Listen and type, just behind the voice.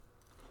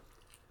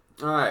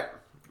Alright.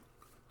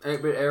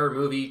 8-Bit Error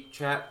Movie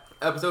Chat,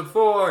 Episode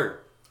 4.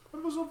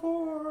 Episode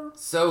 4.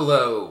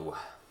 Solo.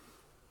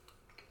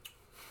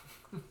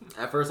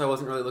 At first, I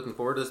wasn't really looking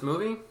forward to this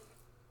movie.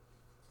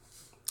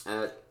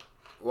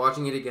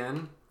 Watching it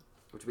again,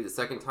 which would be the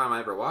second time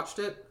I ever watched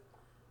it,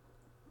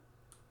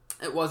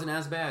 it wasn't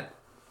as bad.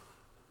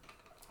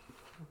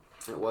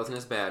 It wasn't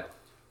as bad.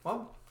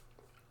 Well,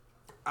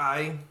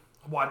 I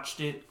watched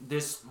it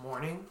this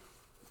morning.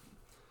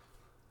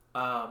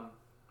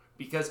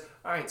 Because,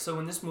 alright, so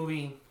when this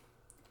movie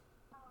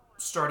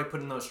started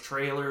putting those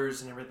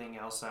trailers and everything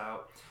else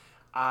out,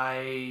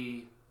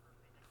 I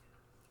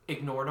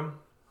ignored them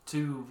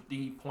to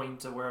the point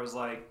to where I was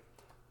like,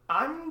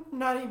 I'm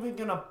not even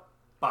gonna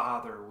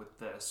bother with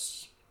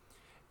this.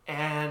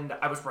 And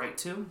I was right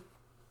to.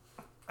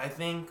 I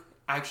think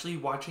actually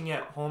watching it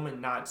at home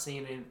and not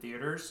seeing it in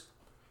theaters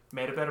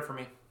made it better for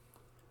me.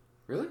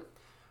 Really?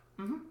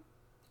 Mm-hmm.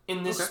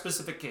 In this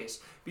specific case.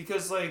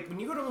 Because, like, when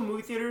you go to the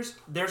movie theaters,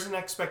 there's an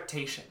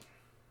expectation.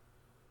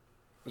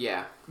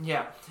 Yeah.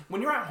 Yeah.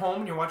 When you're at home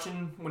and you're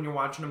watching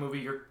a movie,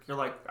 you're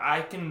like,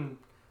 I can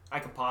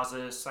pause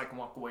this, I can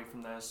walk away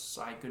from this,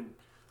 I can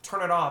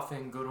turn it off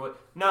and go to it.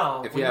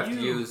 No. If you have to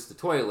use the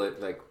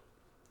toilet, like,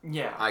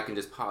 yeah, I can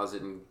just pause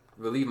it and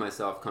relieve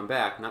myself, come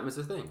back, not miss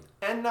a thing.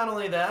 And not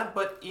only that,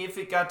 but if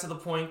it got to the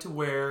point to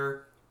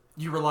where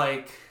you were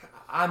like,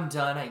 I'm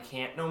done, I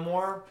can't no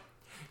more,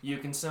 you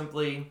can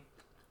simply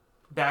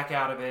back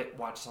out of it,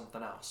 watch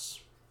something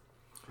else.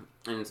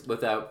 And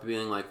without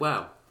being like,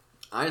 wow,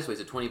 I just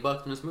wasted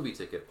 $20 on this movie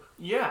ticket.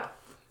 Yeah.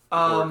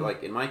 Or,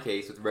 like, in my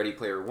case, with Ready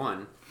Player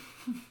One,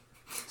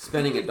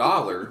 spending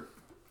 $1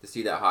 to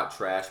see that hot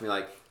trash and be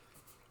like,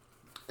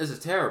 this is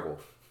terrible.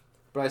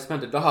 But I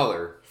spent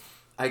 $1.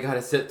 I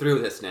gotta sit through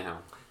this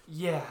now.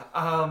 Yeah.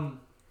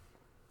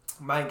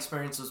 My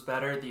experience was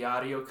better. The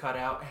audio cut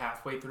out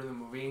halfway through the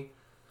movie.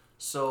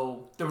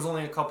 So there was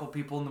only a couple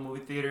people in the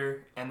movie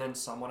theater and then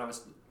someone I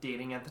was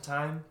dating at the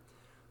time.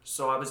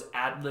 So I was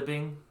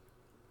ad-libbing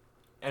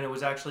and it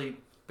was actually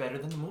better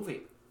than the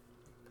movie.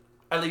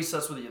 At least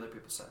that's what the other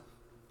people said.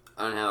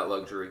 I don't have that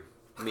luxury.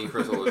 Me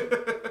personally,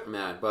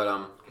 mad.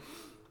 But,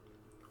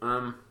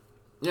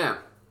 yeah.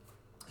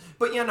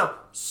 But yeah, no.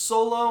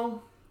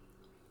 Solo,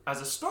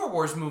 as a Star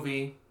Wars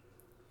movie,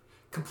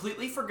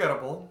 completely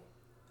forgettable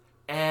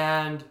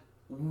and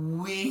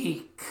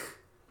weak.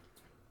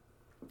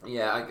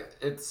 Yeah,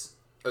 it's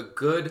a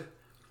good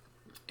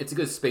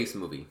space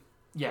movie.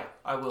 Yeah,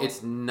 I will.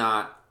 It's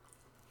not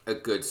a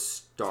good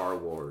Star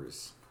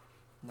Wars.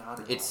 Not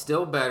at It's all.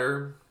 still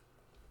better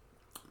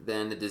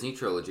than the Disney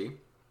trilogy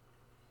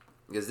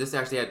because this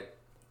actually had.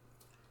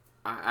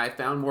 I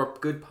found more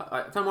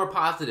more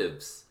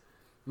positives,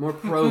 more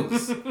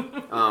pros, than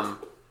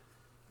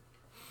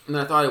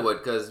I thought it would.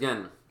 Because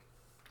again,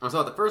 when I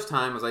saw it the first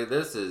time, I was like,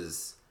 "This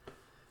is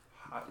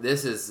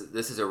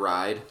a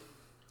ride."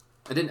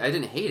 I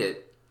didn't hate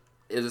it.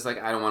 It was just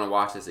like I don't want to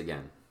watch this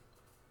again.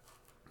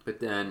 But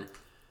then,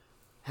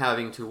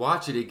 having to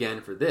watch it again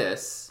for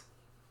this,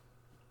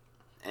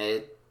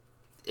 it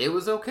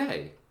was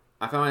okay.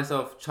 I found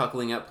myself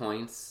chuckling at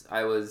points.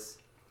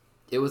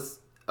 It was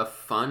a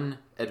fun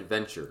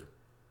adventure.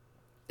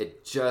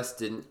 It just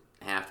didn't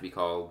have to be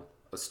called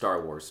a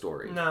Star Wars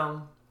story.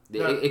 No.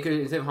 It could,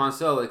 instead of Han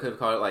Solo, it could have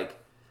called it like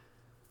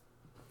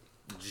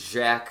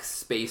Jack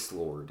Space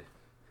Lord.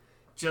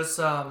 Just,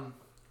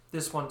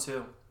 this one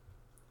too.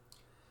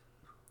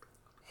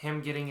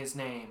 Him getting his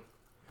name.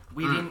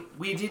 We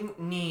didn't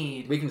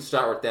need... We can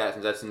start with that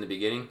since that's in the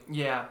beginning.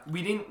 Yeah,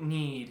 we didn't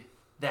need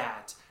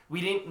that. We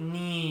didn't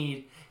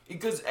need...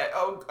 Because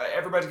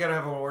everybody's got to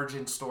have an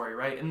origin story,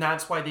 right? And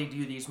that's why they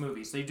do these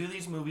movies. They do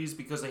these movies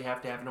because they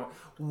have to have an origin.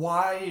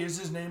 Why is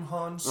his name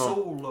Han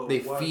Solo? They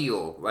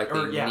feel like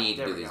they need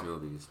to do these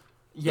movies.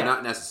 Yeah. They're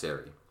not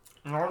necessary.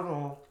 Not at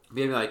all.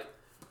 Maybe like,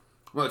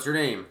 what's your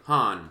name?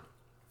 Han.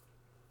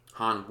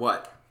 Han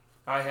what?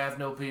 I have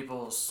no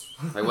peoples.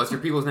 Like, what's your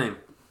people's name?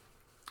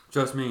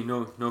 Just me,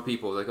 no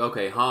people. Like,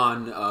 okay,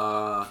 Han,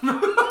 That's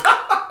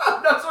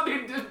what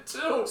he did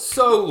too.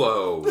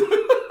 Solo.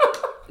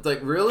 It's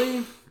like,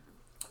 really?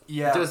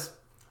 Yeah. Just,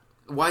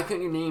 why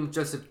couldn't your name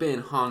just have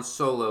been Han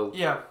Solo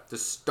to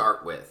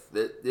start with?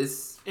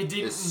 This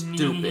is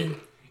stupid.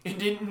 It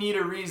didn't need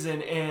a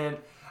reason, and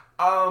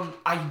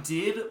I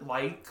did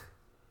like,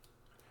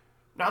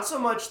 not so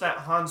much that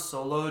Han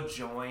Solo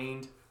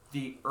joined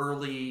the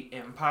early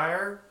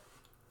Empire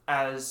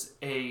as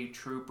a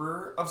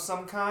trooper of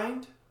some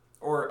kind,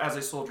 or as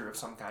a soldier of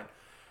some kind.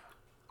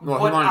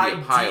 Well, he wanted to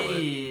be a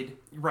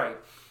pilot.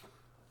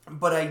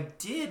 But I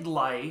did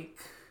like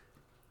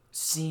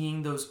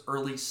seeing those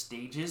early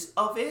stages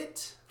of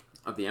it.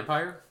 Of the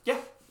Empire? Yeah.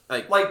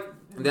 Like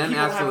then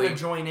people having to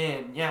join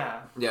in,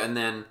 yeah. Yeah, and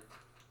then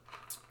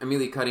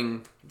immediately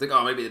cutting, it's like,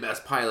 oh, maybe the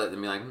best pilot,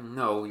 and be like,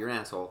 no, you're an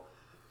asshole.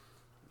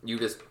 You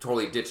just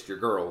totally ditched your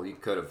girl. You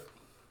could have.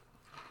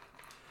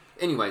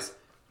 Anyways,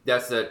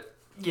 that's the...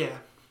 Yeah.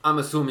 I'm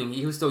assuming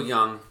he was still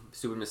young,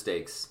 stupid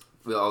mistakes.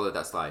 I'll let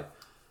that slide.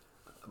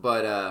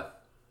 But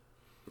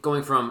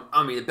going from,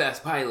 I'm the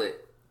best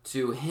pilot,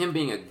 to him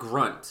being a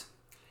grunt.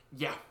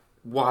 Yeah.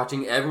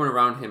 watching everyone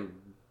around him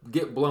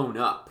get blown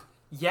up.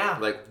 Yeah.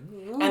 Like,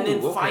 and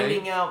then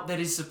finding out that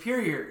his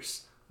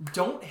superiors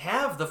don't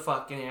have the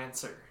fucking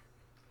answer.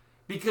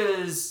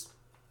 Because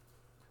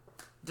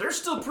they're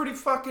still pretty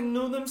fucking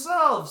new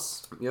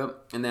themselves.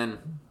 Yep. And then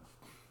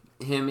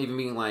him even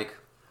being like,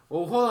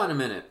 well, hold on a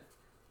minute.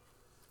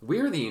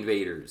 We're the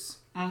invaders.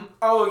 Mm-hmm.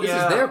 Oh, This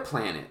yeah. is their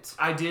planet.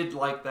 I did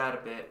like that a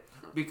bit.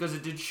 Because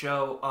it did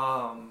show,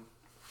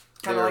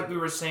 kind of like we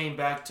were saying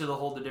back to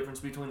the difference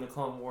between the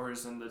Clone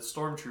Wars and the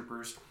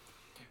Stormtroopers.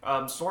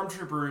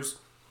 Stormtroopers,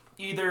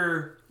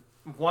 either,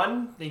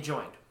 one, they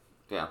joined.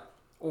 Yeah.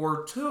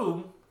 Or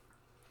two,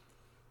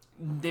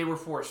 they were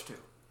forced to.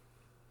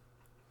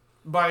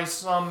 By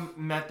some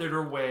method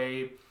or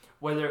way,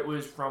 whether it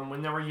was from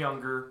when they were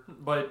younger,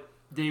 but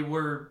they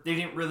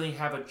didn't really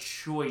have a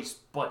choice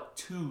but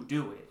to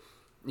do it.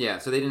 Yeah,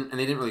 so they didn't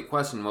really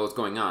question what was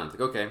going on. It's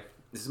like, okay,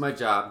 this is my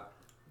job.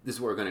 This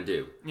is what we're gonna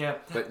do. Yeah.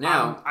 But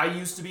now I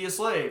used to be a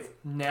slave.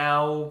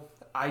 Now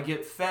I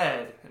get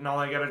fed, and all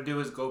I gotta do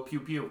is go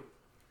pew pew.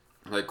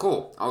 like,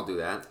 cool, I'll do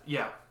that.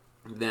 Yeah.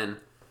 Then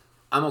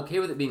I'm okay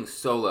with it being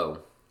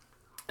Solo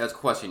as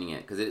questioning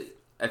it, because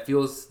I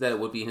feels that it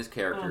would be in his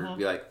character to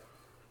be like,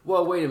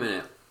 well, wait a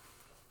minute,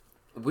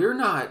 we're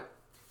not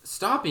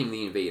stopping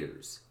the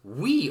invaders.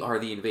 We are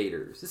the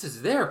invaders. This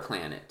is their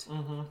planet.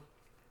 Mm-hmm.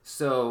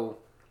 So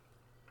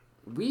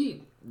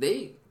they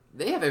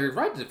have every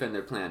right to defend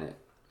their planet.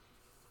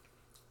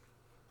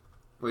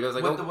 Wait, I was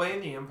like, With the way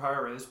the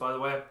Empire is, by the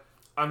way,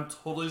 I'm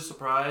totally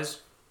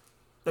surprised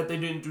that they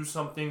didn't do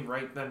something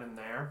right then and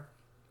there.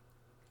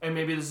 And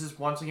maybe this is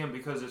once again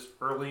because it's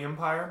early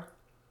Empire.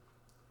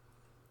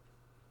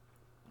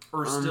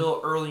 Or still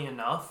early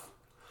enough.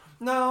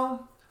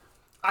 No.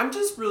 I'm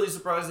just really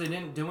surprised they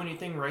didn't do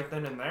anything right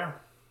then and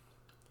there.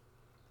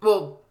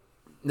 well,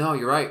 no,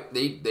 you're right.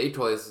 They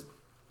told us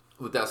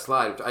with that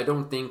slide, which I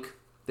don't think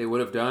they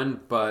would have done,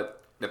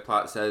 but the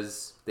plot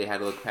says they had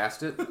to look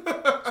past it,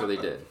 so they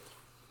did.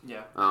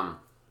 Yeah.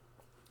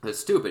 It's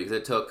stupid because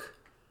it took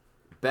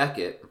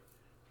Beckett,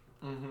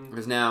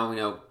 because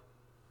now,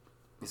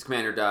 his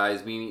commander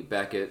dies, we meet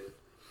Beckett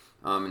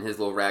in his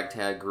little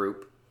ragtag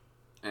group,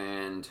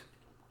 and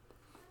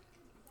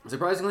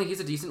surprisingly, he's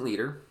a decent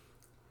leader.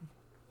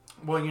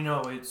 Well,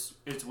 it's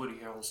Woody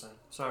Harrelson.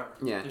 Sorry.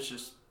 Yeah. It's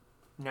just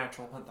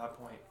natural at that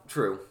point.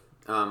 True.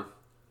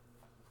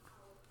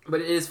 But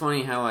it is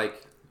funny how,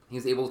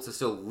 he's able to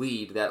still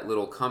lead that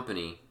little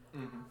company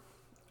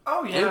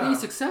Oh, yeah. and be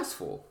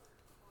successful.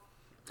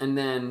 And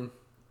then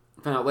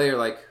find out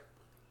later,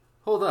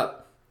 hold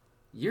up,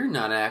 you're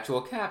not an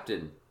actual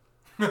captain.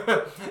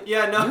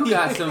 Yeah, no. You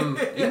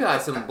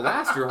got some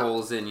blaster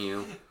holes in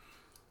you.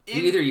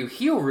 Either you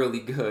heal really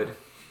good,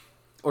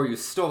 or you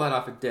stole that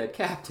off a dead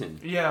captain.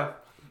 Yeah.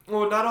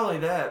 Well, not only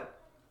that,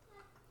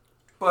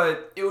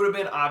 but it would have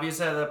been obvious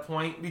at that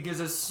point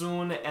because as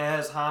soon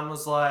as Han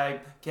was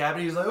like,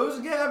 Captain, he's like, who's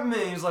the captain?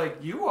 And he's like,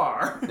 you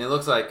are. And it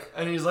looks like,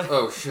 And he's like,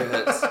 oh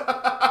shit.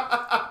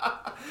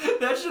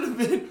 That should have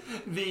been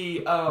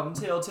the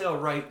telltale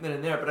right then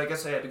and there, but I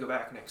guess I had to go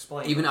back and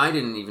explain. Even I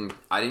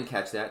didn't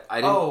catch that.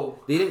 Oh.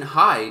 They didn't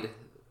hide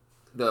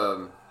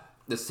the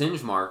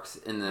singe marks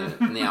in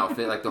the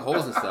outfit, like the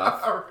holes and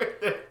stuff.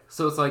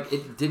 So it's like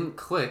it didn't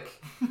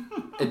click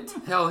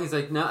until he's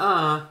like,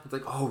 nuh-uh. It's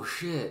like, oh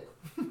shit.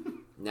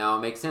 Now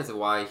it makes sense of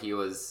why he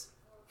was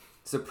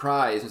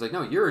surprised. He's like,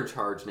 no, you're in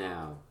charge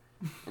now.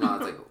 And I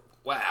was like,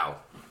 wow.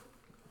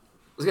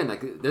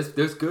 Again,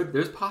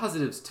 there's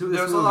positives to this movie.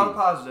 There's a lot of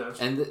positives.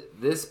 And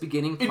this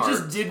beginning part... It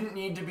just didn't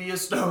need to be a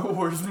Star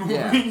Wars movie.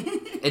 Yeah.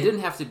 It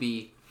didn't have to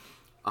be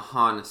a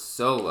Han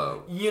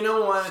Solo You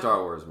know what?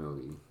 Star Wars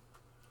movie.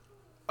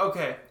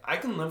 Okay, I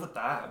can live with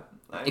that.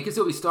 It could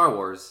still be Star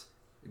Wars,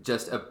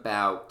 just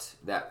about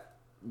that,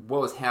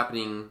 what was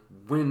happening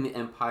when the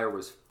Empire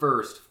was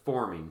first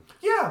forming.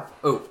 Yeah.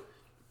 Oh,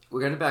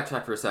 we're going to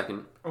backtrack for a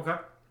second. Okay.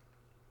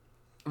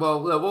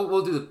 Well,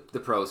 we'll do the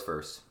pros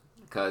first,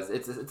 because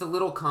it's a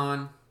little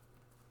con.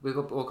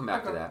 We'll come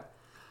back to that.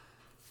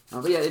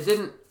 But yeah, it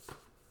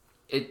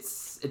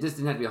just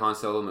didn't have to be a Han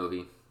Solo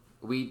movie.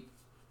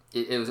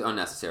 It was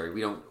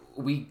unnecessary.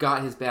 We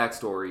got his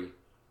backstory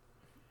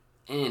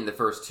in the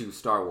first two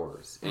Star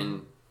Wars,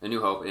 in A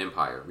New Hope and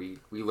Empire. We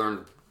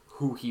learned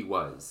who he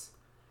was,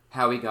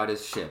 how he got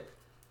his ship.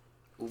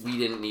 We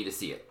didn't need to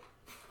see it.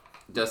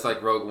 Just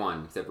like Rogue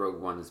One, except Rogue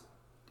One is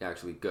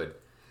actually good.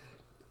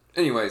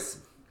 Anyways,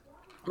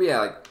 but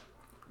yeah,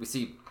 we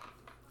see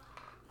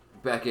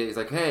Beckett. He's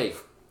like, hey,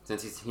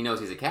 since he knows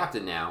he's a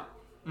captain now,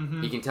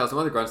 he can tell some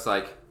other grunts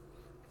like,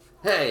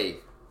 hey,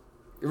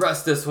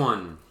 arrest this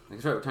one.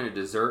 He's trying to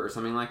desert or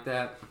something like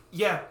that.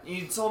 Yeah,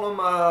 he told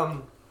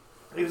him,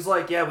 he was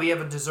like, yeah, we have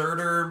a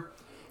deserter,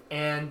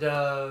 and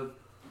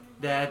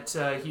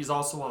that he's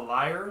also a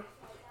liar,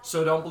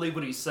 so don't believe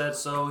what he said.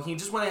 So he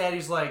just went ahead,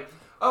 he's like,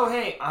 oh,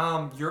 hey,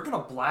 you're gonna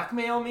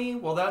blackmail me?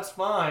 Well, that's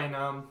fine.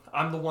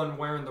 I'm the one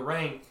wearing the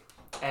rank,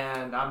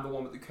 and I'm the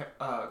one with the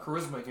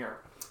charisma here.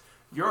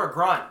 You're a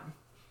grunt.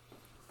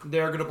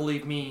 They're gonna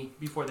believe me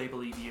before they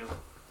believe you.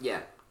 Yeah.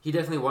 he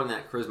definitely won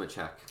that charisma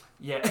check.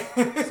 Yeah.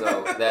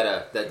 So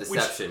that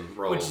deception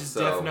role. Which is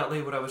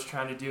definitely what I was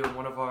trying to do in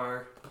one of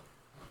our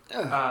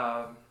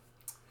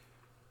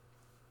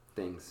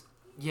things.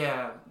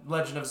 Yeah,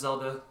 Legend of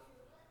Zelda,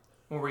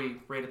 where we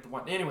rated the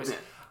one. Anyways,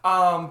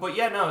 but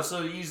yeah, no.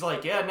 So he's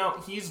like, yeah,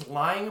 no, he's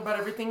lying about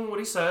everything what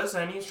he says,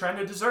 and he's trying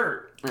to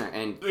desert. Right,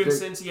 and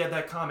since he had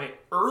that comment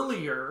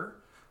earlier,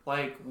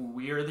 like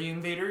we are the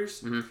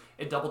invaders,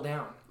 it doubled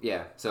down.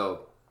 Yeah.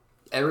 So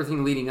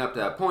everything leading up to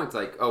that point, it's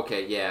like,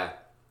 okay, yeah,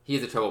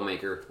 he's a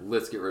troublemaker.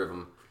 Let's get rid of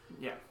him.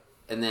 Yeah.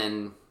 And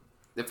then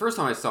the first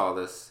time I saw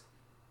this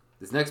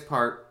next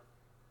part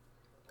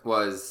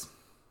was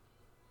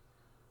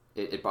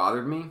it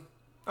bothered me.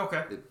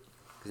 Okay.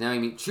 Because now you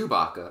meet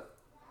Chewbacca,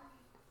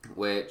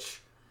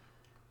 which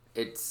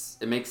it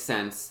makes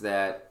sense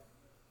that,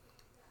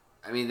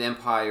 I mean, the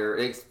Empire,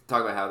 they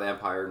talk about how the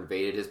Empire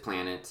invaded his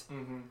planet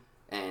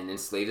and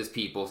enslaved his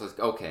people, so it's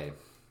okay.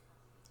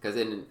 Because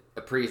in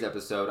a previous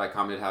episode, I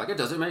commented how, like, it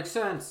doesn't make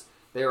sense.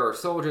 They were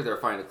soldiers, they were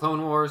fighting the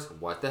Clone Wars,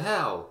 what the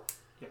hell?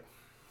 Yeah.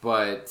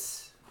 But,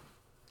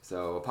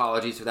 so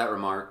apologies for that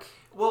remark.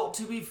 Well,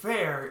 to be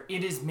fair,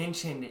 it is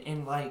mentioned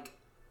in, like,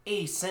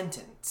 a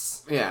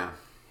sentence. Yeah.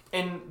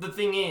 And the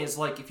thing is,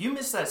 like, if you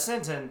miss that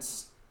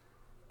sentence,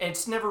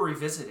 it's never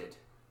revisited.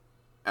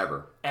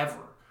 Ever.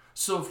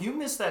 So if you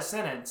miss that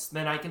sentence,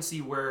 then I can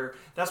see where...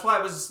 That's why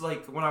I was,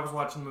 like, when I was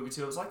watching the movie,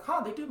 too, I was like,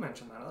 huh, they do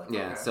mention that. Like,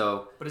 yeah, okay.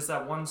 so... But it's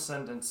that one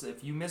sentence,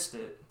 if you missed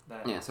it,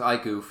 that... Yeah, so I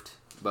goofed.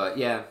 But,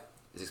 yeah,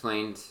 it's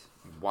explained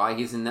why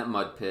he's in that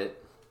mud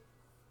pit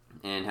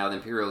and how the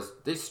Imperials,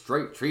 they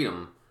straight treat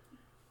him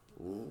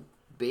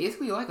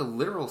basically like a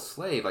literal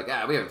slave. Like,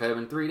 we haven't fed him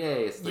in 3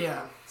 days. Like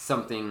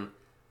something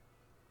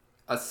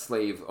a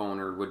slave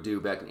owner would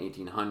do back in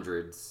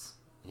 1800s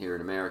here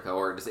in America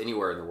or just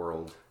anywhere in the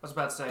world. I was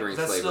about to say, during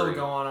that's slavery,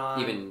 still going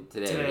on even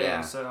today.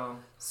 Yeah.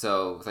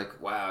 So it's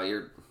like, wow,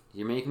 you're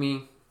making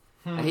me.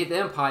 I hate the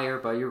Empire,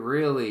 but you're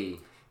really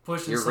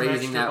you're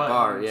raising that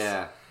bar.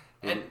 Yeah.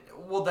 And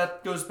well,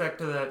 that goes back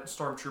to that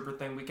Stormtrooper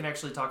thing. We can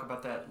actually talk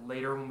about that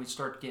later when we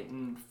start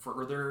getting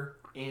further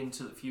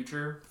into the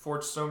future for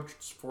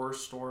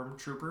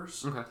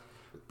Stormtroopers. Okay.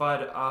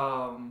 But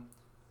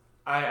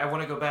I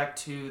want to go back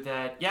to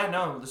that. Yeah,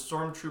 no, the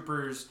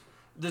Stormtroopers.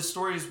 The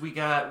stories we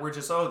got were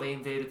just, they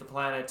invaded the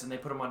planet and they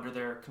put them under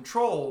their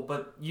control,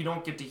 but you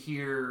don't get to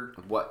hear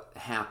what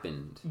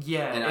happened.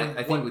 Yeah, and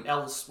I think what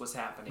else was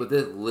happening. With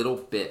this little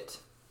bit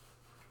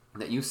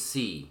that you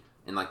see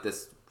in like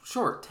this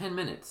short 10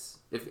 minutes,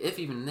 if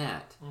even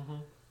that,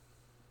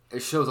 it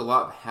shows a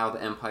lot of how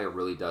the Empire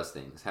really does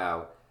things.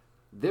 How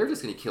they're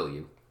just going to kill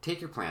you, take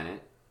your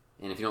planet,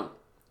 and if you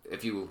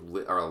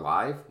are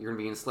alive, you're going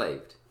to be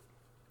enslaved.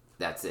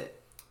 That's it.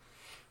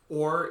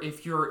 Or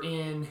if you're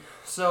in...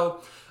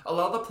 So, a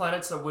lot of the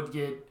planets that would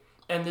get...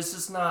 And this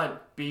is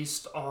not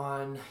based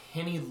on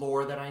any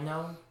lore that I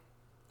know,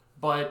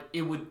 but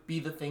it would be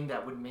the thing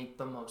that would make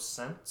the most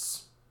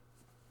sense.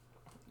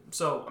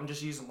 So, I'm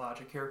just using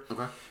logic here.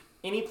 Okay.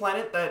 Any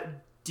planet that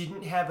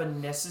didn't have a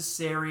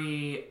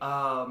necessary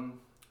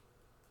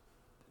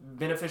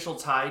beneficial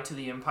tie to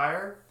the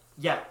Empire...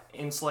 Yeah,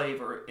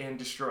 enslave and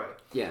destroy.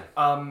 Yeah.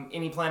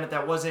 Any planet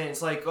that wasn't,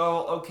 it's like,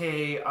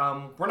 okay,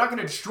 we're not going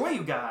to destroy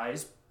you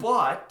guys,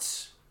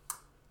 but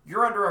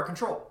you're under our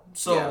control.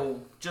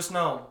 So just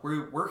know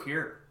we're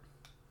here.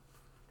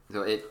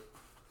 So it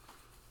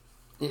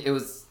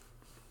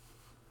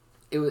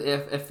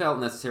felt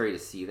necessary to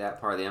see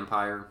that part of the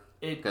Empire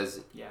because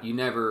you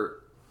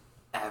never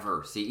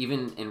ever see,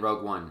 even in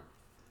Rogue One.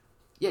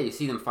 Yeah, you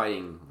see them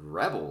fighting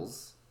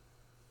rebels.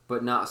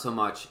 But not so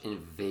much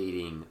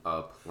invading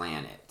a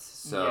planet.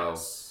 So,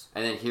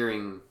 and then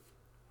hearing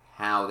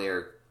how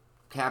they're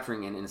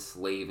capturing and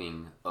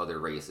enslaving other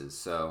races.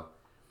 So,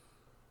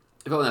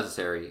 it felt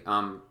necessary.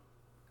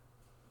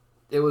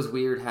 It was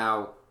weird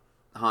how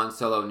Han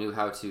Solo knew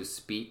how to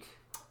speak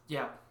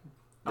their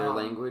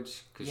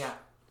language.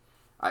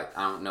 I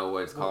don't know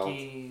what it's called.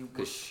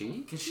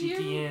 Kashyyykian.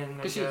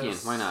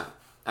 Kashyyykian. Why not?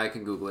 I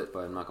can Google it, but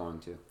I'm not going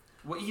to.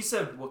 Well, he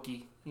said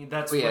Wookiee.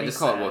 That's what just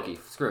call it Wookiee.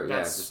 Screw it.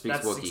 Just speaks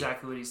that's Wookiee. That's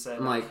exactly what he said.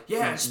 I'm like,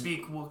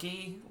 speak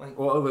Wookiee. Like,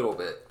 well, a little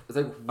bit. It's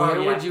like,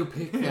 where would you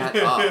pick that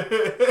up?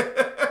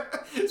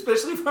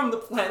 Especially from the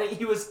planet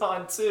he was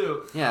on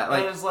too. Yeah,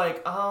 like, and it's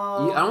like,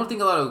 I don't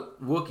think a lot of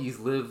Wookiees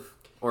live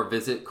or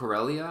visit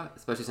Corellia,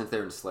 especially since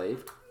they're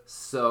enslaved.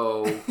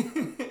 So,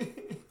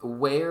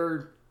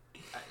 where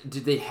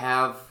did they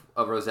have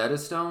a Rosetta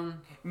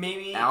Stone?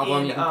 Maybe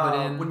album you can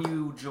put in when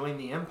you join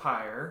the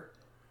Empire.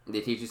 They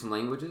teach you some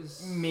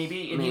languages?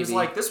 Maybe. And he was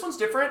like, this one's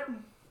different.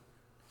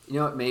 You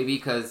know what? Maybe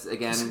because,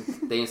 again,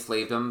 they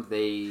enslaved them.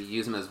 They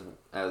use them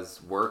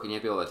as work, and you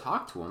have to be able to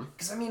talk to them.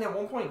 Because, I mean, at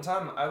one point in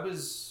time, I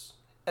was...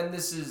 And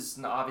this is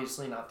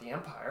obviously not the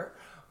Empire.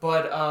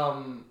 But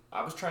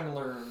I was trying to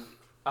learn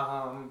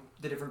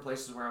the different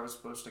places where I was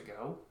supposed to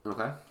go.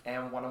 Okay.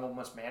 And one of them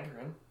was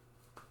Mandarin.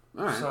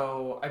 All right.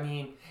 So, I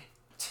mean...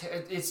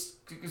 It's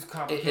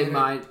complicated. It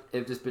might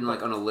have just been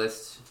like on a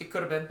list. It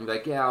could have been. You're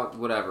like, yeah,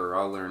 whatever,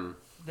 I'll learn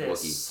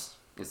this.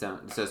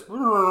 Wookiee. It says.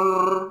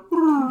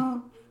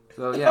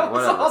 So yeah, that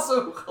was whatever.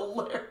 also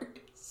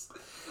hilarious.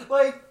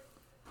 Like,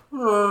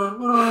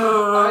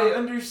 I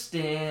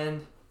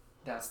understand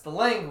that's the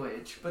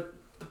language, but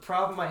the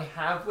problem I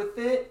have with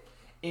it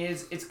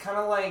is it's kind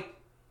of like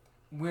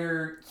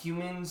where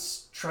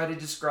humans try to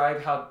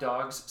describe how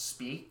dogs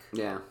speak.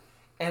 Yeah.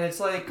 And it's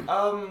like,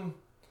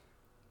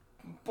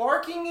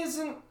 barking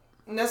isn't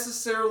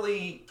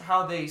necessarily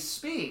how they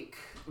speak.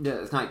 Yeah,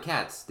 it's not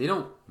cats. They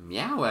don't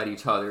meow at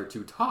each other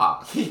to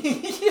talk.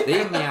 Yeah.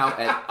 They meow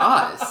at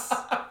us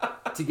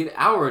to get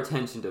our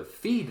attention to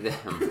feed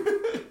them.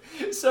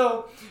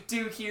 So,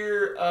 to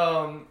hear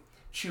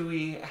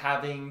Chewie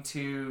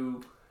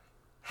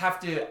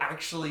have to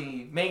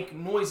actually make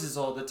noises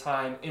all the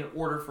time in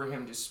order for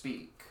him to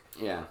speak.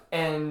 Yeah.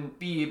 And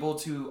be able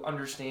to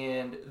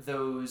understand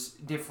those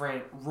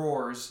different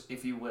roars,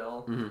 if you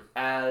will,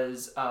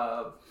 as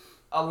a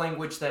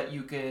language that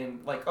you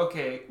can, like,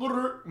 okay,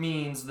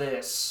 means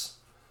this.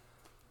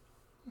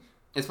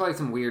 It's probably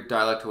some weird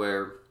dialect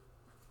where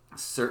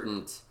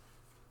certain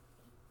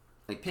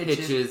like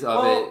pitches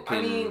of it can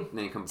I mean,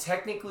 then come.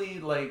 technically,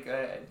 like,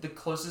 the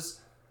closest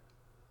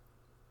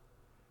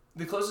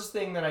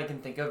thing that I can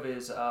think of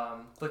is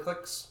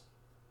Click-Clicks.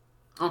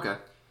 Okay.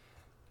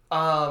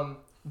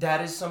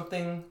 That is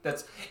something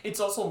it's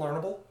also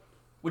learnable,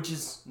 which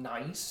is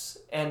nice,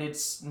 and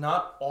it's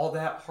not all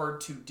that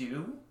hard to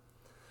do,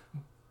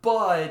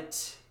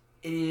 but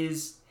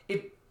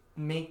it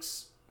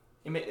makes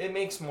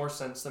more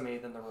sense to me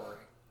than the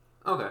roaring.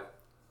 Okay.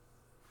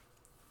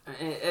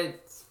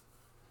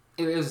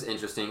 It was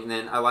interesting. And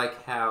then I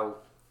like how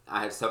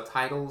I have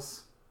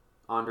subtitles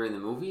on during the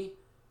movie,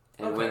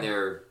 and when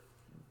they're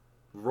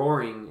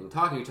roaring and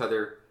talking to each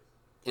other,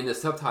 in the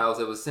subtitles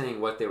it was saying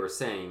what they were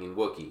saying in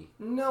Wookiee.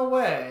 No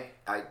way.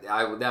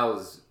 That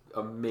was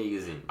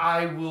amazing.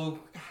 I will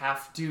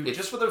have to,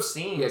 just for those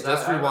scenes. Yeah,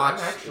 just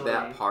rewatch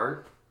that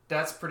part.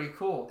 That's pretty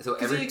cool.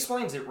 Because he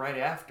explains it right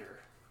after.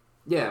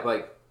 Yeah,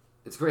 like,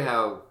 it's great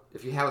how,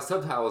 if you have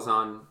subtitles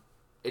on,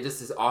 it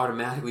just is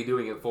automatically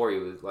doing it for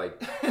you.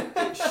 Like,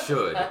 it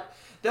should.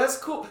 That's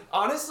cool.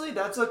 Honestly,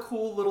 that's a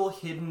cool little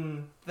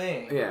hidden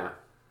thing. Yeah.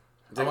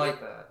 I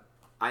like that.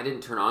 I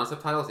didn't turn on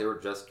subtitles, they were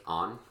just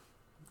on.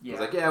 Yeah. I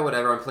was like, yeah,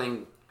 whatever, I'm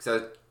playing, because I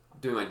was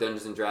doing my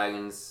Dungeons &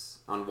 Dragons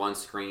on one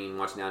screen,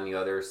 watching it on the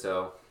other,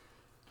 so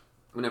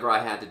whenever I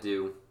had to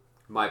do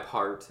my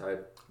part, I'd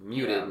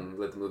mute it and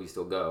let the movie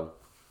still go.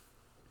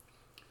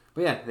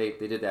 But yeah, they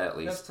did that at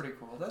least. That's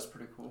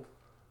pretty cool.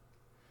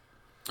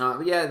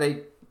 But yeah,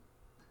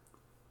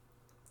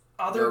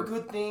 Other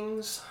good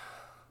things.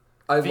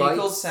 I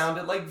Vehicles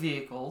sounded like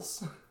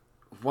vehicles.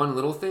 One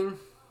little thing,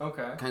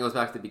 Okay. kind of goes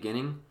back to the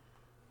beginning,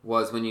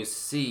 was when you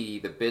see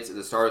the bits of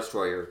the Star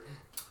Destroyer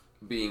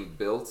being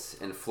built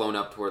and flown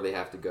up to where they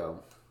have to go.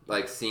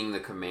 Like, seeing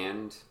the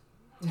command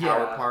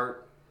tower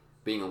part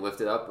being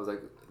lifted up, I was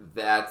like,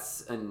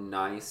 that's a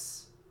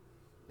nice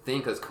thing,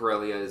 because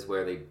Corellia is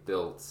where they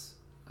built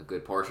a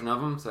good portion of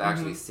them, so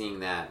actually seeing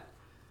that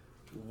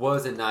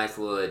was a nice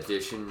little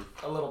addition.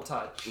 A little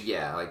touch.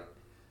 Yeah, like,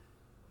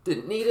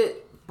 didn't need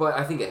it, but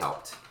I think it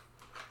helped.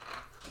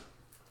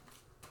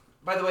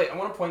 By the way, I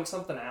want to point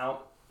something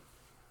out.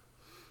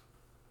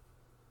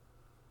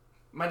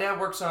 My dad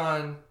works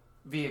on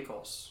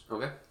vehicles.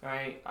 Okay.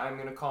 Alright? I'm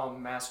going to call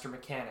him Master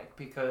Mechanic,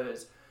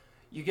 because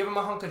you give him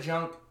a hunk of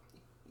junk,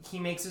 he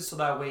makes it so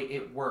that way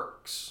it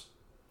works.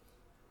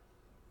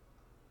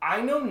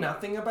 I know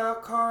nothing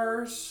about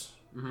cars.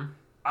 Mm-hmm.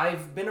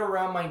 I've been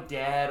around my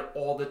dad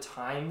all the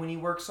time when he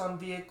works on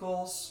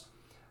vehicles.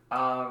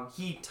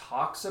 He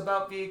talks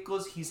about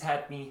vehicles. He's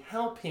had me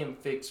help him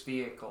fix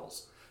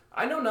vehicles.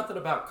 I know nothing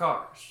about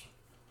cars.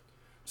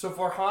 So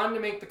for Han to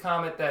make the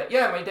comment that,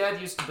 yeah, my dad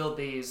used to build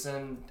these,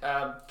 and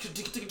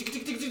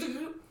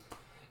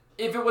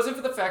if it wasn't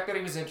for the fact that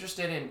he was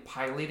interested in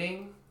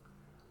piloting,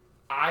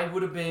 that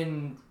would have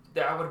been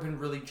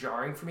really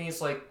jarring for me.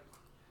 It's like,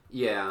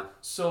 yeah.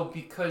 so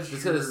because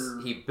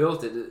he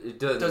built it, it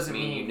doesn't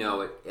mean you know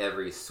what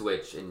every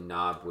switch and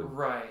knob would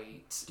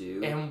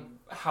do. And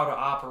how to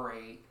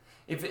operate.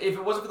 If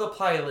it wasn't for the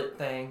pilot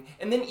thing,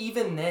 and then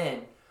even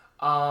then,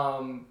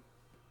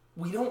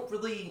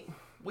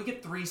 we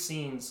get 3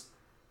 scenes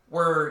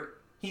where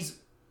he's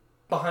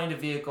behind a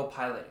vehicle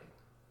piloting.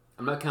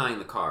 I'm not counting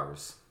the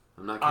cars.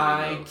 I'm not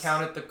counting those. I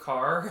counted the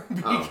car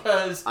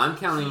because I'm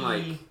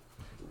counting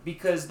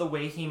because the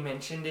way he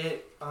mentioned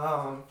it,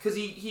 because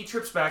he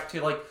trips back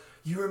to, like,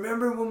 you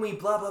remember when we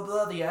blah blah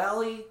blah the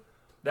alley?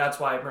 That's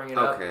why I bring it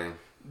up. Okay.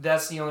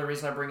 That's the only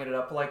reason I bring it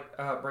up like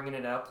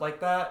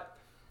that.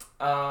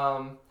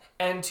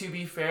 And to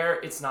be fair,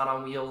 it's not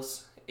on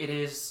wheels. It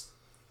is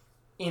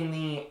in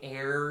the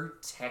air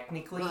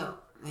technically. Well,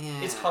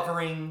 yeah. It's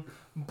hovering,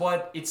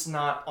 but it's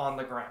not on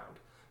the ground.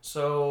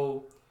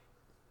 So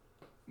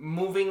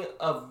moving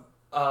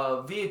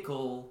a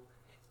vehicle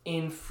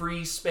in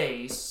free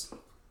space,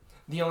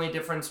 the only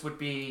difference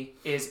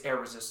is air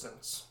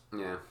resistance.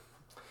 Yeah.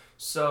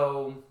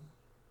 So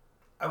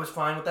I was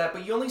fine with that,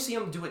 but you only see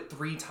him do it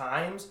 3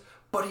 times,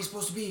 but he's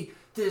supposed to be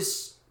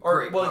this,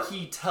 or, Great well, part.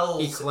 he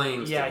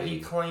claims to be. he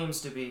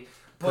claims to be.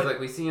 Because like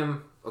we see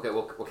him. Okay,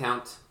 we'll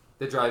count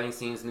the driving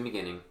scenes in the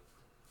beginning.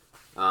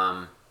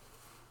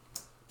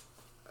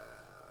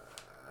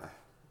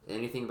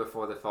 Anything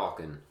before the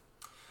Falcon?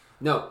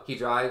 No, he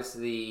drives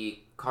the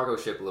cargo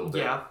ship a little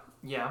bit.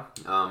 Yeah.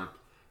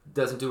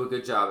 Doesn't do a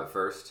good job at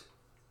first.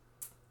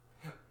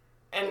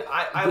 And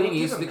I getting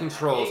used to the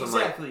controls.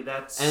 Exactly.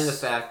 That's and the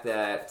fact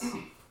that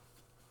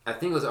I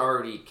think it was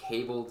already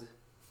cabled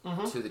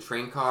to the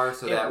train car,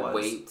 so that was.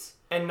 Weight.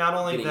 And not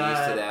only getting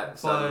used to that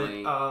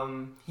suddenly.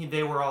 But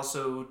they were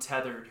also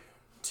tethered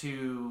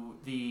to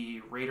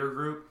the Raider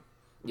group.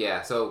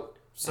 Yeah, so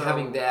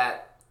having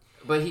that,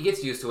 but he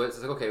gets used to it. So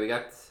it's like, okay, we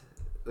got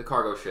the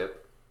cargo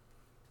ship.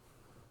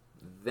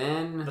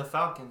 Then the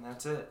Falcon.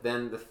 That's it.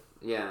 Then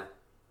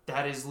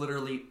that is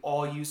literally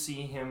all you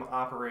see him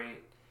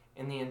operate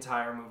in the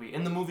entire movie.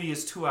 And the movie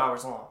is 2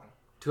 hours long.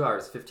 2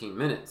 hours, 15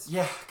 minutes.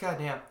 Yeah,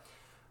 goddamn.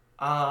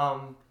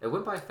 It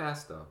went by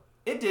fast, though.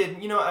 It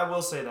did. You know, I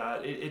will say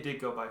that. It did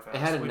go by fast. It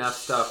had enough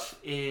stuff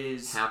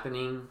is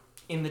happening.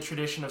 In the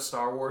tradition of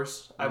Star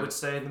Wars, I would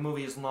say the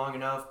movie is long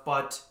enough,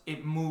 but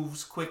it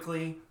moves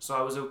quickly, so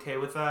I was okay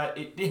with that.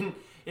 It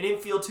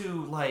didn't feel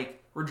too,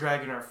 like, we're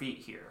dragging our feet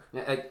here.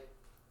 Yeah,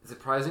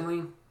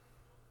 surprisingly,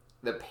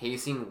 the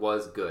pacing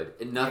was good.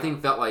 And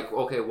nothing felt like,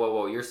 okay,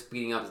 whoa, you're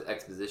speeding up his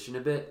exposition a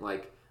bit.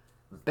 Like,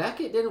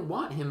 Beckett didn't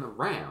want him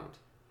around.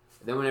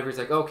 And then whenever he's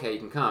like, okay, you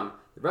can come,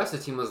 the rest of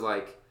the team was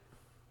like,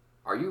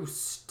 are you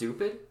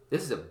stupid?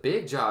 This is a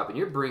big job, and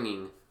you're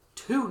bringing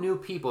 2 new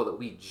people that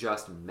we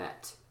just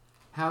met.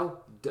 How,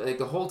 like,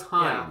 the whole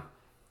time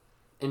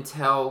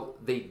until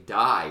they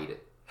died,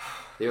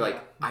 they were like,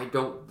 I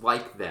don't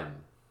like them.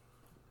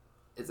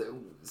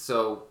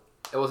 So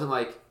it wasn't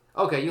like,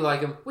 okay, you like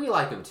him, we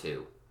like him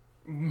too.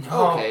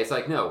 No. Okay, it's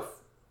like, no,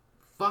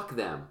 fuck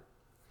them.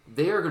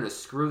 They are going to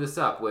screw this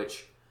up,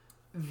 which,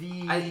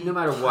 no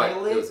matter what,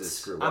 it was a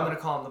screw up. I'm going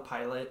to call him the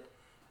pilot.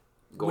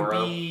 Goro.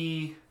 Would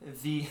be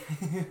the...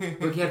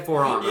 Look, he had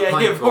 4 arms. Yeah,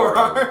 he had 4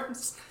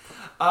 arms.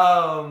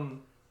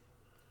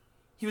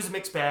 He was a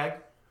mixed bag.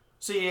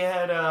 So you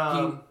had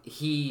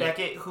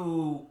Beckett,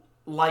 who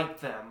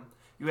liked them.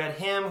 You had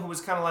him, who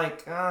was kind of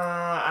like,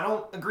 I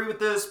don't agree with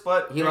this,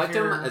 but... He liked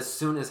him as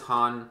soon as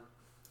Han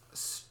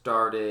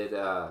started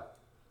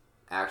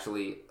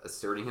actually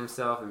asserting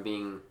himself and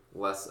being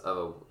less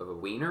of a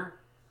wiener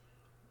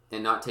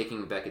and not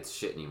taking Beckett's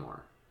shit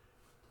anymore.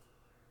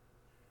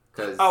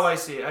 I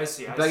see.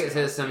 Beckett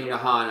says something to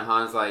Han, and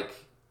Han's like,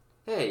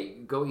 hey,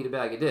 go eat a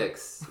bag of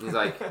dicks. And he's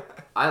like,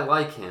 I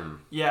like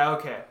him. Yeah,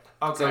 okay.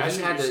 So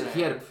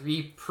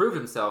he proved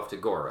himself to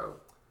Goro.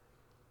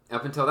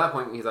 Up until that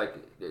point, he's like,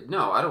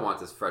 no, I don't want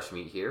this fresh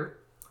meat here.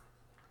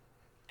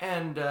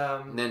 And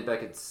then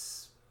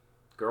Beckett's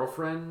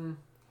girlfriend...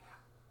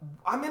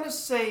 I'm going to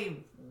say...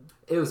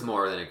 It was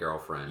more than a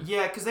girlfriend.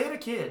 Yeah, because they had a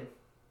kid.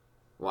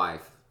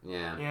 Wife,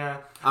 yeah. Yeah.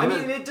 I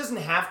mean, it doesn't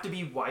have to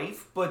be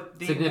wife, but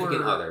they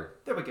significant other.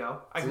 There we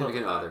go.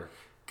 Significant other.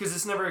 Because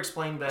it's never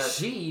explained that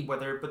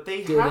but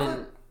they didn't...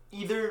 haven't...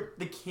 Either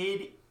the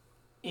kid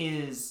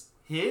is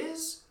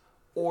his,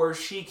 or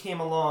she came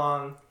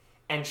along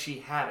and she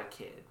had a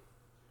kid.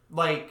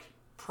 Like,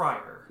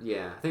 prior.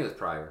 Yeah, I think it was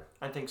prior.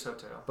 I think so,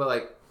 too. But,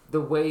 like,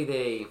 the way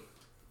they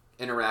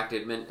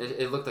interacted,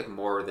 it looked like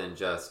more than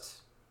just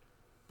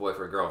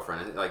boyfriend,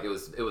 girlfriend. Like, it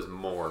was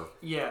more.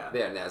 Yeah.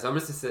 Yeah, so I'm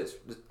just a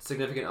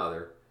significant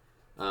other.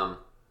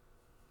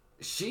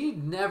 She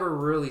never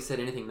really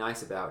said anything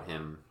nice about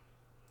him,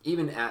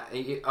 even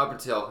up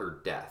until her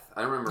death.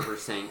 I don't remember her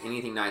saying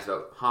anything nice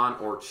about Han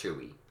or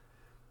Chewie.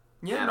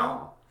 Yeah,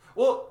 all.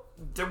 Well,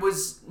 there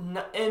was...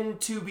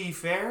 And to be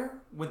fair,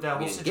 with that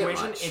whole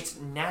situation, it's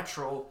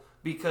natural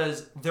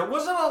because there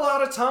wasn't a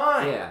lot of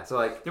time. Yeah, so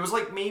like... There was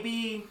like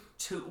maybe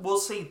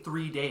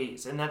 3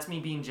 days, and that's me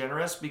being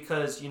generous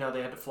because, they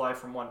had to fly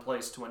from one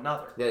place to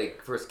another. They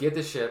first get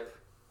the ship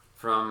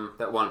from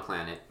that one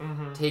planet,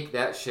 take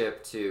that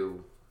ship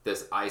to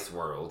this ice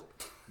world,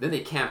 then they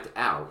camped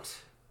out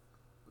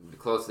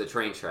close to the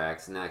train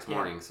tracks the next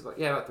morning. So,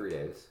 about 3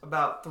 days.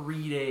 About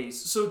 3 days.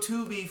 So,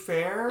 to be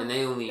fair,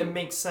 it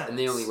makes sense. And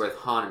they only were with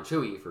Han and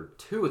Chewie for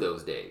 2 of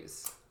those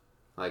days.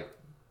 Like,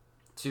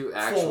 2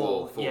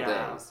 actual full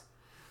days.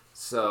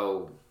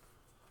 So,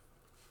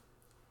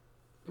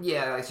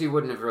 she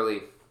wouldn't have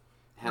really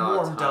had a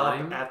lot of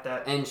time. Up at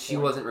that and she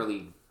wasn't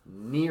really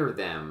near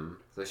them,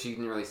 so she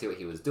didn't really see what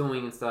he was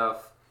doing and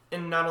stuff.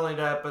 And not only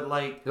that, but,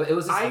 like, it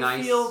was just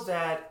nice. I feel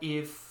that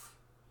if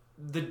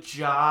the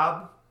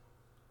job...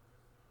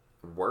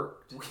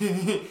 worked.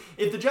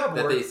 If the job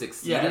worked, that they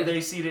succeeded,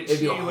 they succeeded.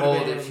 It'd be a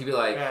whole. She'd be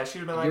like, she'd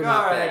have been like,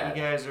 all right,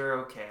 you guys are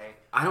okay.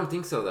 I don't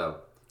think so though.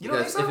 You don't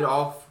think so? If it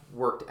all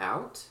worked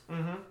out,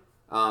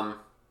 Han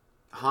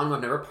would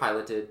have never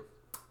piloted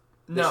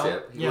the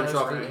ship. He wouldn't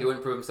show up. He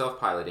wouldn't prove himself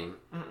piloting.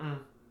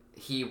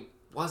 He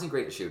wasn't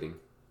great at shooting.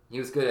 He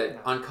was good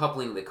at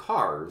uncoupling the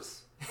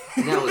cars,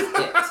 and that was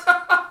it.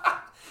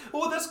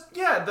 Well,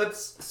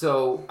 that's.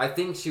 So I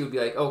think she would be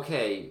like,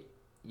 okay.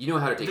 You know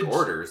how to take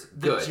orders.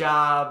 Good. The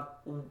job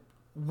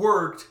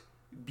worked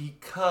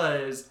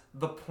because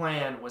the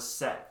plan was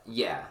set.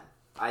 Yeah.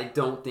 I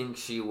don't think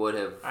she would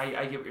have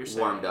I get what you're saying.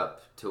 warmed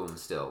up to him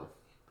still.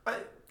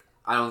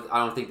 I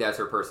don't think that's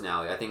her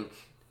personality. I think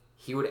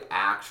he would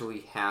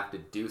actually have to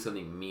do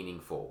something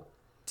meaningful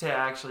to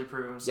actually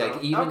prove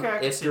himself. Yeah, even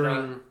if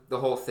during the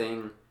whole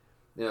thing,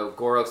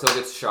 Goro still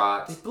gets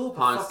shot. They blew up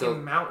a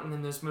fucking mountain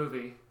in this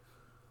movie.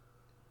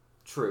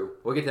 True.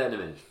 We'll get to that in a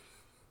minute.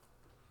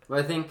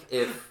 But I think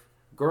if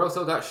Goro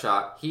still got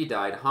shot, he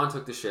died, Han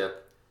took the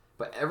ship,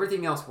 but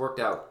everything else worked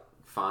out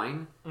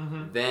fine,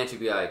 then she'd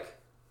be like,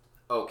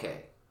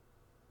 okay,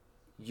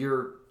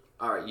 you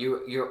are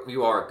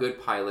a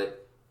good pilot.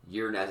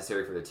 You're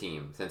necessary for the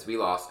team. Since we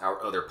lost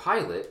our other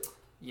pilot,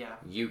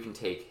 you can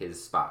take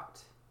his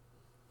spot.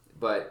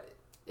 But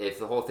if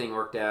the whole thing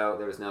worked out,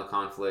 there was no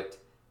conflict,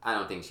 I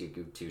don't think she'd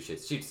give two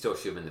shits. She'd still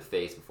shoot him in the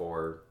face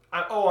before.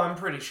 I'm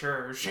pretty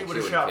sure. She would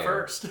have shot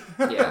first.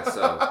 Yeah,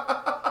 so.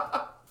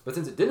 But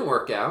since it didn't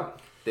work out,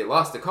 they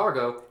lost the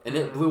cargo, and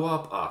it blew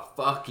up a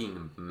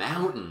fucking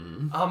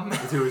mountain.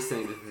 As we were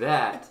saying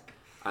that.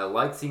 I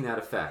like seeing that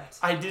effect.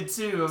 I did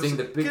too. Seeing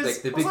the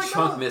big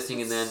chunk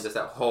missing, and then just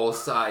that whole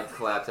side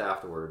collapse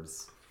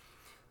afterwards.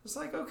 It's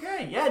like,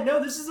 okay, yeah,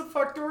 no, this is a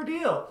fucked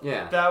ordeal.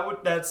 Yeah.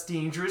 That's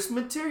dangerous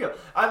material.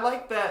 I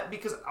like that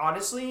because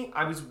honestly,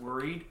 I was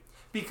worried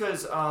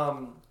because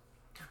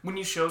when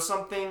you show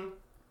something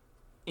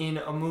in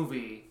a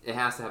movie, it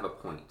has to have a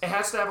point. It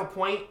has to have a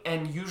point,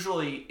 and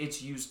usually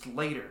it's used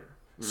later.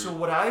 So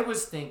what I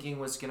was thinking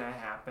was gonna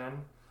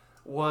happen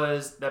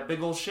was that big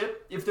old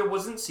ship. If there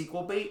wasn't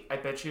sequel bait, I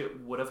bet you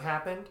it would have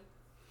happened.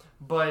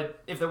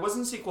 But if there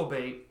wasn't sequel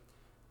bait,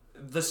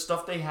 the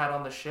stuff they had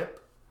on the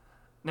ship.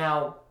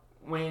 Now,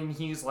 when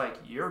he's like,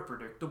 "You're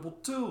predictable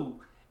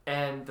too,"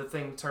 and the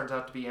thing turns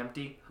out to be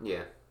empty.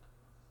 Yeah.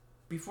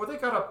 Before they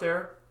got up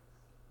there,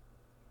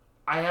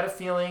 I had a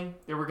feeling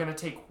they were gonna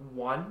take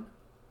one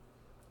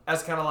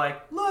as kind of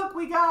like, "Look,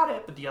 we got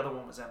it," but the other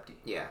one was empty.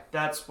 Yeah.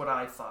 That's what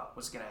I thought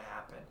was gonna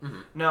happen.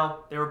 Mm-hmm. No,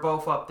 they were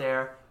both up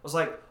there. I was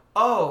like,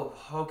 oh,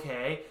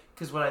 okay.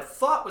 Because what I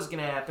thought was going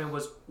to happen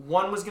was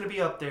one was going to be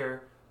up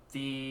there,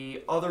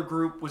 the other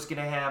group was going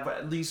to have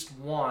at least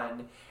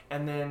one,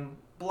 and then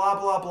blah,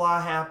 blah,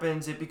 blah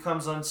happens, it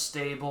becomes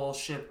unstable,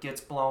 ship gets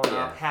blown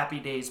up, Happy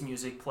Days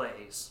music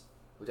plays.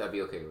 Which I'd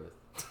be okay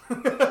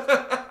with.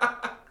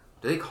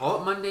 Do they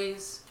call it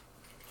Mondays?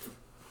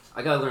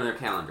 I gotta learn their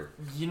calendar.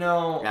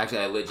 Actually,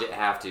 I legit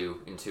have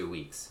to in 2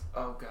 weeks.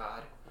 Oh,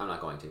 God. I'm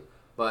not going to.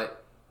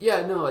 But,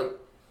 yeah, no, like,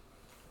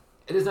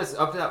 it is nice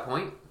up to that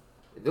point.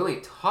 They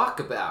only talk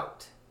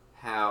about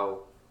how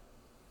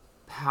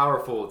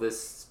powerful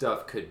this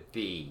stuff could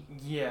be.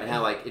 Yeah. And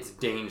how, like, it's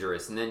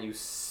dangerous. And then you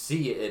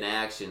see it in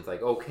action. It's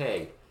like,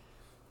 okay.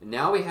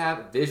 Now we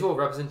have visual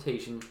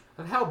representation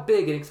of how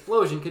big an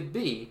explosion could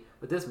be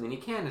with this many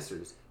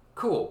canisters.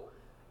 Cool.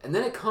 And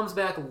then it comes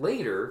back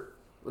later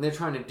when they're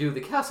trying to do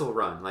the Kessel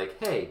Run. Like,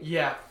 hey.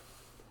 Yeah.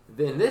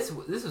 Then this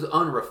was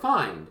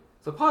unrefined.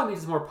 So probably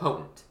means it's more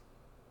potent.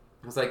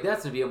 I was like,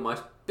 that's going to be a much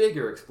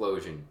bigger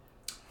explosion.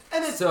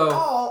 And it's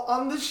all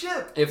on the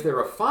ship. If the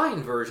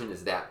refined version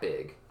is that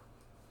big,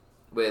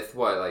 with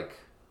what, like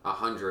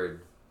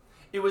 100?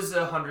 It was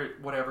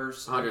 100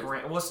 whatever's.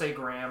 100. We'll say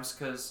grams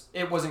because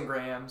it wasn't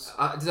grams.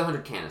 It's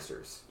 100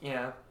 canisters.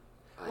 Yeah.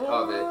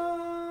 Of it.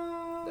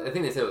 I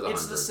think they said it was 100.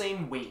 It's the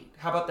same weight.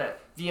 How about that?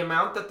 The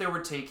amount that they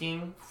were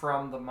taking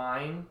from the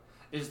mine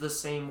is the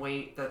same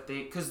weight that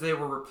because they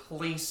were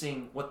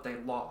replacing what they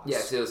lost. Yeah,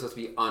 so it was supposed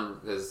to be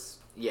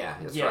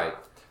that's right.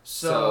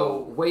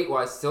 So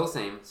weight-wise, still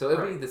same. So it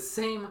would be the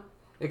same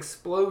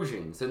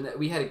explosion. So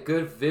we had a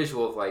good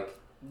visual of like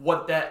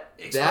what that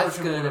explosion that's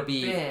going to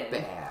be been.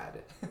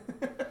 bad.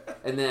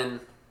 And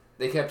then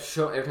they kept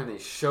showing every time they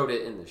showed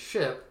it in the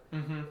ship,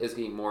 it was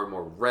getting more and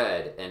more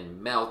red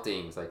and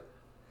melting. It's like,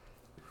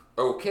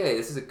 okay,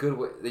 this is a good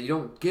way. You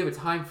don't give a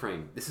time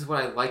frame. This is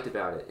what I liked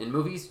about it. In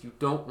movies, you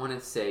don't want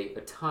to say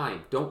a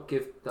time. Don't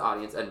give the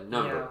audience a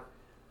number.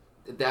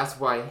 Yeah. That's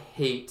why I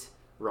hate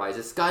Rise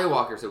of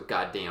Skywalker so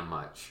goddamn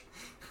much.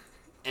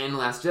 And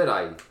Last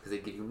Jedi, because they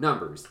give you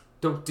numbers.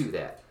 Don't do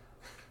that.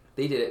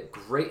 They did it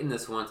great in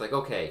this one. It's like,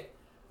 okay.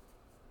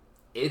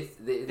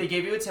 They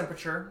gave you a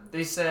temperature.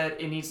 They said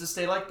it needs to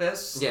stay like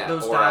this. Yeah,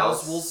 those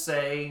dials will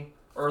say,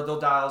 or the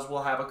dials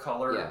will have a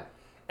color. Yeah.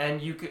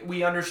 And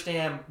we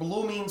understand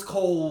blue means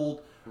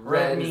cold,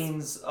 red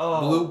means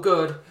blue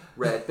good,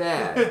 red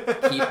bad.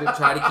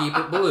 Try to keep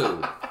it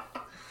blue.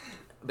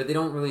 But they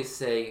don't really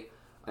say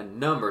a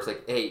number. It's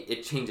like, hey,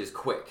 it changes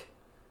quick.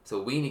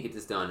 So we need to get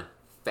this done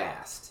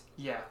fast.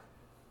 Yeah.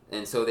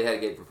 And so they had to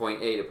get from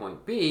point A to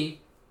point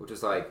B, which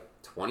was like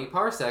 20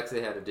 parsecs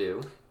they had to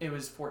do. It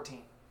was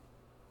 14.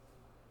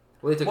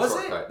 Well, they took a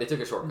shortcut. They took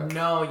a shortcut.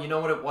 No, you know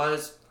what it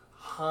was?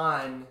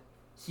 Han,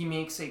 he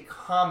makes a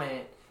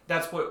comment.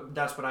 That's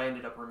what I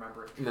ended up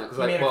remembering. No, he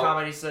made a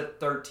comment. He said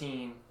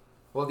 13.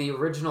 Well, the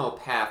original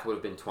path would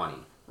have been 20.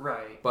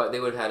 Right. But they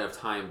would have had enough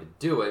time to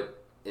do it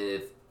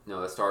if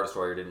the Star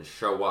Destroyer didn't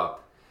show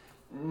up.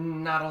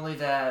 Not only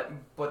that,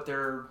 but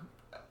their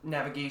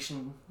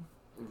navigation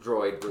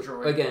droid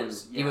again,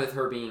 even with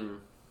her being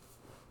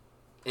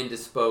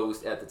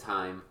indisposed at the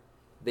time,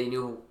 they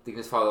knew they could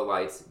just follow the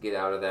lights, get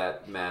out of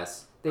that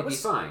mess. They'd be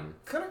fine.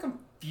 Kind of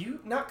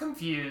confused. Not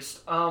confused.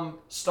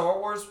 Star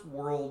Wars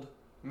world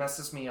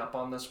messes me up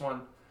on this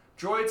one.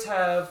 Droids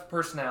have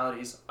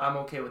personalities. I'm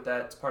okay with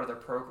that. It's part of their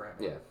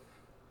programming. Yeah.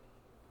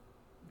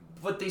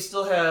 But they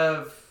still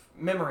have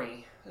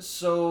memory.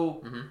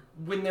 So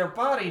when their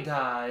body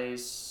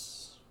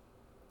dies,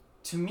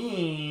 to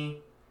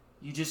me,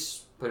 you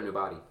just put a new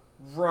body.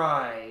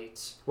 Right.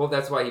 Well,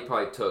 that's why he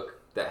probably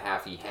took that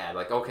half he had.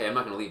 Like, okay, I'm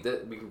not going to leave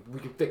this. We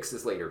can fix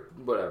this later.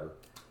 Whatever.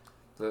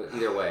 So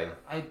either way.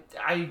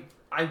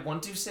 I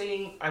want to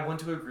say, I want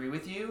to agree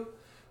with you,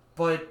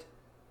 but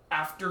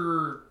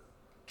after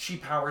she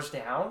powers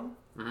down,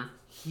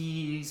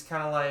 he's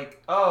kind of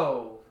like,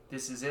 oh,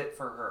 this is it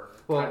for her.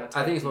 Well,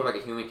 I think it's more like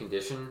a human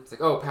condition. It's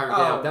like, oh, powering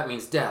down, that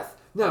means death.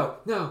 No.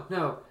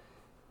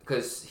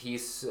 Because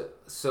he's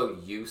so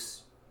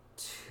used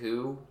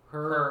to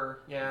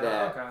her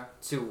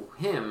that to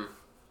him,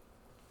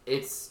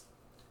 it's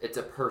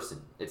a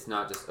person. It's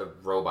not just a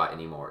robot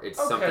anymore. It's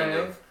something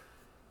of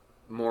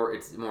more.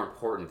 It's more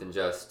important than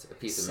just a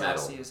piece of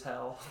metal. Sassy as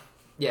hell.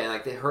 Yeah, and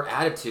like her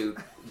attitude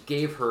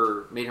made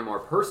her more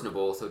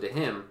personable. So to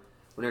him,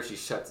 whenever she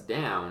shuts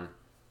down,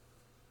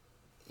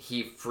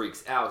 he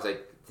freaks out. It's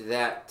like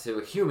that to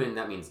a human,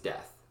 that means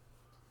death.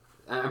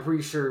 I'm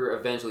pretty sure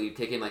eventually you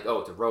take in like, oh,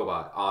 it's a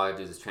robot. All I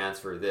do is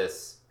transfer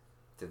this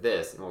to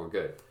this, and we're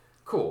good.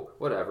 Cool,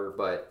 whatever.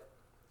 But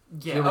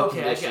yeah,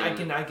 okay,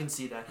 I can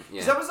see that.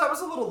 Yeah. That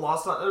was a little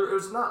lost. It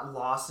was not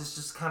lost. It's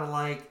just kind of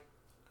like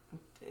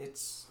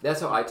it's.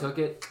 That's how I took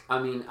it.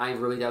 I mean, I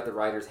really doubt the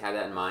writers had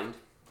that in mind.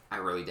 I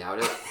really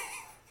doubt it.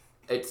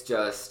 It's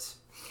just,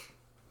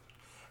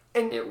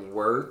 and it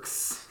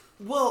works.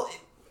 Well,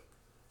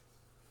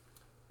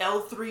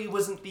 L3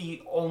 wasn't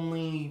the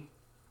only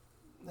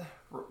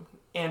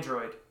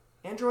droid.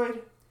 We'll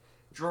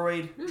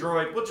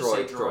just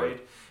say droid.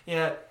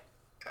 Yeah,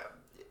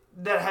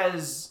 that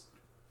has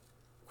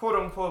quote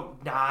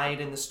unquote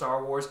died in the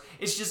Star Wars.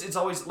 It's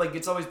always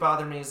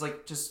bothered me. It's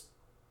like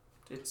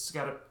it's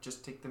gotta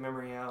just take the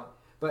memory out.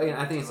 But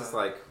I think it's just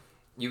like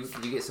you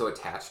get so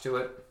attached to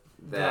it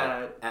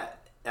that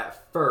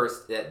at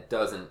first it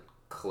doesn't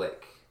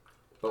click.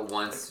 But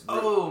once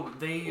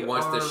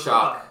the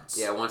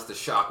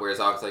shock wears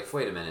off, it's like,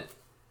 wait a minute,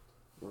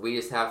 we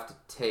just have to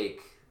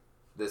take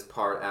this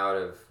part out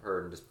of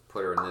her and just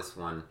put her in this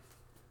one,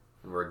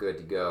 and we're good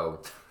to go.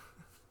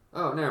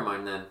 Oh, never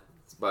mind then.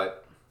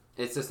 But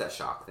it's just that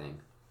shock thing.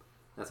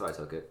 That's how I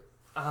took it.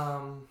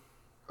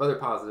 Other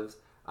positives,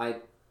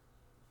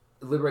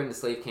 liberating the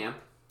slave camp.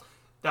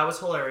 That was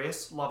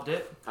hilarious. Loved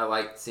it. I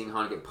liked seeing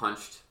Han get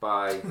punched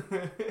by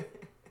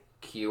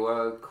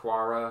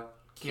Kiara.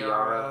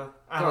 Yeah.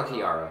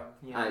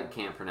 I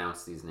can't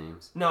pronounce these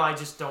names. No, I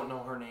just don't know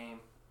her name.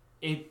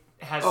 It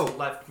has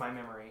left my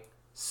memory.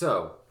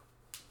 So,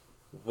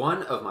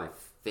 one of my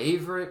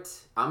favorite,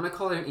 I'm going to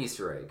call it an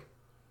Easter egg.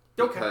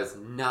 Because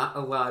not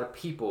a lot of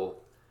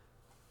people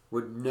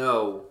would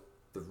know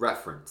the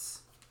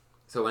reference.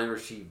 So whenever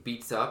she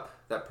beats up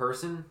that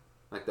person,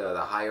 like the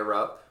higher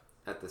up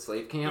at the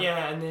slave camp.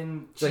 Yeah, and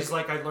then she's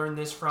like, I learned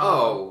this from...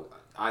 Oh,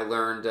 I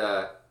learned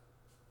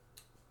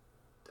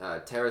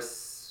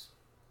Terrace...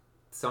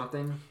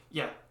 something?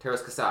 Yeah.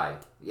 Teräs Käsi.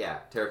 Yeah,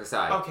 Teräs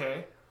Käsi.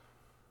 Okay.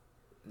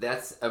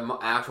 That's an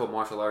actual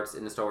martial arts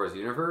in the Star Wars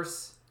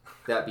universe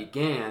that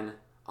began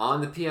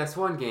on the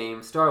PS1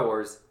 game Star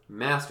Wars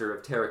Master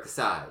of Teräs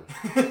Käsi.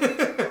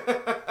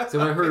 So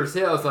when I heard her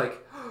say it, I was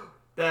like,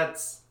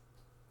 that's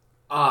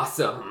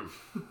awesome.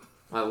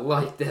 I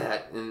like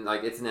that. And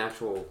like it's an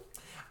actual...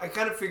 I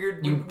kind of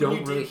figured you when don't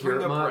you really did hear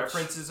bring it up much.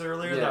 References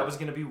earlier, that was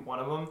going to be one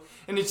of them.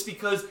 And it's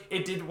because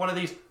it did one of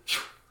these...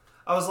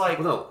 I was like,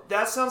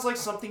 that sounds like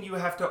something you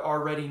have to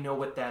already know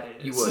what that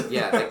is. You would,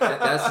 yeah. Like,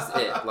 that's just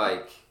it.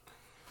 Like,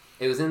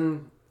 it was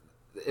in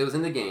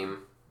the game,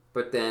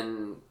 but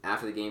then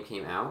after the game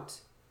came out,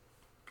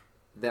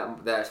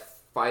 that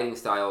fighting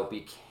style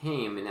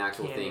became an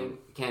actual thing,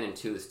 canon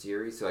to the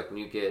series. So like when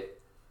you get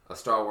a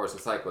Star Wars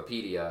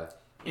encyclopedia,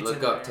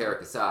 look up Teräs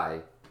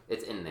Käsi,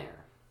 it's in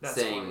there. That's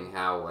saying funny.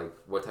 How like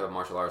what type of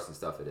martial arts and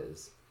stuff it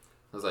is.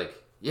 I was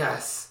like,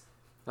 yes,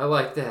 I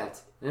like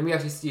that. And then we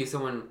actually see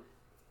someone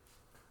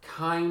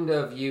kind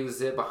of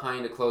use it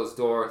behind a closed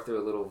door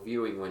through a little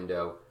viewing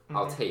window.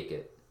 I'll take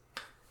it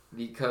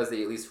because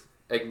they at least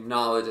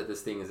acknowledge that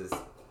this thing is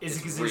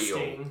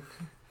existing. Real.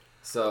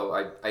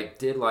 So I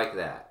did like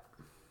that.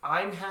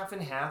 I'm half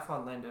and half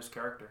on Lando's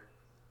character.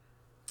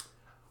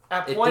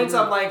 At points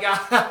I'm like,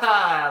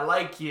 I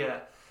like you,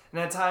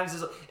 and at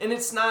times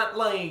it's not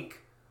like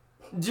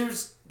there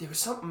was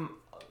something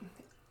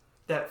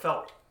that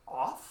felt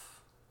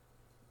off.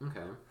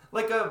 Okay.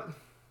 Like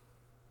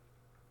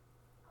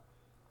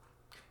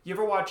you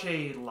ever watch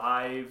a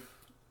live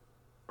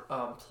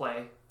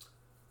play?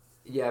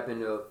 Yeah, I've been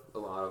to a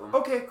lot of them.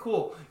 Okay,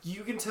 cool.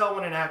 You can tell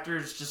when an actor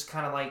is just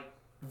kind of like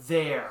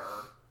there,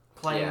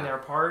 playing their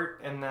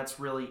part, and that's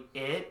really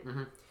it.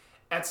 Mm-hmm.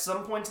 At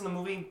some points in the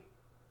movie,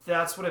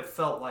 that's what it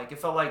felt like. It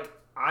felt like,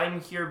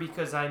 I'm here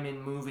because I'm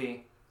in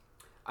movie.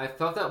 I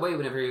felt that way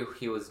whenever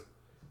he was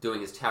doing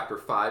his chapter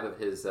 5 of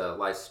his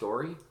life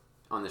story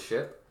on the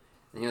ship,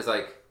 and he was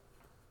like,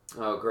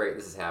 "Oh, great,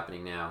 this is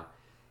happening now."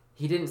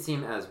 He didn't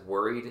seem as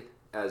worried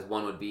as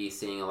one would be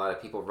seeing a lot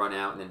of people run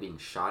out and then being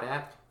shot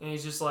at. And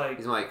he's just like...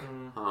 He's like,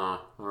 all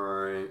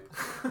right.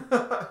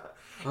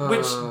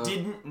 Which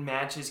didn't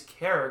match his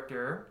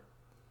character.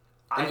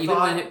 And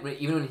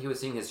even when he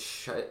was seeing his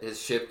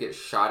ship get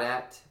shot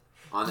at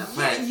on that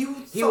planet,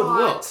 he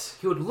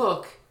would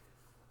look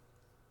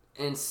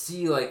and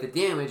see like the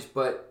damage,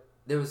 but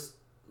there was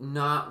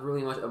not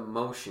really much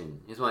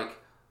emotion. He's like,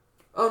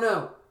 "Oh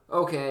no,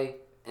 okay,"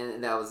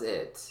 and that was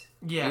it.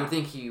 Yeah, you would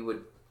think he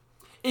would.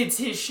 It's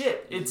his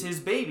ship. It's his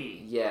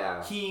baby.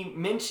 Yeah. He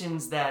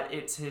mentions that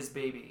it's his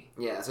baby.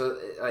 Yeah. So.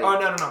 Like, oh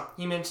no!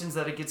 He mentions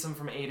that it gets him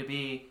from A to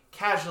B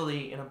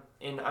casually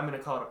in I'm gonna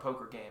call it a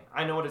poker game.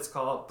 I know what it's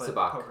called, but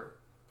Sabacc. Poker.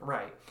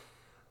 Right.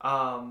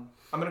 I'm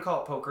gonna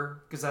call it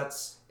poker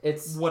because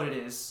it's what it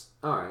is.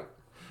 All right.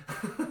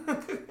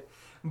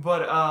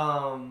 But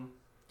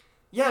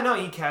yeah, no,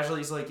 he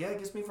casually is like, yeah, it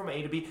gets me from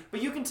A to B.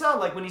 But you can tell,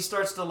 like, when he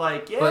starts to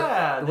like,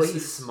 yeah, but the way he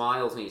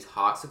smiles when he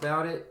talks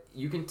about it,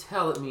 you can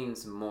tell it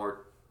means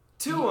more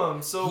to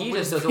him. So he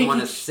just doesn't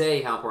want to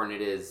say how important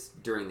it is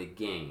during the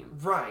game,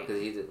 right?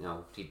 Because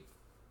he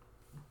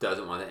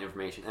doesn't want that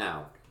information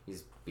out.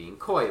 He's being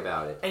coy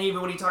about it. And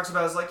even when he talks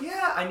about it, it's like,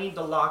 yeah, I need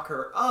to lock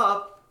her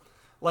up.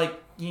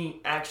 Like,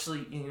 he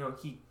actually,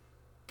 he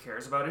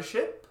cares about his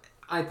ship.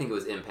 I think it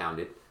was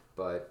impounded,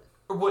 but...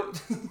 Or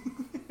what?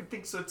 I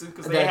think so, too,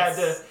 because they had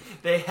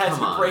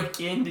to break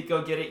in to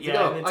go get it.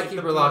 Yeah, and I keep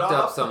her locked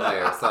up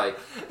somewhere. It's like...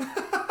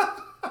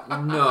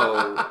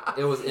 No,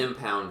 it was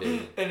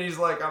impounded. And he's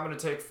like, I'm going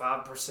to take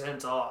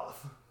 5%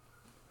 off.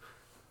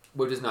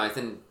 Which is nice,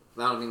 and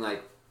I don't mean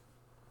like,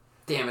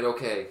 damn it,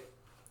 okay.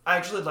 I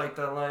actually like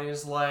that line.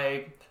 It's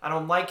like, I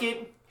don't like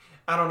it,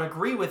 I don't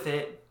agree with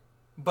it,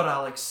 but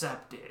I'll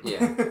accept it.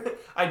 Yeah.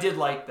 I did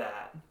like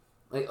that.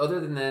 Like, other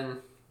than then,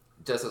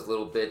 just those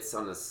little bits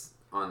on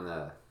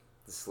the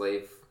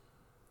slave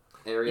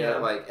area,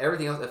 like,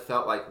 everything else, it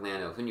felt like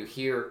Lando. When you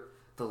hear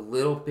the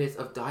little bits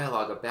of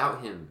dialogue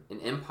about him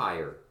in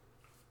Empire,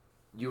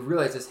 you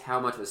realize just how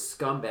much of a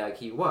scumbag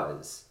he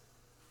was.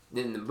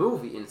 In the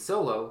movie, in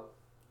Solo,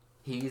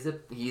 he's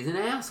an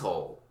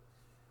asshole.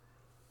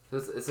 So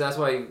that's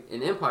why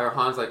in Empire,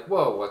 Han's like,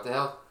 whoa, what the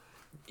hell?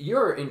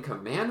 You're in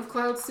command of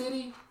Cloud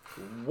City?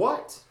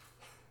 What?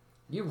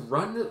 You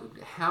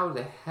how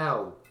the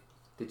hell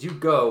did you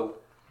go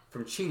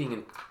from cheating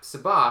in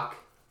Sabacc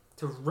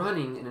to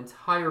running an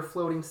entire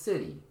floating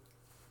city?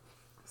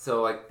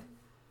 So, like,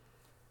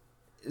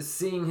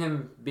 seeing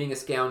him being a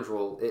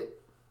scoundrel,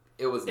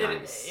 it was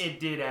nice. It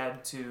did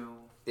add to...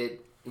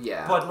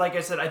 Yeah. But like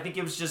I said, I think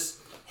it was just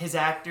his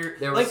actor.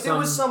 There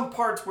was some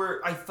parts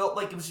where I felt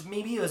like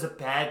maybe it was a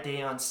bad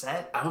day on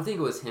set. I don't think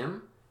it was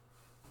him.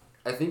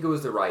 I think it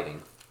was the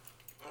writing.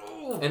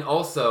 Ooh. And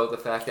also the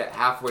fact that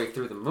halfway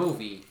through the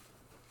movie,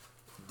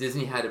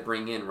 Disney had to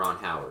bring in Ron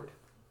Howard.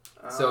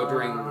 So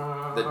during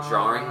the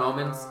jarring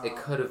moments, it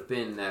could have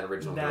been that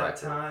original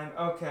director. That time,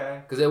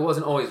 okay. Because it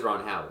wasn't always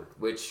Ron Howard,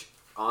 which,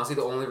 honestly,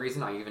 the only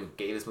reason I even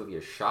gave this movie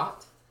a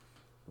shot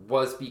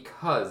was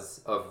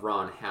because of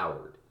Ron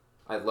Howard.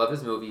 I love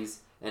his movies,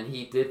 and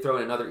he did throw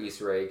in another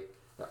Easter egg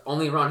that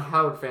only Ron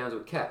Howard fans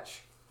would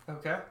catch.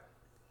 Okay.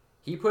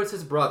 He puts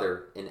his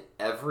brother in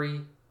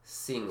every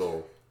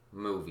single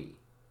movie.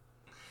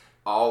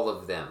 All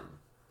of them.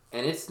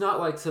 And it's not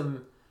like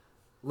some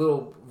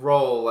little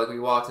role like we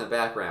watch in the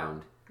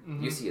background.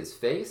 Mm-hmm. You see his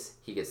face,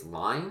 he gets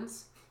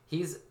lines,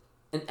 he's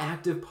an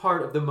active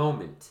part of the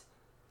moment.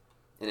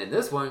 And in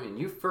this one, when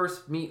you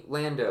first meet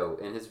Lando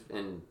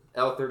in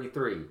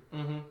L-33,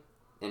 mm-hmm.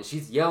 and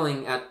she's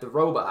yelling at the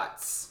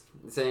robots,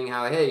 saying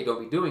how, hey,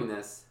 don't be doing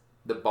this,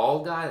 the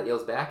bald guy that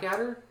yells back at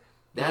her,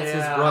 that's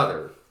his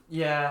brother.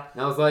 Yeah.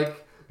 And I was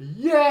like,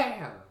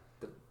 yeah!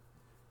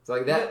 It's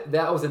like,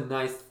 that was a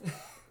nice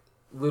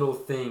little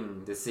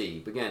thing to see.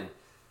 But again,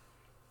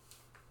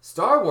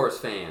 Star Wars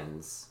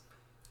fans,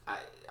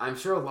 I'm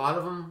sure a lot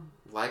of them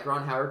like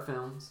Ron Howard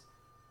films,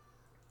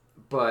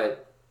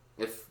 but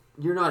if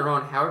you're not a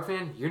Ron Howard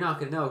fan, you're not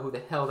going to know who the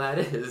hell that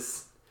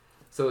is.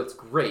 So it's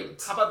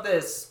great. How about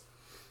this?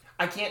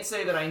 I can't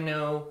say that I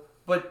know,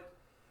 but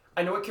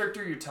I know what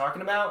character you're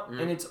talking about,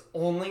 and it's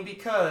only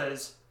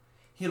because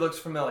he looks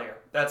familiar.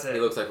 That's it.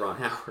 He looks like Ron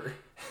Howard.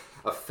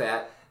 A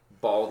fat,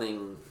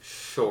 balding,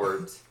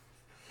 short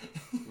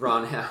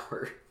Ron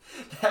Howard.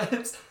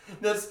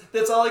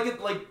 That's all I could,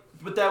 like,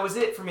 but that was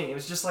it for me. It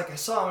was just like I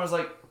saw him, I was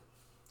like,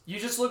 you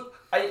just look,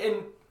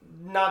 and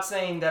not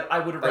saying that I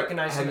would have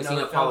recognized him in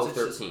other films. Have you seen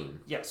Apollo 13?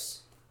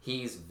 Yes.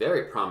 He's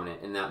very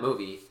prominent in that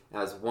movie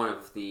as one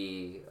of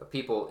the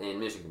people in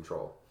Mission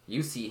Control.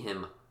 You see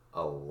him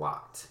a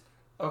lot.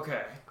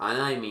 Okay.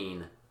 And I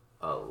mean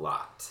a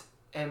lot.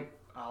 And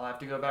I'll have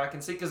to go back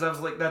and see, because I was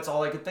like, that's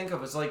all I could think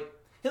of. Was like,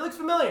 he looks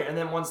familiar. And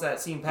then once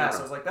that scene passed,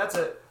 I was like, that's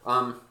it.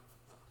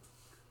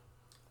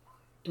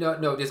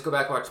 No, just go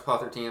back and watch Apollo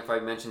 13. If I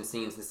mention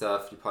scenes and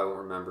stuff, you probably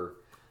won't remember.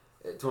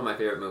 It's one of my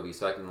favorite movies,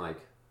 so I can, like,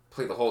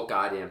 play the whole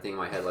goddamn thing in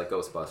my head like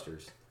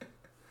Ghostbusters.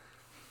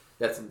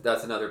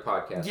 That's another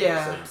podcast.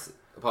 Yeah. Episode.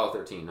 Apollo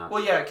 13. Not.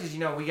 Well, yeah, because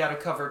we got to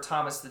cover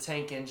Thomas the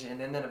Tank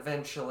Engine, and then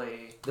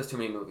eventually. There's too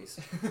many movies.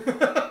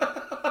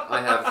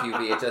 I have a few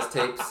VHS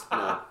tapes.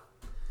 No.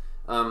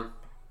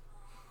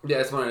 Yeah,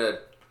 I just wanted to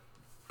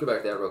go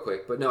back to that real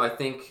quick, but no, I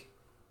think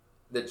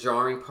the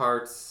jarring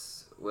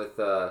parts with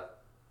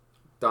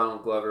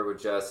Donald Glover were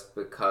just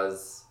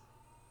because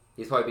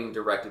he's probably being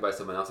directed by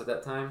someone else at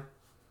that time.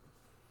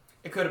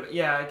 It could have.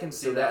 Yeah, I can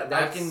see So that.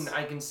 I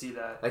can see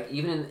that. Like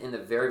even in the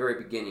very very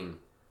beginning,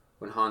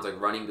 when Han's like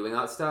running, doing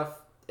all that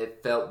stuff,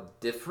 it felt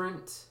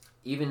different,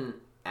 even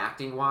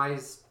acting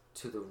wise,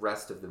 to the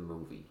rest of the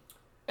movie.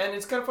 And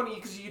it's kind of funny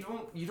because you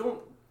don't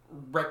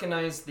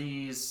recognize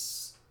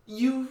these.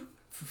 You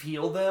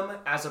feel them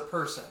as a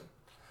person,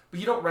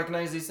 but you don't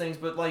recognize these things.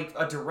 But like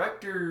a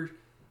director,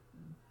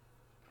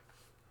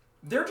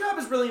 their job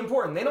is really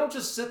important. They don't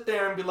just sit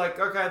there and be like,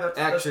 okay,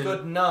 that's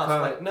good enough.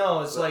 Like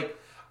no, it's like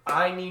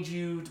I need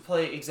you to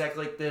play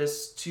exactly like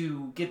this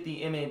to get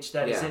the image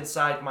that is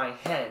inside my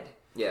head.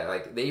 Yeah,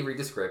 like they read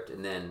the script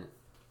and then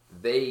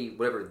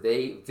whatever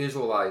they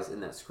visualize in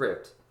that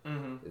script,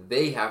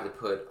 they have to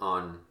put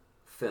on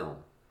film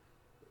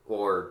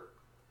or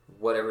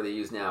whatever they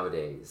use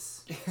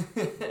nowadays.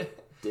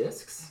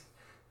 Discs?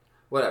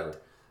 Whatever.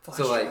 Flash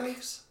so like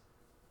drives?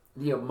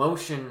 The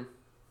emotion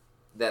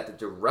that the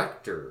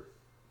director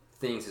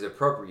thinks is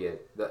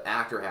appropriate, the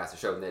actor has to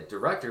show, and the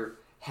director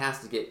has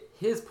to get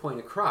his point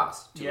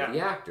across to the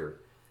actor.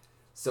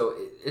 So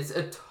it's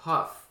a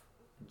tough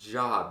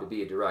job to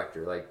be a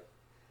director. Like,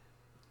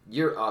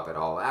 you're up at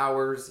all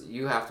hours.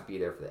 You have to be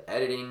there for the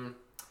editing,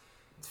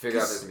 to figure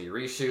out if there's gonna be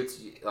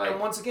reshoots. Like, and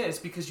once again, it's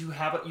because you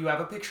have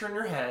a picture in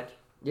your head.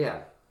 Yeah.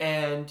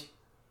 And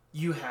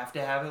you have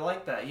to have it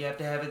like that. You have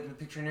to have it in the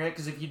picture in your head,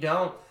 because if you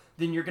don't,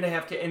 then you're gonna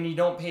have to, and you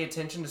don't pay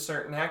attention to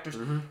certain actors.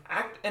 An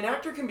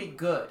actor can be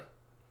good,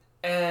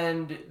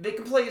 and they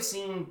can play a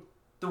scene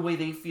the way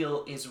they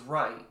feel is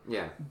right.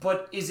 Yeah.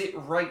 But is it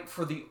right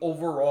for the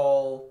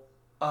overall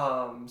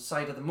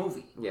side of the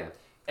movie? Yeah.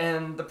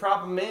 And the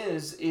problem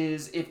is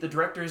if the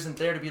director isn't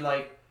there to be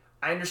like,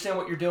 I understand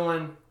what you're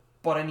doing,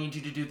 but I need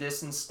you to do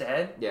this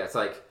instead. Yeah, it's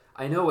like,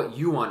 I know what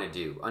you want to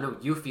do. I know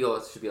you feel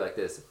it should be like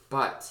this,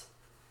 but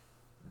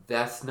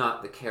that's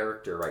not the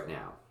character right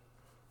now.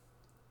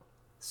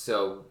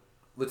 So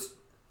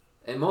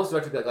and most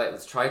directors will be like,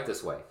 let's try it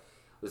this way.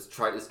 Let's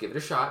give it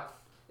a shot.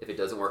 If it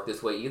doesn't work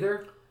this way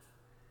either,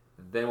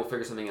 then we'll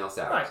figure something else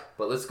out. Right.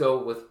 But let's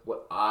go with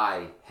what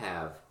I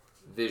have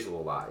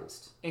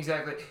visualized.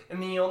 Exactly.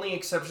 And the only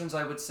exceptions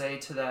I would say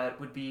to that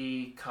would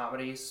be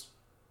comedies.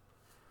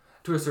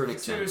 To a certain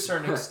extent. To a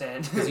certain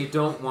extent. Because you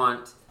don't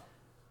want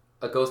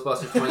a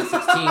Ghostbusters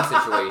 2016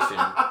 situation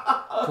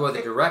where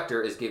the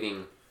director is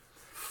giving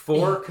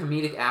 4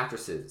 comedic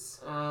actresses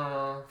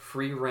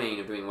free reign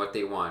of doing what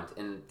they want,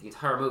 and the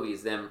entire movie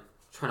is them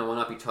trying to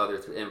one-up each other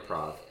through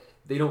improv.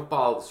 They don't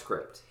follow the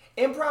script.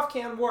 Improv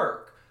can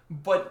work,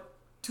 but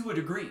to a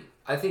degree.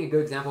 I think a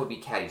good example would be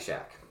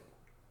Caddyshack.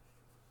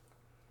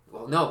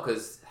 Well, no,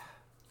 because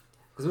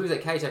movies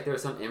like Caddyshack, there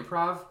was some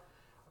improv,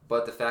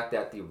 but the fact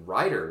that the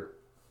writer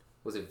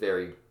was a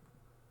very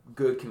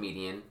good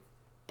comedian,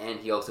 and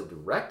he also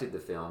directed the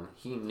film,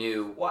 he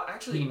knew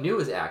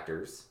his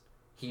actors.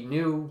 He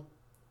knew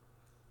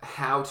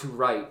how to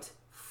write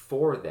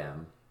for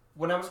them.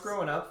 When I was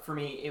growing up, for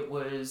me, it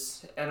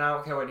was, and I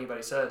don't care what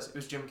anybody says, it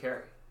was Jim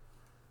Carrey.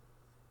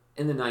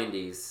 In the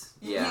 90s,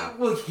 yeah.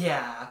 Well,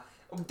 yeah.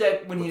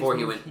 That before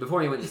he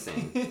went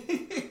insane.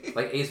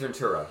 Like Ace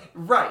Ventura.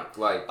 Right.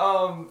 Like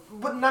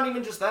but not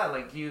even just that.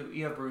 Like you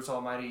have Bruce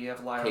Almighty, you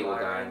have Liar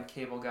Liar and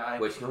Cable Guy.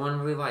 Which no one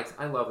really likes.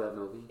 I love that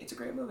movie. It's a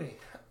great movie.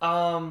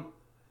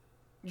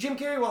 Jim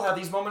Carrey will have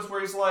these moments where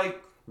he's like,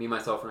 Me,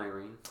 Myself, and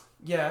Irene.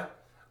 Yeah.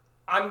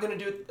 I'm gonna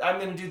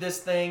do this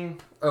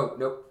thing. Oh,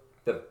 nope.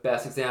 The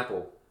best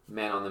example,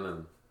 Man on the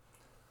Moon.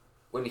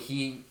 When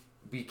he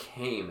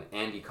became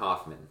Andy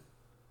Kaufman,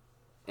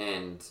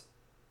 and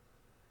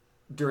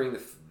during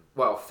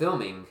while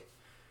filming,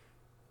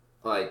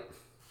 like,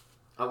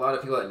 a lot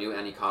of people that knew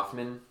Andy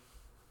Kaufman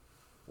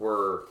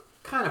were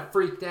kind of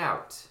freaked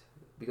out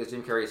because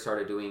Jim Carrey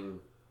started doing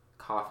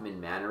Kaufman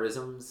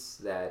mannerisms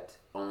that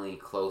only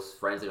close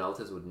friends and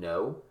relatives would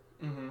know.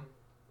 Mm-hmm.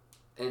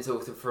 And so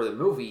for the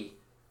movie,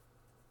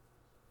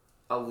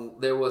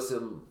 there was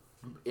some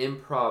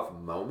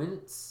improv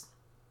moments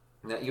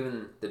that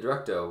even the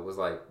director was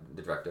like,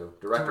 director.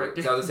 So I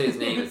was going to say his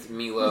name is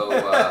Milo,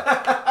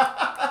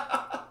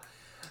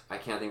 I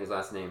can't think of his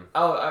last name.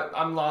 Oh,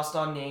 I'm lost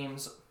on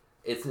names.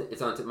 It's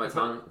on the tip of my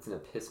tongue. It's going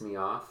to piss me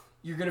off.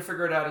 You're going to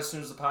figure it out as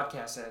soon as the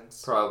podcast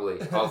ends.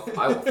 Probably.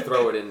 I will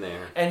throw it in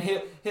there. And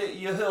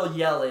he'll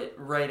yell it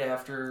right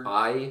after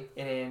it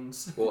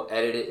ends. We'll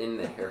edit it in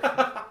there.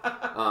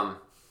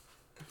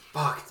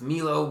 Fuck, it's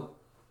Milo.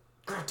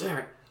 God damn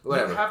it.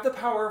 Whatever. You have the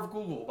power of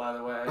Google, by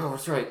the way. Oh,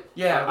 that's right.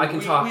 Yeah, I can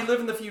talk. We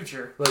live in the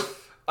future. Like,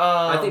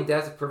 I think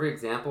that's a perfect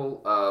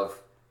example of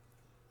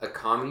a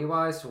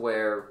comedy-wise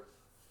where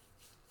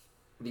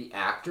the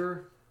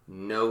actor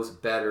knows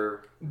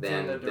better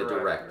than the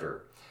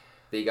director.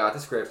 They got the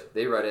script,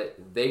 they read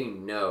it, they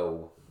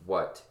know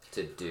what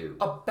to do.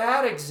 A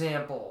bad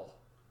example,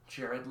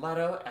 Jared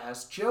Leto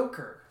as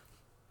Joker.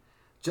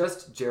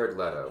 Just Jared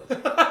Leto.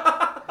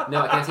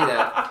 No, I can't see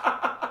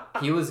that.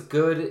 He was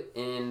good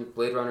in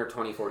Blade Runner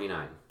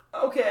 2049.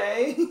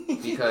 Okay.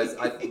 Because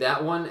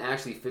that one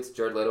actually fits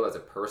Jared Leto as a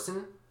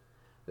person.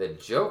 The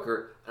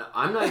Joker,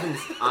 I'm not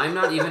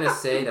even gonna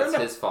say that's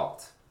his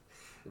fault.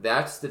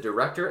 That's the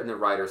director and the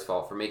writer's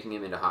fault for making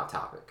him into Hot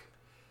Topic.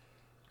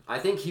 I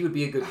think he would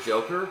be a good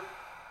Joker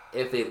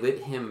if they let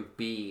him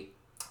be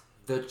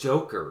the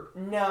Joker.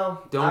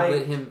 No. Don't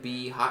let him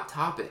be Hot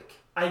Topic.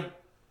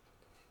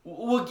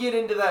 We'll get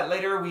into that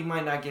later. We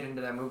might not get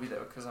into that movie,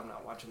 though, because I'm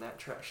not watching that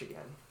trash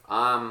again.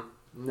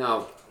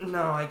 No.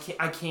 No, I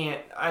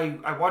can't.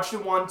 I watched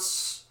it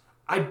once.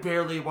 I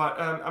barely watched.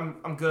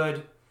 I'm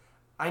good.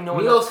 I know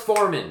Milos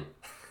Forman.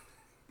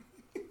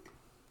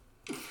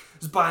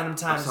 Just buying him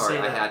time to say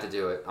that. I had to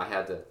do it. I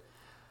had to.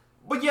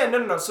 But yeah,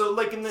 no. So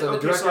like in the the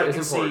director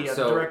is important.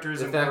 the director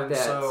is important.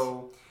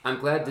 So I'm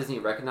glad Disney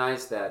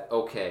recognized that.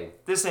 Okay,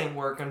 this ain't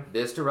working.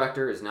 This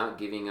director is not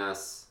giving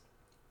us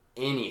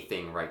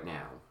anything right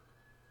now.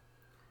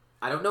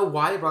 I don't know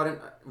why they brought in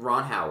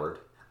Ron Howard.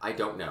 I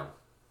don't know.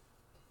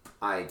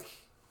 I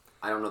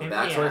don't know the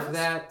backstory for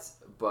that,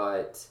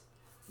 but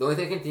the only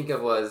thing I can think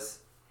of was,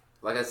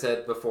 like I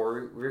said before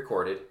we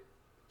recorded,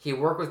 he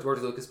worked with George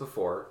Lucas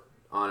before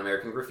on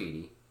American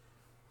Graffiti,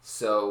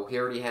 so he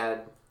already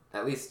had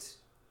at least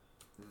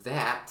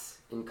that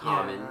in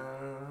common.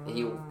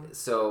 Yeah.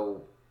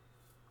 So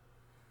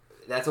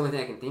that's the only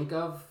thing I can think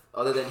of,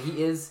 other than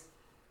he is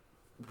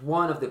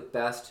one of the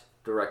best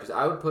directors.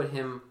 I would put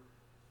him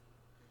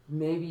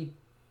maybe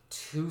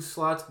 2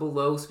 slots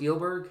below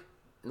Spielberg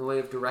in the way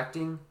of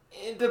directing.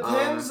 It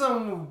depends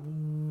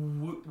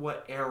on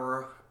what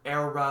era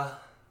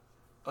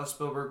of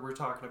Spielberg we're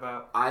talking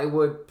about. I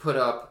would put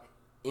up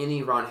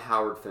any Ron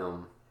Howard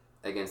film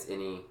against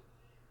any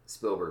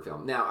Spielberg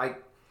film. Now,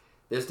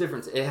 there's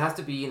difference. It has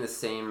to be in the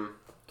same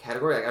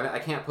category. I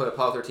can't put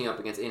Apollo 13 up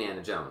against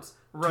Indiana Jones.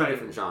 Right. 2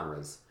 different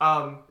genres.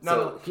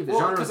 Keep the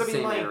genres the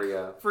same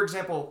area. For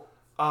example,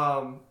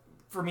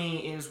 for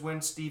me is when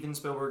Steven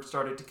Spielberg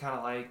started to kind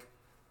of like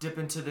dip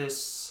into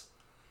this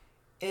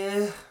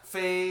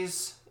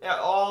phase. Yeah,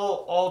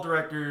 all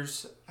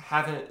directors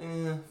have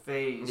an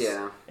phase.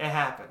 Yeah. It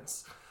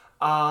happens.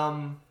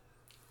 I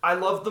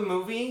love the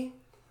movie.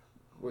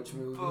 Which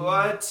movie?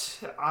 But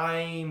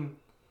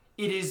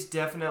it is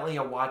definitely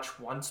a watch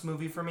once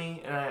movie for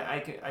me, and I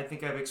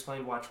think I've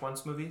explained watch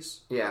once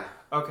movies. Yeah.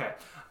 Okay.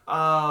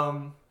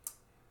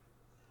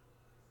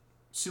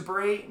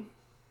 Super 8.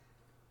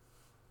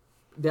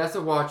 That's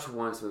a watch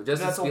once movie.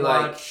 Just to be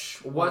like,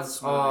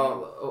 what's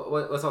all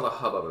the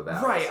hubbub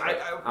about? Right.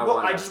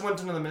 I just went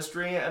into the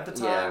mystery at the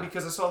time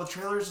because I saw the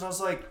trailers and I was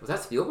like, was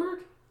that Spielberg?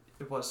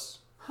 It was.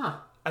 Huh.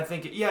 I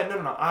think.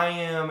 No. I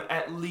am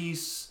at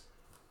least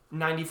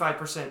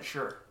 95%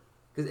 sure.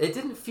 Because it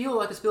didn't feel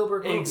like a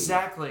Spielberg movie.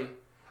 Exactly.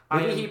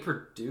 Maybe he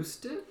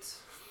produced it?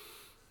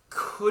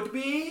 Could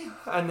be,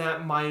 and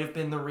that might have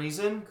been the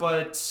reason,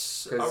 but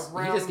because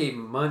he just gave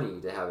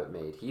money to have it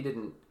made. He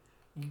didn't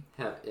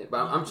have it.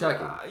 But I'm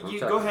checking.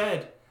 Go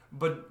ahead,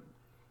 but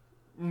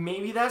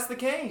maybe that's the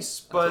case.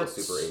 But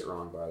Super 8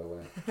 wrong, by the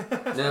way.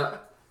 No,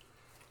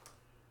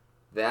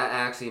 that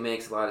actually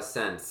makes a lot of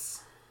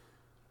sense.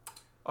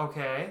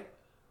 Okay.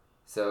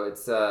 So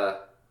it's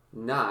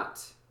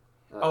not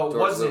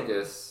George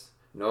Lucas.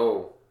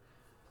 No.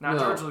 Not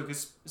George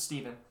Lucas.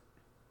 Steven.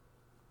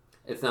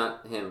 It's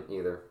not him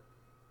either.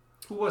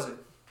 Who was it?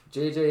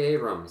 J.J.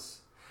 Abrams.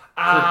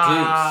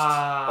 Produced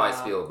by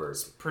Spielberg.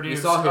 You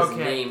saw his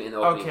name in the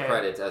opening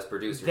credits as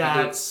producer.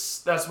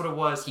 That's what it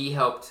was. He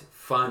helped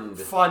fund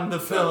the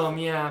film,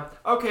 yeah.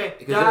 Okay,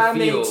 because that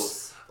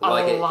makes a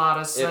lot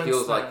of sense. It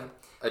feels like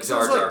a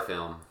Jar Jar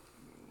film.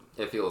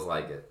 It feels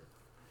like it.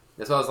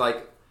 That's why I was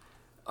like,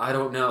 I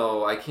don't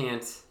know. I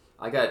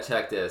gotta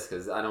check this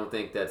because I don't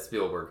think that's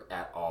Spielberg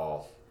at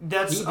all.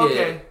 That's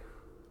okay.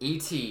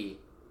 E.T.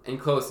 and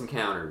Close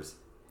Encounters.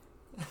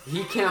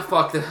 He can't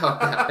fuck it up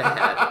that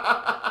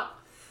bad.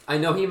 I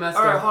know he messed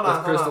up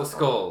with Crystal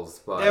Skulls,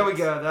 but there we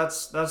go.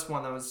 That's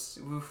one that was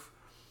oof.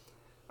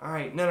 All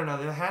right, no.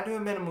 There had to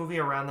have been a movie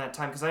around that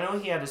time because I know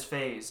he had his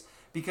phase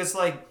because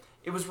like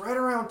it was right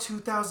around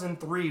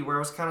 2003 where it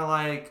was kind of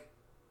like,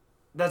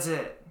 that's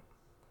it.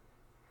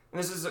 And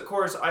this is of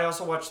course I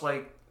also watched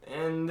like,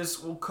 and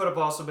this could have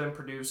also been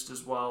produced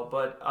as well,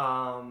 but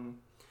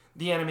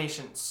the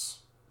animations.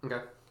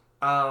 Okay.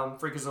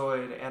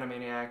 Freakazoid,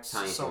 Animaniacs,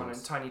 Tiny so on, Toons.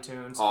 and Tiny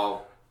Toons.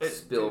 All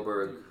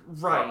Spielberg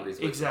properties,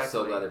 which exactly. I'm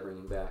so glad they're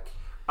bringing back.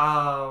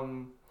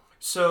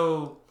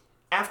 So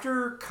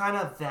after kind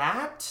of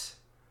that,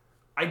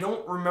 I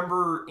don't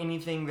remember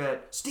anything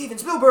that Steven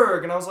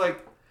Spielberg, and I was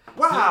like,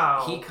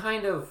 wow. He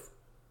kind of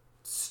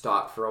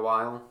stopped for a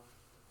while.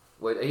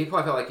 He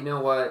probably felt like, you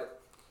know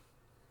what,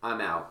 I'm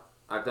out.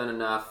 I've done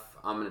enough.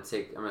 I'm gonna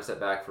step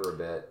back for a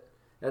bit.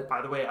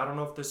 By the way, I don't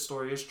know if this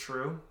story is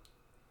true.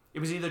 It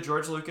was either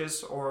George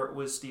Lucas or it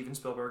was Steven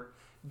Spielberg.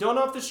 Don't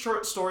know if this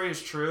story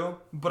is true,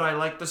 but I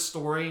like the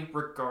story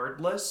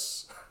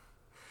regardless.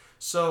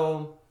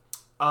 So,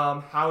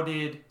 How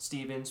did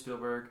Steven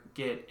Spielberg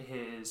get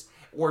his,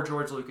 or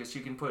George Lucas,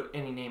 you can put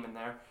any name in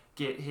there,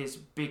 get his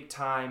big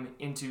time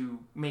into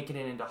making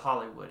it into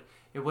Hollywood?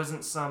 It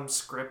wasn't some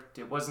script.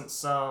 It wasn't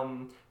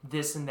some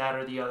this and that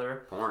or the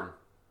other. Porn.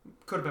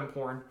 Could have been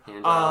porn.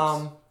 Hand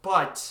jobs.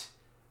 But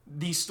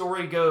the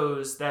story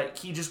goes that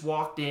he just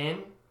walked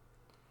in.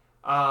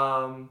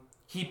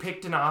 He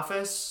picked an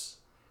office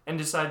and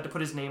decided to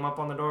put his name up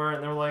on the door,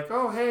 and they were like,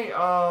 "Oh, hey,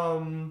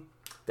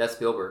 That's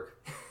Spielberg.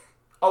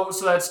 Oh,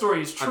 so that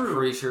story is true." I'm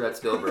pretty sure that's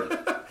Spielberg.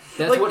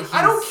 That's like, what he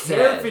I don't said.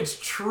 care if it's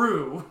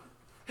true.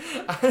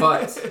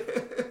 But,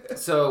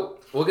 so,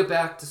 we'll get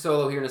back to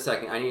Solo here in a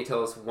second. I need to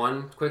tell us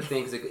one quick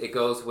thing, because it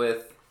goes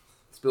with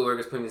Spielberg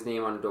is putting his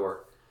name on the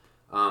door.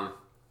 I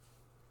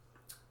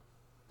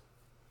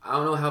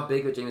don't know how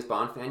big a James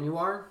Bond fan you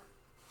are.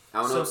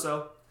 I don't know.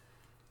 So.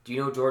 Do you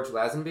know George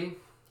Lazenby?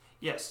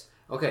 Yes.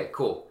 Okay,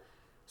 cool.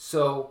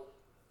 So,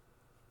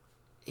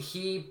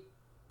 he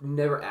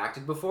never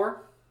acted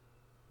before.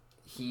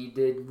 He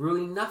did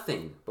really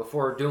nothing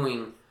before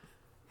doing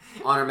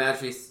On Her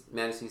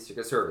Majesty's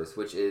Secret Service,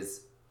 which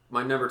is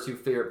my number 2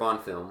 favorite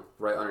Bond film,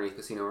 right underneath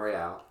Casino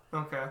Royale.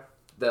 Okay.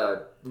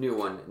 The new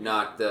one,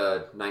 not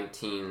the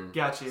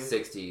Gotcha.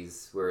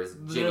 1960s, where it's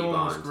The Jimmy new one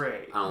Bond. was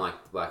great. I don't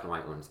like the black and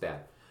white one, it's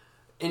bad.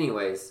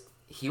 Anyways,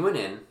 he went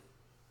in.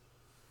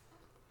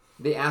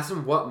 They asked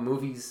him what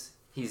movies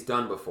he's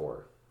done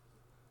before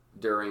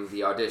during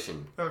the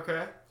audition.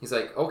 Okay. He's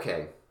like,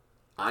 okay,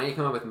 I need to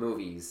come up with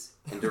movies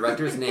and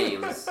directors'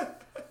 names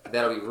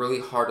that'll be really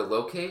hard to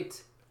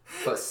locate,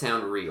 but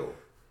sound real.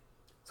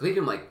 So he gave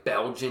him like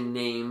Belgian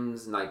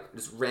names and like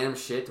just random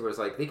shit where it's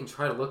like they can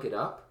try to look it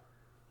up,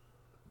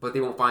 but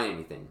they won't find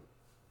anything.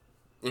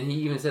 And he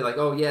even said like,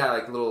 oh yeah,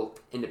 like little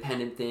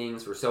independent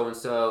things for so and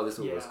so. This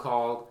is what it was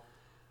called,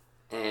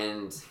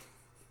 and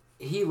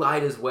he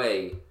lied his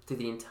way to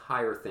the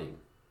entire thing.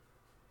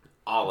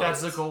 All of it.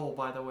 That's a goal,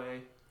 by the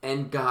way.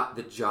 And got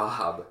the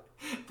job.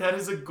 That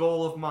is a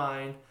goal of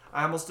mine.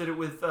 I almost did it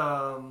with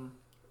a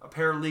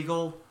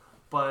paralegal,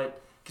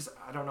 but because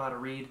I don't know how to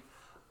read,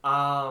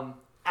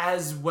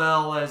 as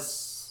well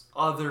as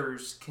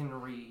others can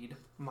read,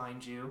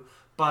 mind you.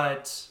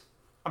 But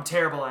I'm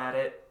terrible at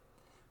it.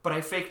 But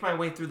I faked my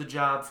way through the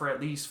job for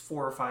at least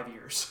 4 or 5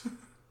 years.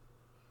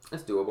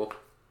 That's doable.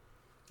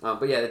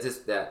 But yeah, it's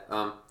just that.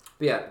 But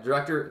yeah,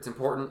 director, it's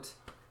important.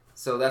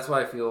 So that's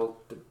why I feel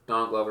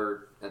Donald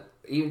Glover,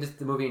 even just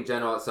the movie in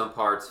general, at some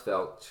parts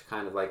felt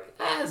kind of like,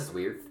 this is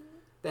weird.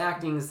 The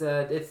acting's,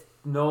 it's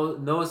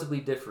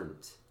noticeably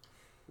different.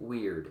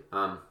 Weird.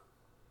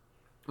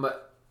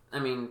 But, I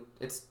mean,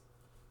 it's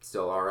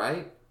still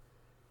alright.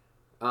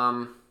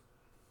 I'm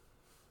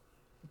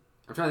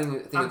trying to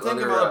think of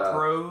other about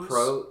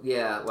pros.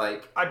 Yeah,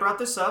 like... I brought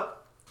this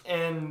up,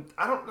 and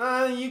I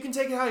don't... you can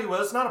take it how you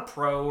will. It's not a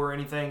pro or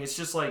anything. It's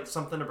just like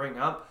something to bring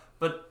up.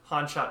 But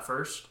Han shot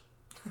first.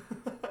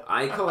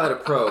 I call that a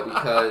pro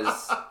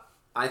because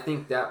I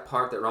think that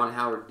part that Ron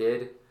Howard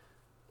did,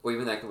 or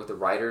even like what the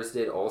writers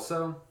did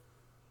also,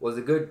 was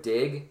a good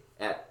dig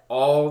at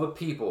all the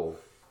people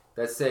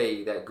that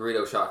say that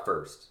Greedo shot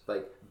first.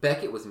 Like,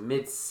 Beckett was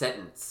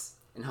mid-sentence,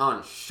 and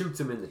Han shoots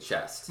him in the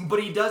chest.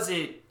 But he does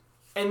it,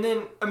 and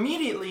then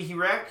immediately he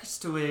reacts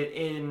to it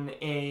in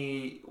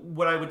a,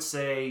 what I would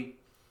say,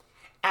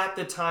 at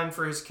the time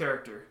for his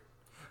character.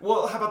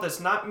 Well, how about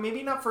this?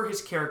 Maybe not for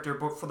his character,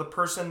 but for the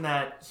person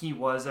that he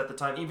was at the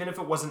time, even if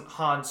it wasn't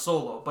Han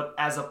Solo, but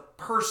as a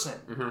person.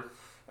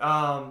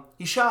 Mm-hmm.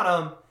 He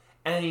shot him,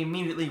 and he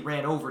immediately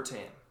ran over to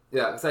him.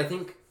 Yeah, because I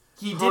think...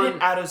 He did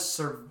it out of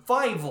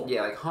survival.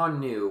 Yeah, like Han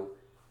knew,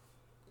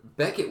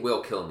 Beckett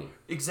will kill me.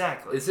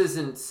 Exactly. This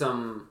isn't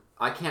some...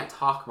 I can't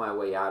talk my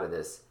way out of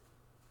this.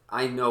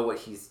 I know what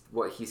he's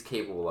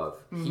capable of.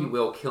 Mm-hmm. He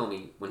will kill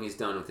me when he's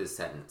done with his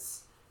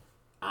sentence.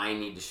 I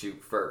need to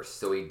shoot first,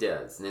 so he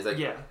does. And he's like...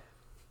 Yeah.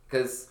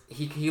 Because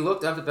he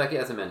looked up to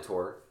Beckett as a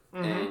mentor.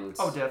 Mm-hmm. And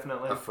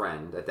definitely. a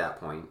friend at that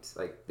point.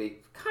 Like, they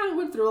kind of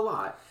went through a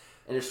lot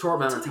in a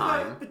short amount of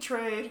time. Got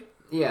betrayed.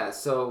 Yeah,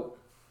 so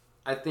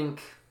I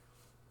think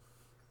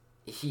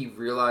he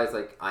realized,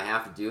 like, I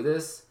have to do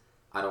this.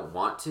 I don't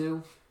want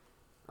to.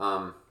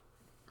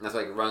 That's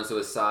why he runs to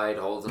his side,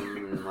 holds him,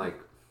 and, like,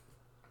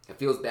 it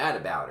feels bad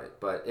about it.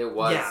 But it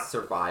was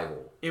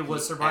survival. It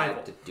was survival.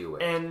 Had to do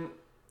it. And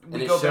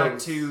we go back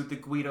to the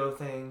Guido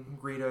thing.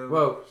 Greedo.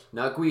 Whoa,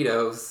 not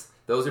Guidos.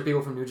 Those are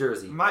people from New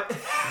Jersey.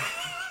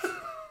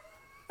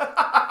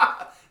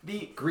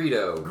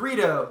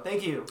 Greedo.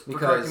 Thank you for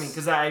correcting me,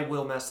 because I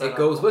will mess that up. It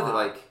goes with it,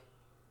 like,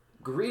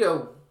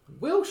 Greedo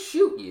will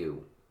shoot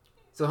you.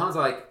 So Han's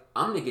like,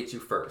 I'm going to get you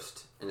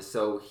first. And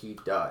so he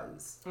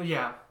does.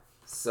 Yeah.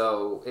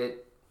 So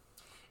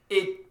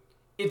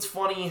it's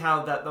funny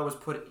how that was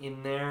put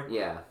in there.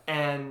 Yeah.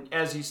 And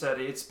as you said,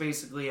 it's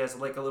basically as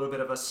like a little bit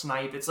of a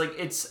snipe. It's like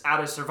it's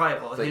out of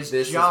survival. Like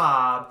his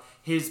job,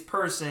 his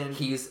person.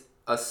 He's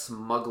a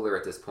smuggler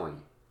at this point.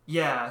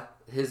 Yeah.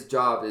 His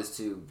job is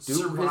to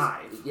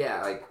survive.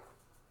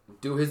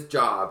 Do his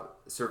job,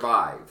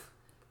 survive.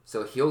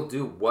 So he'll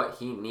do what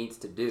he needs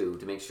to do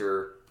to make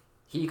sure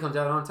he comes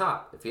out on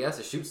top. If he has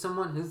to shoot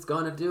someone, he's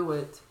gonna do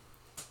it.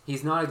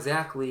 He's not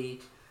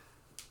exactly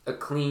a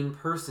clean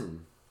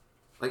person.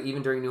 Like,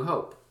 even during New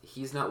Hope,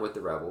 he's not with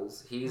the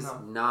rebels. He's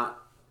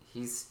not.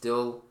 He's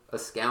still a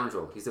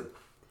scoundrel.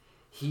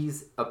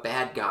 He's a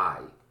bad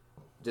guy.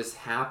 Just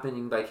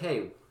happening like,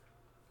 hey,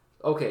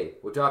 okay,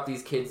 we'll drop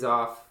these kids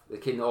off. The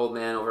kid and the old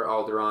man over at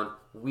Alderaan.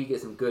 We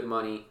get some good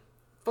money.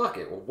 Fuck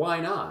it. Well, why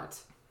not?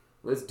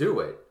 Let's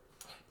do it.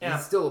 Yeah.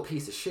 He's still a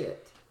piece of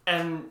shit.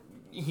 And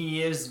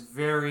he is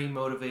very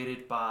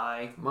motivated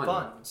by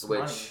funds.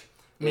 Which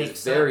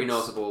is very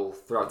noticeable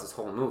throughout this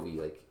whole movie.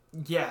 Like,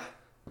 yeah.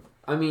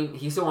 I mean,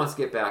 he still wants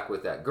to get back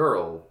with that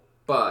girl,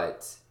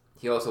 but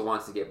he also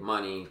wants to get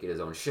money, get his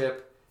own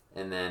ship,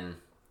 and then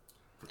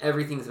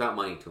everything's about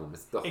money to him.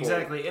 It's the whole...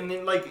 Exactly. And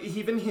then, like,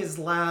 even his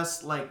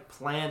last, like,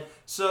 plan.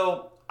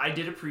 So, I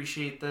did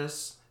appreciate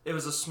this. It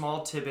was a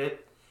small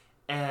tidbit,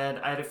 and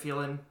I had a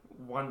feeling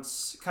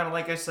once, kind of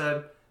like I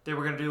said, they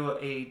were going to do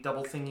a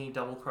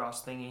double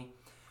cross thingy.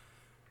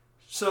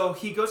 So,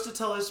 he goes to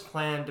tell his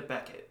plan to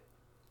Beckett.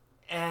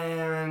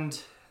 And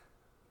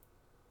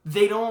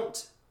they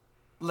don't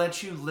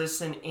let you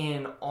listen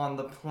in on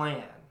the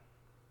plan.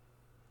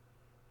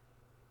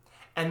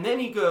 And then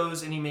he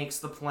goes and he makes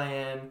the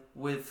plan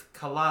with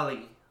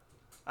Kalali.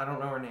 I don't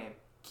know her name.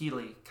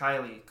 Kylie.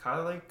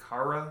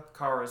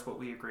 Kara is what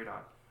we agreed on,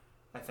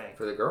 I think.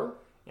 For the girl?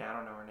 Yeah, I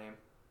don't know her name.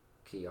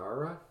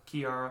 Kiara?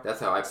 That's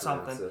how I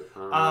pronounce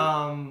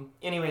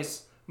it.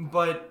 Anyways,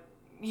 but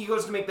he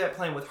goes to make that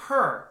plan with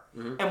her.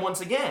 Mm-hmm. And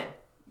once again,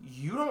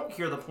 you don't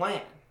hear the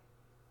plan.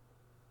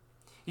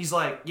 He's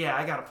like, yeah,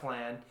 I got a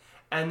plan.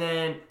 And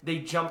then they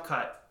jump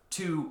cut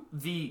to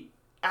the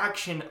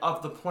action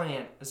of the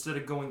plan instead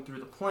of going through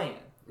the plan.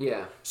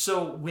 Yeah.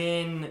 So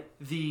when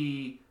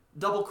the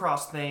double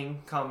cross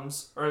thing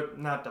comes, or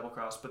not double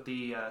cross, but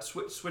the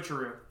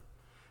switcheroo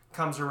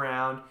comes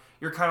around,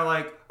 you're kind of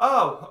like,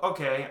 oh,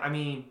 okay. I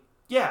mean,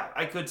 yeah,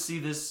 I could see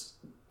this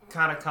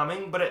kind of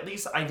coming, but at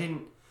least I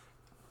didn't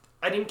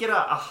get a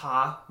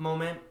aha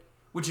moment,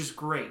 which is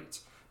great.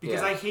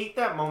 Because I hate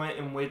that moment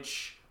in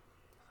which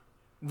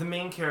the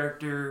main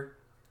character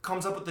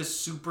comes up with this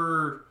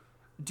super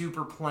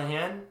duper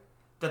plan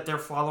that they're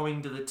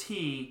following to the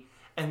T,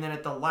 and then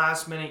at the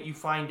last minute you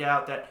find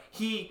out that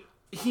he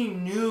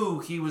knew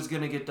he was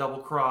going to get double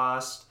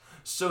crossed,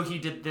 so he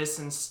did this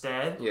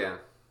instead. Yeah.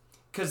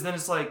 Because then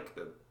it's like,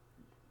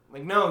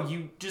 no,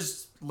 you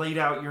just laid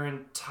out your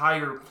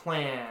entire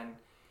plan,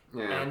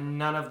 and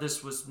none of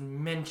this was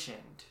mentioned.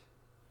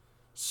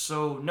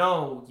 So,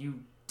 no,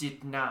 you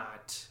did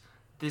not.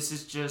 This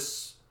is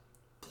just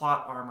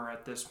plot armor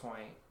at this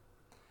point.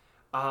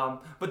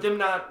 But them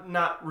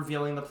not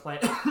revealing the plan...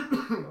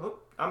 oh,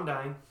 I'm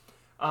dying.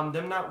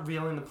 Them not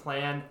revealing the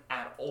plan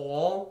at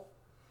all,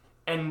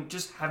 and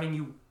just having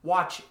you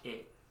watch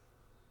it.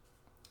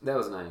 That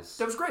was nice.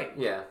 That was great.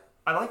 Yeah.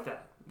 I like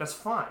that. That's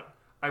fine.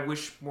 I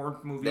wish more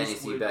movies would... Then you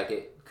see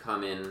Beckett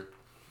come in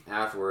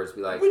afterwards,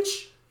 be like,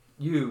 which...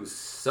 you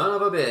son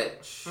of a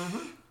bitch.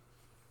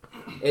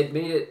 Mm-hmm. It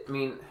made it... I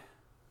mean,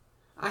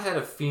 I had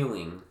a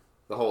feeling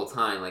the whole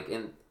time, like,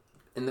 in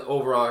the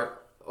overall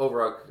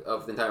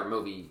of the entire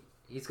movie,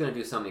 he's going to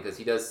do something, because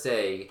he does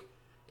say,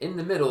 in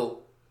the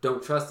middle,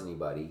 don't trust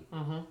anybody.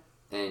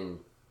 Mm-hmm. And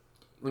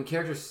when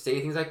characters say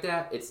things like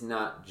that, it's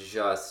not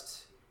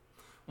just...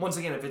 Once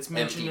again, if it's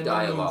mentioned in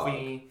the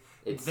movie,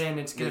 then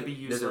it's going to be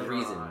used later on.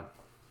 There's a reason.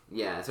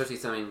 Yeah, especially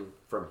something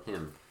from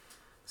him.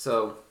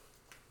 So,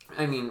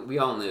 I mean, we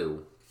all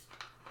knew.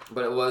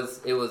 But it was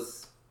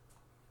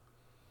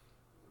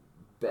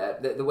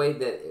the way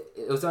that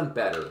it was done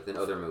better than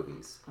other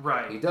movies.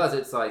 Right. He does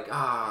it's like,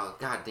 oh,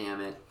 god damn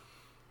it.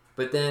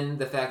 But then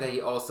the fact that he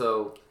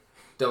also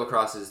double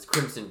crosses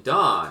Crimson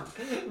Dawn,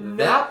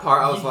 that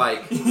part I was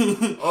like,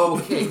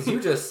 okay, because you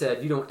just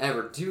said you don't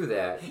ever do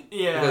that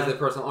because of the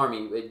personal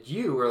army. But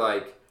you were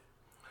like,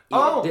 eat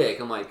a dick.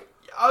 I'm like,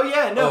 oh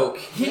yeah, no.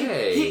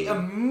 Okay. He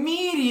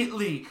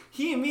immediately,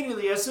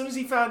 as soon as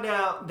he found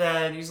out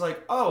that, he's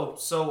like, oh,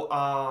 so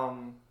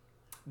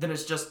then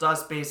it's just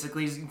us,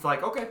 basically. He's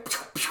like, okay.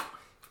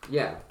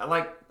 Yeah. I'm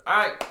like,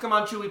 alright, come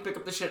on, Chewie, pick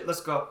up the shit,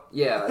 let's go.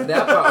 Yeah,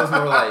 that part was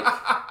more like,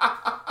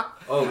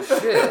 oh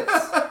shit.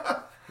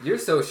 You're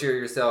so sure of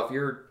yourself,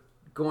 you're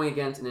going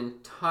against an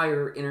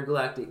entire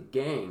intergalactic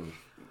gang.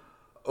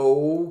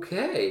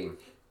 Okay.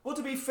 Well,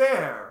 to be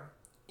fair,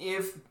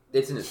 if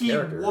it's in his he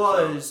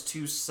was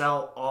to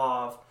sell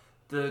off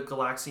the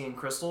Galaxian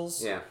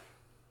crystals,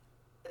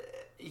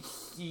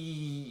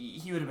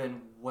 he would have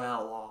been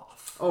well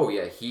off. Oh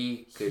yeah,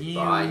 he could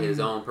buy his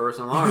own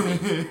personal army.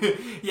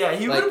 Yeah,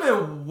 he would have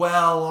been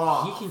well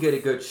off. He can get a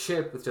good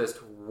ship with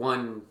just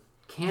one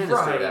canister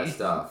of that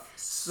stuff.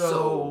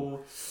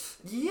 So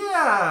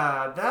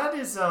yeah, that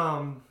is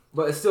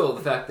But it's still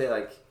the fact that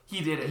like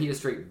he did it. He just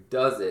straight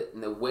does it,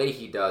 and the way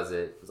he does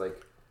it is like,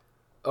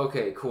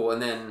 okay, cool.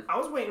 And then I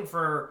was waiting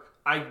for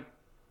I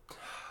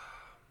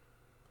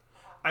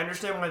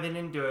understand why they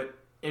didn't do it.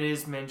 It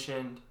is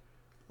mentioned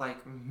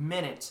like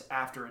minutes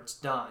after it's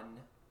done.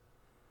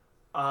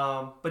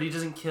 But he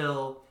doesn't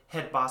kill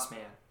Head Boss Man.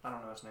 I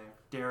don't know his name.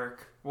 Derek.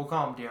 We'll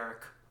call him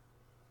Derek.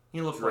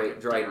 He looks like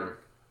Dryden. Derek.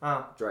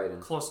 Oh,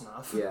 Dryden. close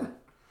enough. Yeah.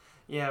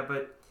 Yeah,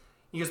 but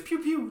he goes pew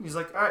pew. He's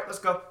like, all right, let's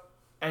go,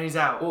 and he's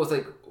out. Well, it's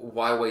like,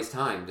 why waste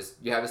time? Just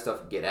you have the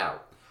stuff, get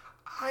out.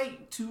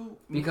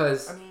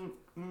 Because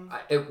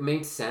it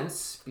made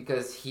sense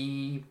because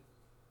he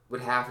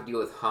would have to deal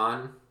with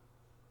Han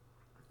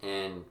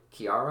and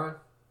Kiara.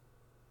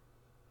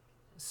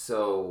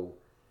 So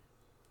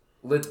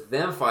let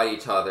them fight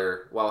each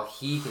other while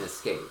he can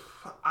escape.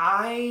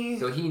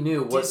 So he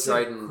knew what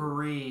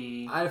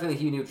disagree. Dryden. I don't think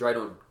he knew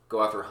Dryden would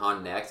go after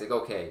Han next. Like,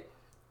 okay,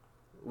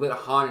 let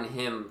Han and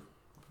him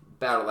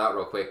battle out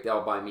real quick.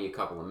 That'll buy me a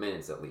couple of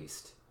minutes at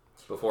least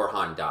before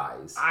Han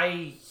dies.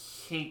 I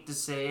hate to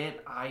say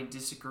it. I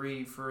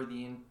disagree for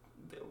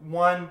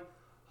one.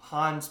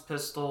 Han's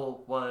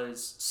pistol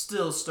was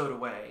still stowed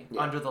away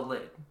under the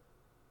lid.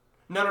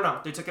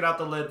 No. They took it out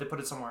the lid. They put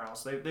it somewhere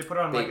else. They put it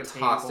on like a table. They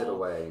tossed it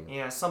away.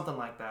 Yeah, something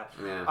like that.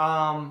 Yeah.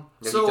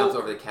 So he jumps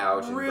over the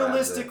couch. And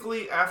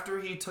realistically, after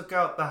he took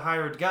out the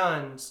hired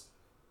guns,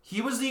 he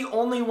was the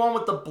only one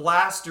with the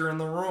blaster in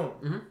the room.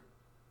 Mm-hmm.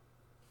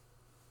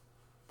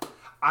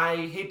 I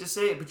hate to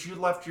say it, but you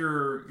left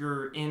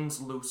your ends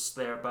loose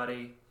there,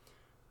 buddy.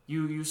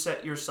 You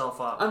set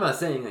yourself up. I'm not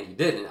saying that you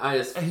didn't. I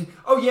just...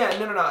 Oh, yeah,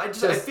 no. I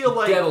feel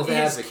like his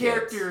advocate.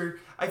 character...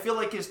 I feel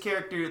like his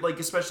character, like,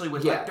 especially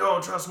with, like,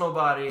 don't trust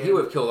nobody. He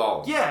would have killed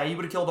all of them. Yeah, he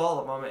would have killed all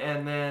of them.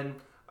 And then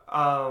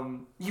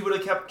he would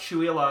have kept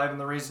Chewie alive, and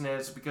the reason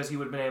is because he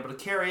would have been able to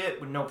carry it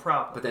with no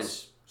problems. But then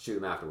shoot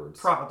him afterwards.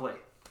 Probably.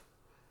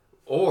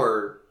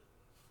 Or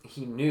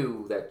he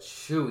knew that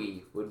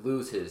Chewie would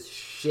lose his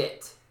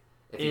shit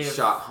if he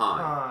shot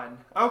Han.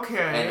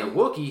 Okay. And a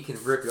Wookiee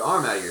can rip your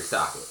arm out of your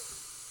socket.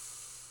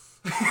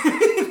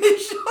 They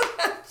show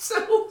that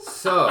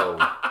so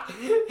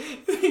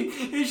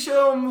they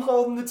show him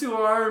holding the two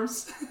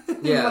arms.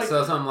 Yeah, like,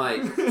 so I'm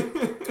like,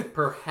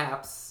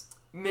 perhaps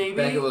maybe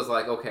Beckett was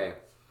like, okay,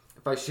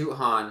 if I shoot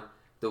Han,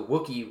 the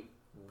Wookiee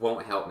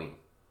won't help me.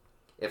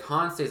 If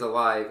Han stays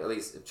alive, at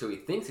least if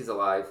Chewie thinks he's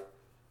alive,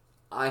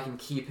 I can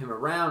keep him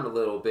around a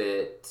little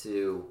bit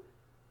to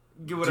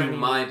do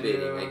my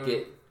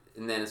bidding.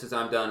 And then as soon as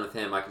I'm done with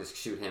him, I can just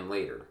shoot him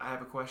later. I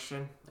have a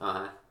question.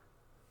 Uh-huh.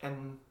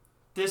 And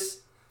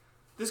this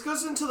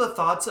goes into the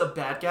thoughts of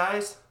bad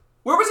guys.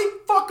 Where was he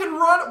fucking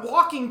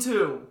walking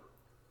to?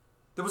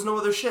 There was no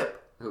other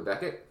ship. Who,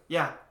 Beckett?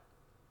 Yeah.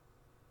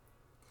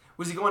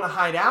 Was he going to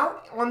hide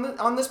out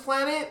on this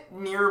planet,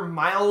 near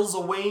miles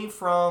away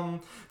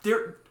from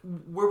there?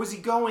 Where was he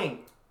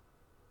going?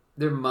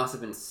 There must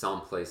have been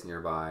some place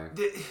nearby.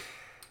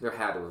 There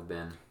had to have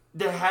been.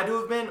 There had to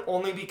have been,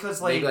 only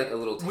because like maybe like a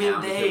little town you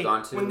could have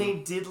gone to. When they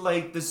did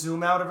like the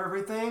zoom out of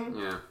everything,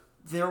 yeah,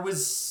 there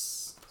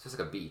was just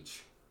like a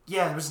beach.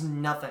 Yeah, there was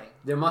nothing.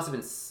 There must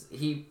have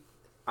been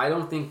I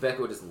don't think Beckett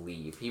would just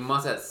leave. He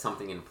must have had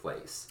something in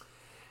place.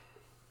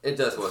 It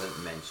just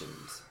wasn't mentioned.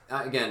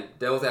 Again,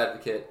 devil's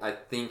advocate. I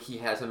think he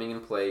had something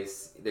in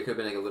place. There could have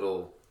been like a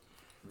little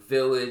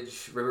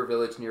river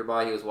village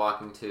nearby he was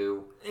walking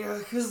to. Yeah,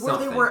 because where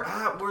they were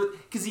at,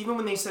 because even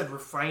when they said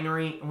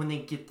refinery, and when they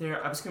get there,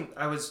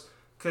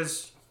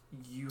 because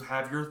you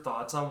have your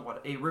thoughts on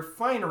what a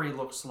refinery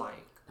looks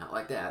like. Not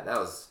like that. That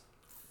was.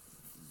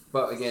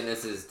 But again,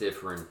 this is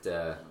different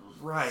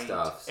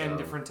stuff. So. And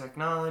different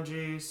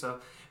technology. So,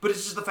 but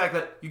it's just the fact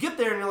that you get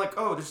there and you're like,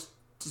 oh,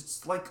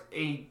 it's like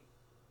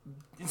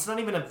it's not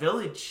even a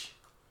village.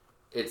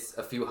 It's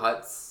a few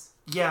huts.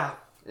 Yeah.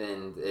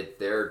 And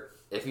they're,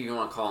 if you even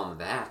want to call them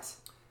that.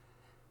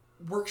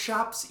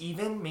 Workshops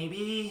even,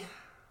 maybe?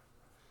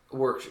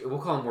 We'll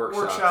call them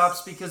workshops.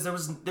 Workshops, because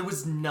there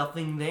was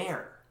nothing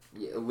there.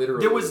 Yeah,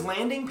 literally. There was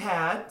landing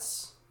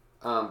pads.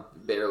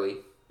 Barely.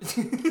 I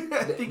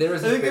think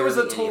there was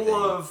a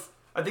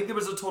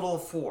total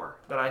of 4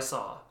 that I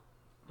saw.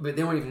 But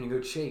they weren't even in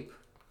good shape.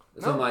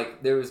 So No. I'm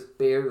like, there was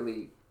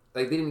barely,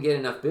 like, they didn't get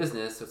enough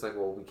business. So it's like,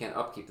 well, we can't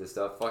upkeep this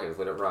stuff. Fuck it, let's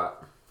let it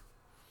rot.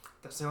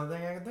 That's the only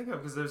thing I can think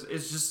of, because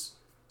it's just.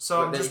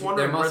 So I'm just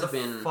wondering where the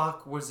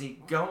fuck was he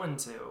going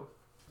to?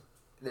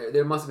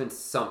 There must have been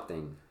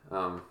something.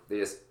 They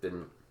just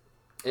didn't.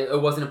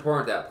 It wasn't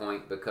important at that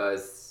point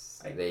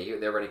because they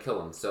were going to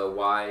kill him. So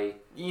why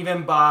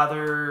even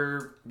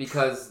bother?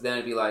 Because then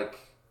it'd be like,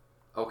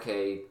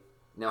 okay,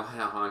 now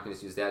Han can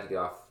just use that to get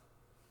off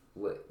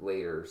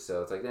later.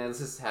 So it's like, let's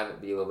just have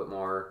it be a little bit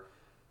more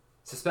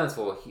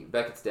suspenseful.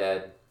 Beckett's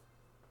dead.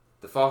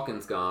 The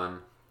Falcon's gone.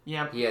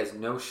 Yeah. He has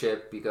no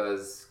ship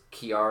because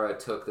Kiara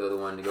took the other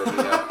one to go meet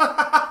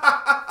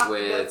up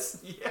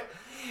with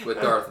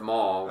Darth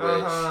Maul,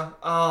 which,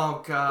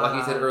 oh god, like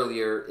you said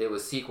earlier, it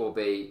was sequel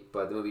bait,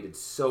 but the movie did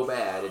so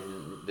bad it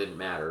didn't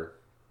matter.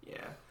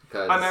 Yeah,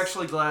 because I'm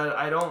actually glad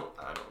I don't.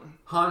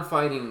 Han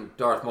fighting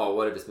Darth Maul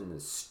would have just been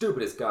the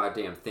stupidest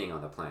goddamn thing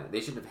on the planet.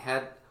 They shouldn't have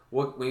had.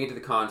 When we get to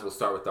the cons, we'll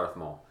start with Darth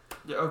Maul.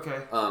 Yeah.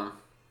 Okay. I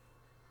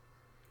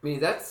mean,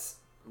 that's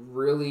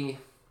really.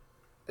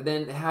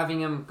 Then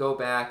having him go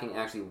back and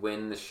actually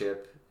win the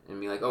ship and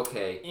be like,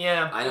 okay,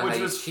 yeah, I know which how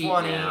you was cheat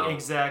funny, now.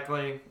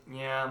 exactly.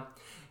 Yeah,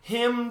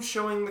 him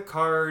showing the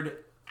card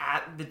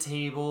at the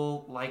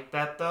table like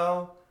that,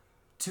 though,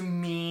 to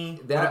me,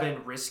 would That- have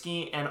been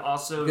risky. And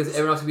also... Because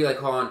everyone else would be like,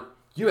 Han,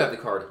 you have the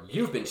card.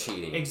 You've been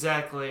cheating.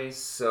 Exactly.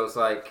 So it's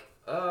like,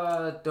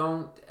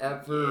 don't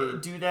ever...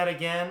 Do that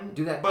again.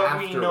 Do that But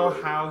we know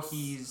afterwards. how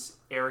he's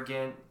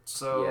arrogant,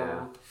 so...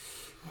 Yeah.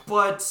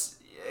 But,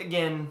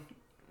 again...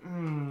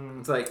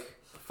 It's like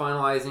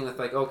finalizing with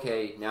like,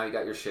 okay, now you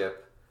got your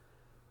ship.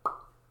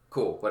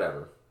 Cool,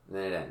 whatever. And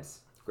then it ends.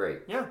 Great.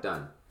 Yeah.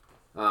 Done.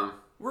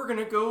 We're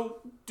gonna go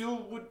do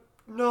with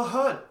the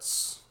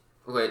Huts.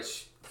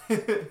 Which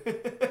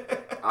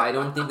I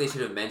don't think they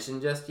should have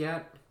mentioned just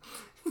yet.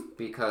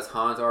 Because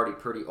Han's already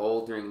pretty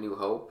old during New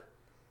Hope.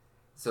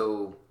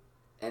 So,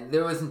 and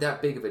there wasn't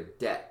that big of a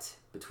debt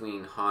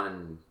between Han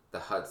and the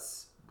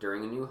Hutts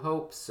during A New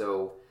Hope.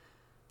 So,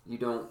 you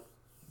don't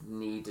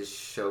need to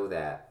show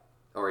that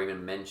or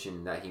even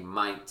mention that he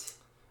might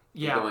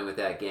be going with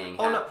that gang.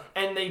 Oh no,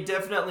 and they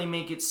definitely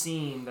make it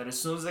seem that as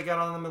soon as they got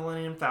on the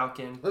Millennium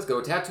Falcon, let's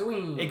go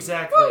Tatooine.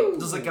 exactly, Woo!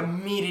 just like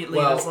immediately,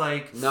 Well, it's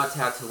like not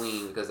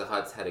Tatooine because the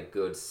Hutts had a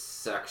good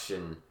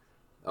section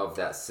of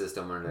that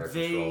system under their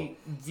control.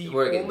 the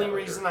We're getting only that later.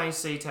 reason I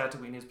say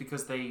Tatooine is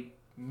because they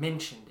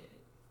mentioned it.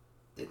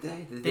 Did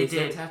they? They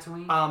say did.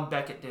 Tatooine?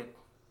 Beckett did.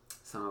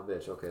 Son of a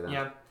bitch. Okay then.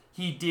 Yeah,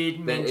 he did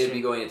Then mention. it'd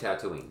be going to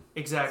Tatooine.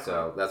 Exactly.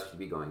 So that's what you'd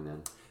be going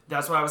then.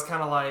 That's why I was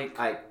kind of like,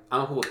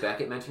 I'm cool with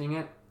Beckett mentioning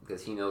it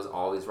because he knows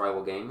all these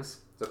rival gangs.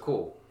 So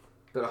cool.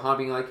 But Han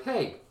being like,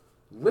 hey,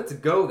 let's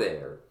go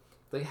there.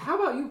 Like, how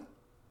about you?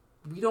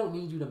 We don't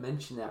need you to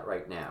mention that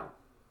right now.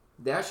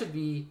 That should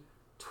be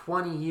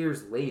 20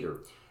 years later.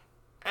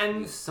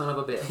 and You son of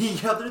a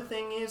bitch. the other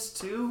thing is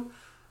too,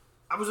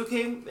 I was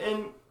okay,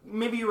 and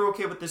maybe you were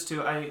okay with this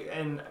too.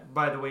 And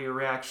by the way, your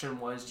reaction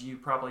was you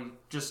probably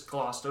just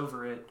glossed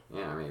over it.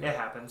 Yeah, maybe. It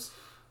happens.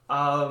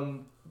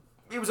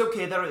 It was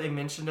okay that they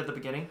mentioned at the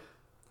beginning,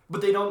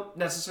 but they don't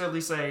necessarily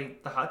say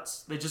the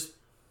Hutts. They just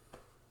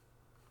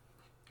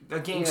a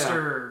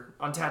gangster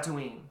on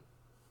Tatooine.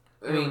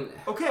 I mean,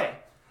 Okay,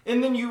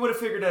 and then you would have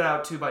figured it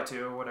out 2 by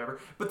 2 or whatever.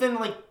 But then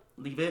like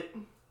leave it,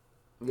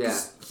 yeah,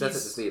 'Cause that's it.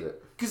 he's- Just leave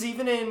it. because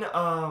even in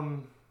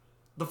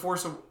the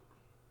Force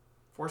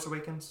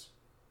Awakens,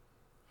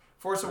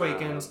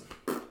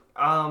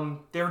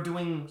 they were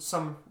doing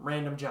some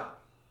random job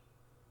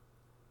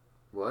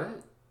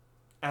What?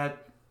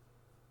 at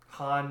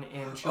Han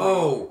and Chewie.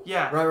 Oh!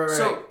 Yeah. Right.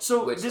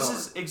 So Which this one?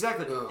 is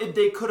exactly. Ugh.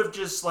 They could have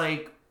just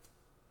like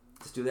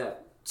Just do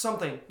that.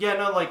 something. Yeah.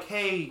 No. Like,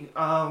 hey.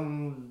 I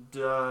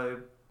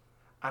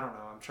don't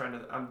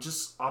know. I'm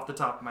just off the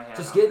top of my head.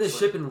 Just get in the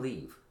honestly. ship and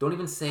leave. Don't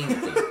even say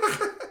anything.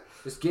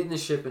 Just get in the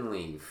ship and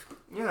leave.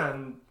 Yeah.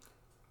 And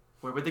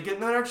where would they get in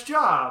their next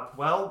job?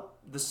 Well,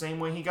 the same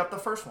way he got the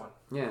first one.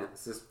 Yeah,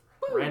 it's just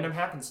Random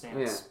happenstance.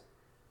 Yeah.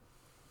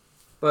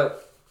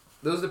 But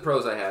those are the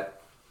pros I had.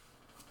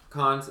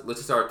 Cons, let's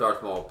just start with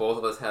Darth Maul. Both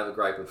of us have a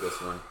gripe with this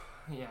one.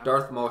 Yeah.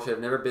 Darth Maul should have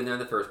never been there in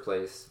the first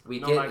place. We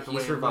Don't get like the he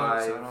way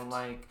survived. It looks. I don't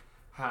like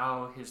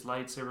how his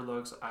lightsaber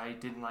looks. I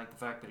didn't like the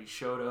fact that he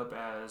showed up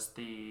as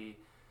the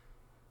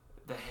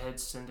head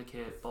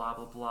syndicate, blah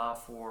blah blah.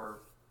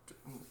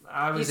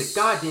 He's a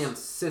goddamn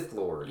Sith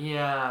Lord.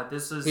 Yeah,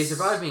 this is. He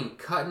survived being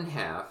cut in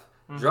half,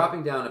 Mm-hmm.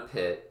 dropping down a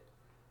pit,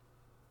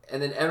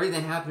 and then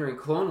everything that happened during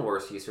Clone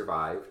Wars he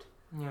survived.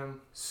 Yeah.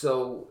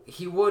 So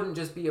he wouldn't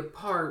just be a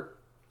part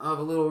of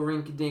a little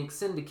rinky-dink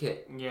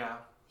syndicate. Yeah.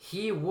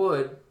 He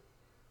would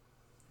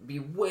be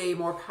way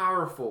more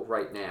powerful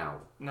right now.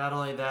 Not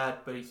only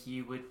that, but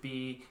he would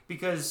be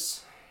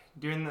because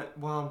during the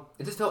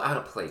It just felt out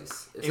of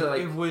place.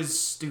 it was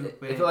stupid.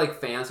 It felt like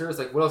fan service.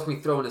 Like, what else can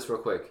we throw in this real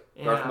quick?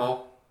 Yeah. Darth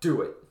Maul,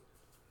 do it.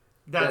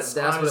 That's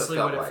that's honestly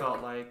what it what felt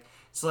it felt like.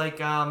 It's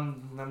like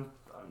I'm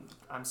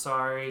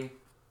sorry.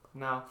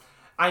 No,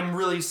 I'm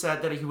really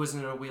sad that he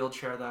wasn't in a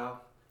wheelchair though.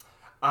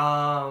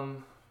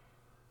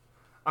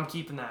 I'm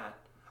keeping that.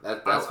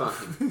 That's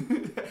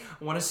fine.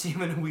 I want to see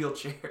him in a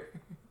wheelchair,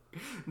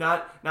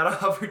 not a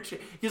hover chair.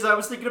 Because I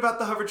was thinking about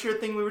the hover chair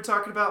thing we were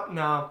talking about.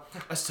 No,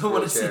 I still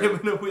want to see Wheelchair. him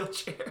in a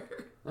wheelchair.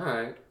 All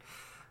right.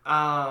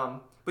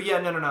 But yeah,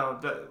 no.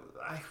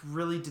 I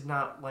really did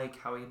not like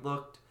how he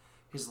looked.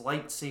 His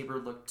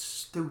lightsaber looked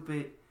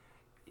stupid.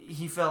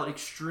 He felt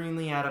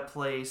extremely out of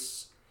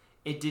place.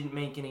 It didn't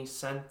make any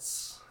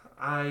sense.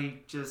 I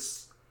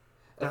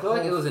feel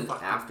like it was an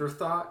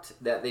afterthought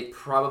that they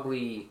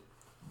probably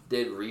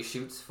did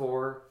reshoots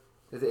for.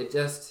 It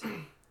just,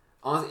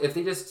 honestly, if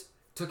they just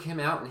took him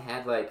out and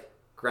had like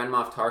Grand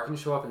Moff Tarkin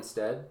show up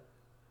instead,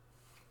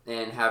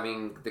 and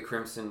having the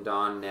Crimson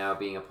Dawn now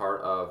being a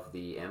part of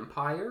the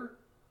Empire.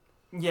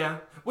 Yeah,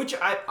 which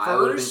I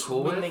would've been first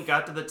cool when with. they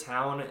got to the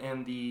town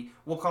and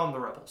we'll call them the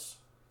rebels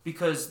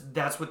because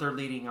that's what they're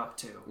leading up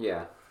to.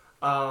 Yeah.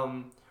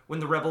 When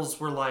the rebels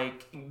were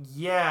like,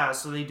 yeah,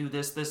 so they do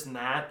this, and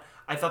that.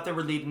 I thought they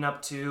were leading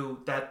up to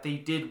that they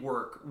did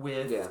work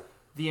with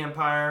the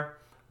Empire,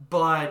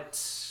 but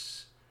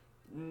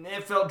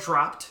it felt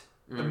dropped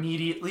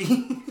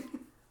immediately.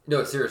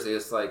 No, seriously,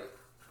 it's like,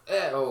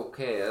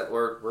 okay,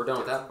 we're done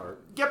with that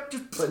part. Yep.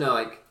 But no,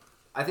 like,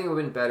 I think it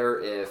would have been better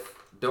if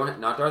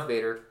not Darth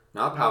Vader,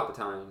 Not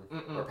Palpatine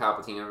or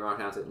Palpatine. Everyone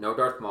pronounce it. No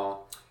Darth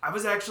Maul. I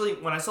was actually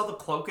when I saw the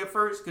cloak at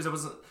first because I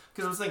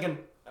was thinking,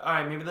 all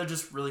right, maybe they're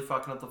just really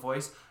fucking up the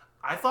voice.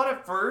 I thought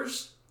at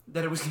first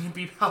that it was going to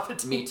be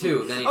Palpatine. Me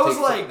too. Then I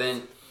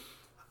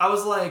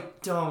was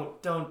like,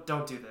 don't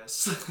do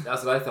this.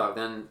 That's what I thought.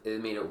 Then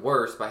it made it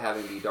worse by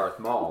having to be Darth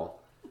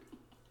Maul,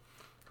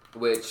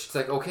 which it's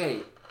like, okay,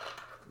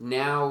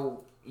 now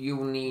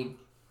you need,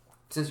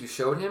 since you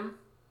showed him,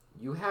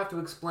 you have to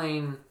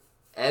explain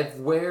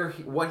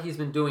what he's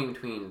been doing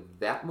between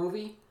that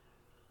movie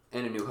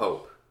and A New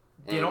Hope.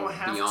 You don't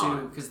have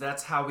to, because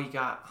that's how we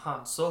got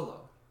Han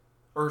Solo.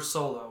 Or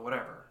Solo,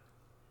 whatever.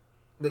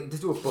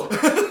 Just do a book.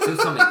 Do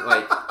something.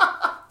 Like,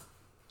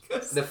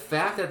 the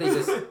fact that they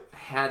just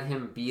had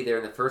him be there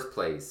in the first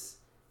place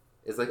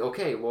is like,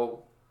 okay,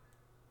 well,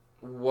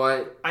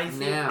 what I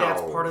think now?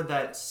 that's part of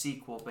that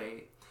sequel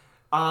bait.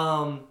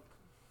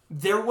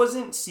 There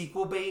wasn't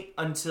sequel bait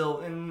until,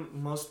 and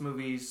most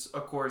movies,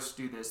 of course,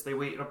 do this. They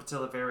wait up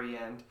until the very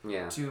end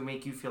to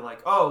make you feel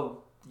like, oh,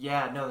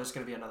 yeah, no, there's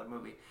going to be another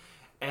movie.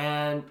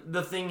 And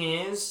the thing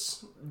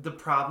is, the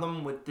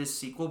problem with this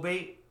sequel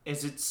bait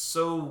is it's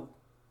so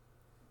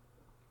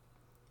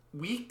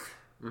weak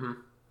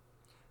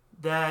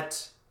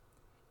that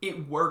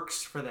it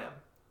works for them.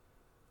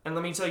 And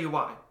let me tell you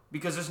why.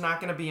 Because there's not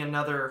going to be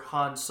another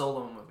Han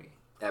Solo movie.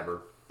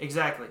 Ever.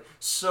 Exactly.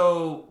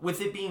 So, with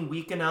it being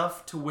weak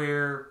enough to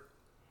where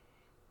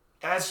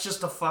that's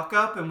just a fuck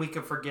up and we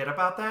can forget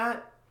about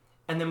that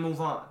and then move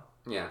on.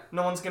 Yeah.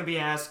 No one's going to be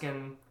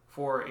asking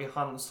for a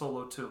Han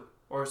Solo 2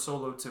 or a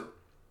Solo 2.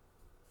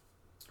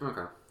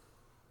 Okay.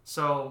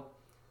 So,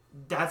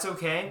 that's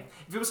okay.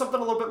 If it was something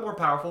a little bit more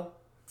powerful,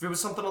 if it was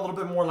something a little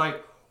bit more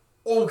like,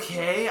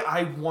 okay,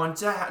 I want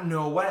to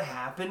know what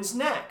happens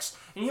next.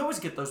 And you always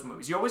get those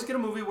movies. You always get a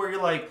movie where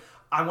you're like,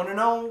 I want to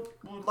know,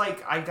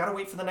 like, I gotta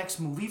wait for the next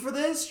movie for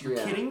this? You're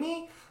kidding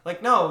me?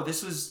 Like, no,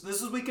 this was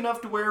weak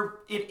enough to where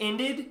it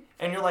ended,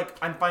 and you're like,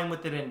 I'm fine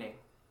with it ending.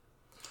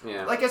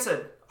 Yeah. Like I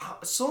said,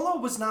 Solo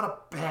was not a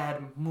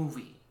bad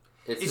movie.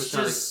 It's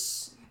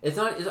just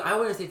I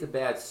wouldn't say it's a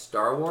bad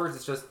Star Wars.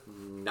 It's just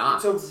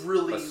not a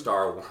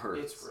Star Wars.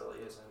 It really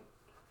isn't.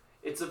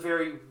 It's a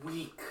very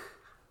weak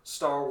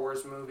Star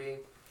Wars movie,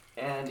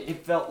 and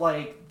it felt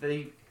like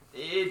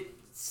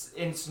it's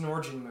an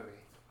origin movie.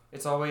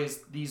 It's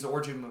always these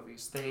origin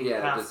movies. They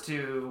have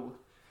to,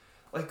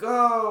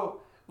 so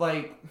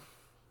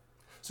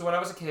when I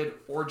was a kid,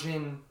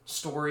 origin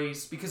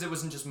stories, because it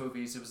wasn't just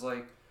movies, it was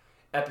like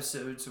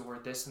episodes or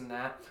this and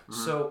that. Mm-hmm.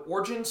 So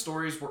origin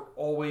stories were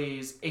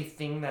always a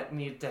thing that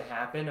needed to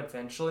happen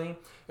eventually,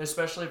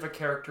 especially if a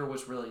character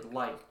was really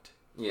liked.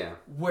 Yeah.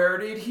 Where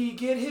did he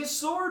get his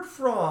sword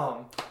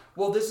from?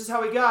 Well, this is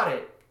how he got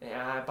it.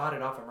 Yeah, I bought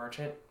it off a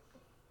merchant.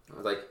 I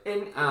was like, I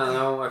don't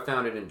know, I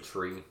found it in a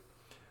tree.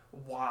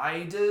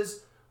 Why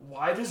does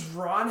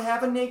Ron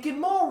have a naked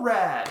mole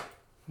rat?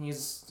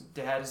 His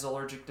dad is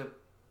allergic to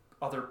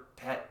other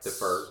pets. The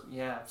fur.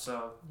 Yeah,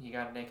 so he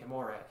got a naked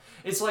mole rat.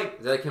 It's like,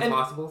 is that a Kim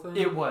Possible thing?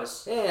 It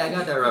was. Hey, I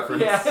got that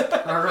reference.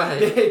 Yeah. All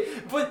right.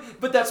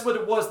 But that's what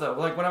it was though.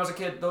 Like when I was a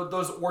kid,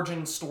 those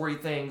origin story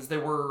things, they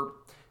were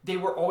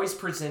always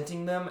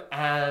presenting them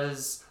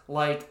as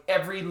like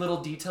every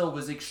little detail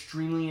was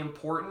extremely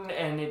important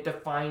and it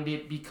defined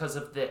it because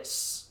of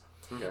this.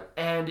 Okay.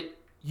 And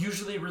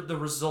usually the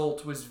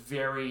result was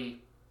very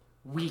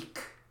weak.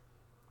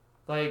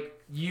 Like,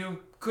 you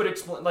could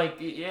explain, like,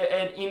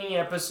 at any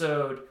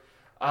episode,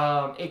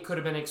 it could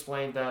have been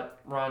explained that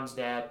Ron's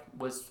dad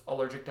was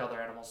allergic to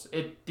other animals.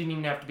 It didn't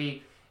even have to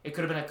be, it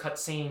could have been a cut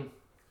scene,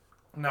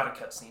 not a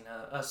cut scene,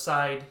 a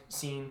side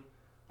scene,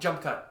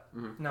 jump cut.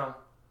 Mm-hmm. No.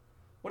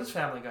 What does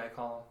Family Guy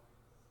call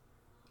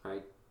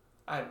him?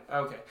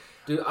 Okay.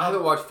 Dude, I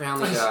haven't watched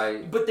Family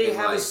Guy. But they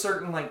have a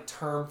certain, like,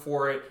 term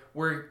for it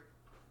where,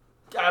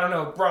 I don't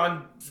know,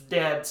 Ron's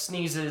dad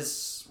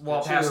sneezes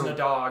while passing a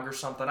dog or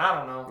something. I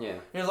don't know. Yeah.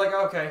 He's like,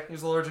 okay,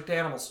 he's allergic to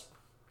animals.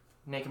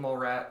 Naked mole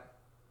rat.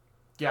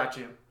 Got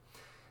you.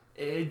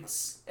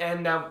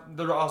 And now,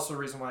 the also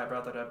reason why I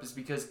brought that up is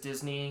because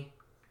Disney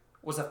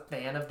was a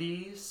fan of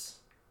these.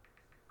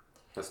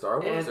 The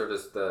Star Wars or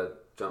just the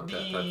jump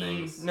cut type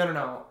things?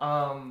 No.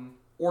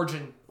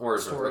 Origin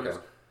stories. Okay.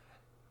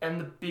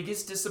 And the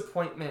biggest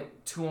disappointment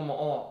to them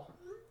all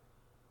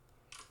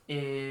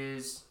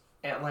is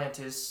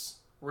Atlantis,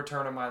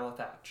 Return of Milo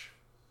Thatch.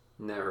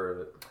 Never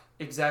heard of it.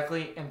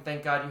 Exactly, and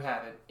thank God you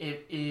haven't.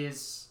 It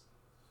is...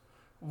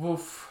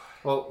 woof.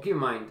 Well, keep in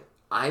mind,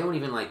 I don't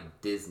even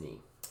like Disney.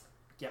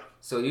 Yeah.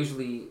 So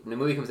usually, when the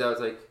movie comes out,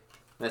 it's like,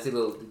 when I see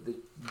the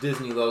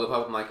Disney logo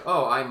pop up, I'm like,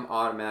 oh, I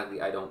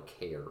don't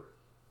care.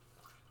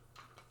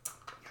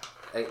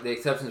 The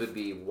exceptions would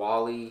be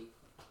WALL-E,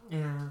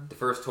 the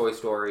first Toy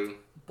Story.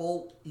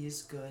 Bolt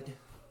is good.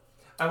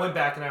 I went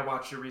back and I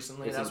watched it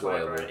recently. It's That's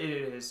enjoyable. why I brought it.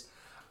 It is.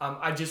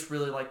 I just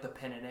really like the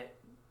pin in it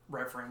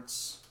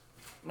reference.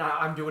 Now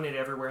I'm doing it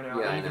everywhere now.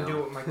 Yeah, I even do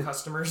it with my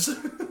customers.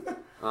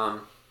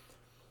 But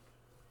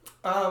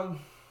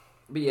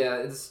yeah,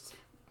 it's...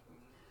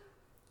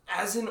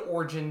 As an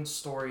origin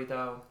story,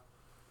 though,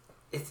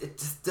 it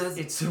just does.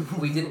 It's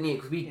we didn't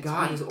need. We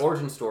got his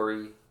origin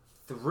story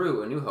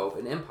through A New Hope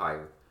and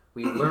Empire.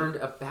 We learned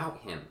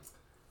about him.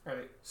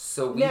 Right.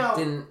 So we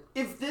didn't.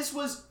 If this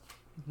was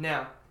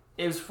now,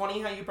 it was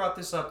funny how you brought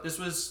this up. This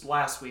was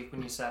last week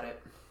when you said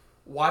it.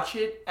 Watch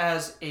it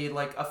as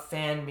a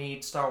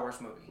fan-made Star Wars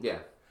movie. Yeah.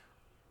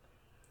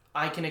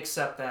 I can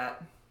accept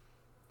that.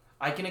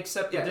 I can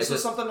accept Yeah, this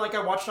was something like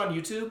I watched on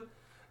YouTube.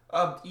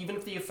 Even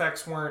if the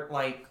effects weren't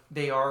like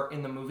they are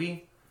in the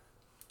movie,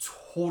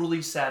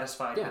 totally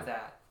satisfied with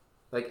that.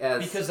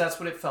 Because that's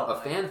what it felt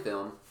like. A fan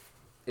film,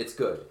 it's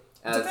good.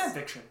 As it's a fan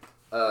fiction.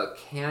 A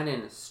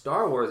canon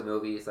Star Wars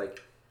movie is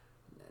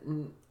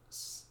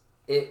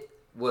it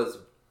was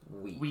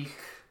weak.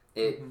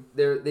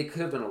 They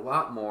could have done a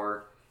lot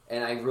more,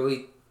 and I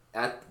really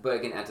but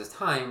again at this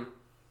time,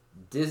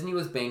 Disney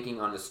was banking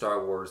on the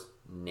Star Wars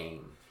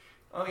name.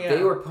 Oh yeah.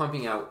 They were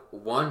pumping out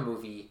one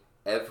movie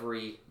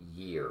every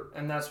year.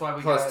 And that's why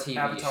we plus got TV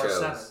Avatar shows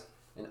 7.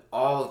 and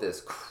all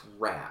this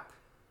crap.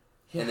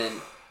 Yeah. And then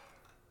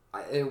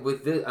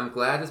I'm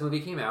glad this movie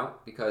came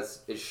out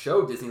because it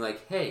showed Disney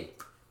hey,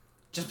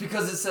 just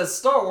because it says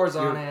Star Wars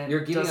on it,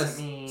 you're giving us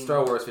mean...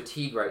 Star Wars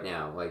fatigue right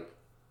now.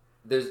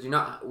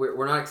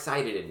 We're not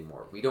excited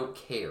anymore. We don't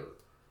care.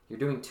 You're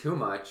doing too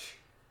much.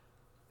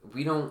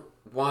 We don't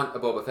want a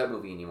Boba Fett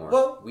movie anymore.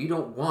 Well, we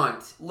don't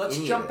want. Let's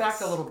jump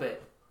back a little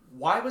bit.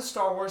 Why was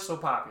Star Wars so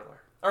popular?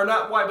 Or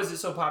not why was it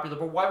so popular,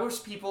 but why was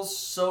people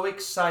so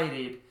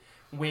excited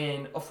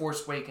when A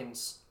Force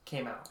Awakens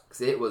came out?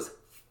 Because it was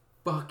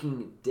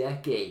fucking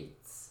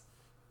decades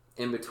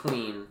in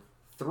between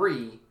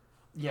 3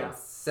 and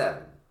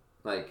 7.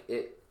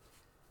 It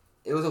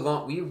was a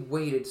long. We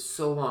waited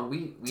so long.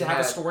 We to have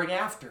a story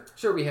after.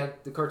 Sure, we had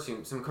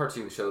some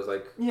cartoon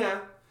shows yeah.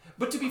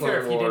 But to be Clone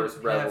fair, Wars,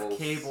 if you didn't Rebels, have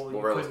cable, you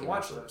Rebels couldn't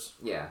watch those.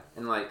 Yeah,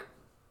 and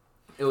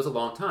it was a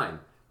long time.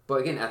 But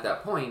again, at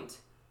that point,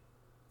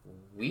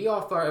 we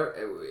all thought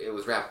it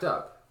was wrapped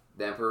up.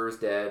 The Emperor's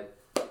dead.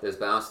 There's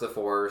Balance of the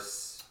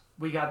Force.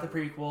 We got the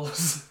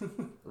prequels.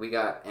 We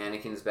got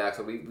Anakin's back,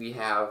 so we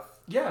have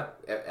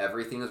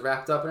everything is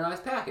wrapped up in a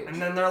nice package.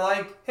 And then they're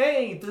like,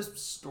 "Hey, the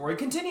story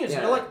continues." Yeah.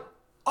 And you're like,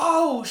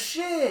 "Oh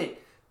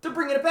shit, they're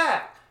bringing it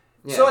back."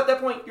 Yeah. So at that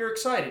point, you're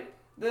excited.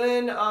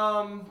 Then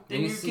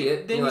you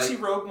see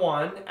Rogue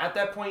One. At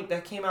that point,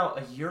 that came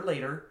out a year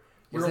later.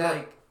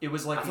 It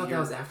was like I thought that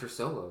was after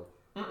Solo.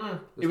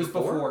 It was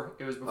before.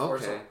 It was before.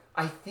 Okay. Solo.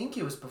 I think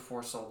it was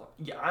before Solo.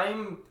 Yeah,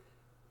 I'm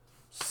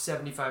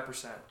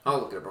 75%. I'll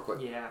look it up real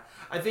quick. Yeah,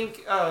 I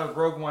think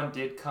Rogue One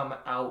did come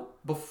out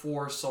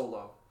before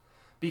Solo,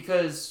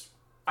 because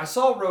I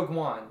saw Rogue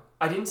One.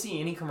 I didn't see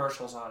any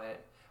commercials on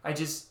it. I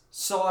just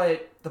saw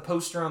the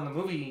poster on the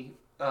movie,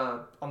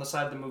 on the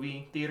side of the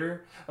movie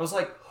theater. I was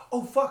like,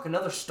 oh fuck,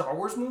 another Star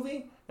Wars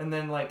movie? And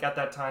then at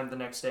that time, the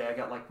next day, I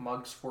got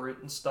mugs for it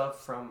and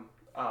stuff from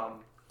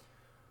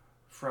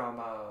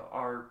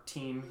our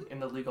team in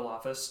the legal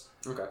office.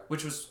 Okay.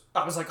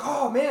 I was like,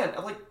 oh man,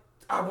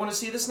 I want to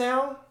see this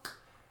now.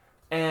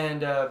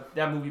 And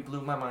that movie blew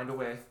my mind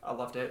away. I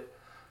loved it.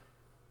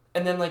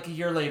 And then a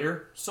year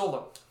later,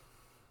 Solo.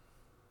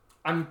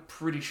 I'm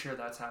pretty sure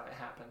that's how it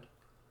happened.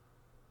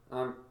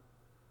 I'm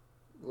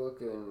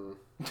looking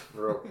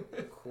real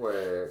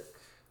quick.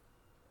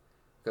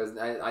 Because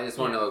I just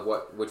want to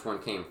know which one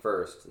came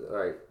first. All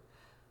right.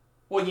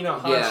 Well,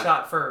 Han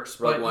shot first,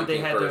 Rogue but One they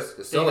came had first,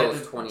 to, Solo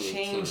was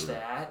change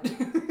that.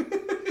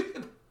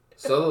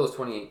 Solo was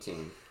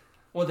 2018.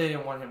 Well, they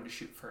didn't want him to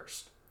shoot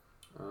first.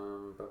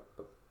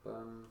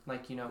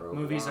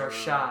 Movies are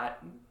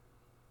shot.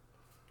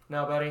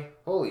 No, buddy?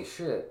 Holy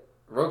shit.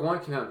 Rogue One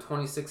came out in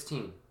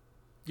 2016.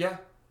 Yeah.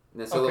 And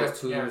then Solo was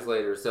 2 years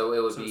later, so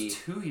it would be... It's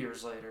 2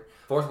 years later.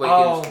 Force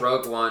Awakens,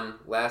 Rogue One,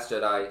 Last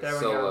Jedi,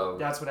 Solo.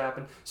 That's what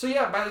happened. So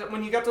yeah,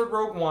 when you got to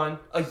Rogue One,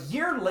 a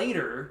year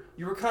later,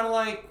 you were kind of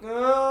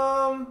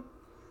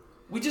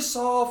we just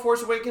saw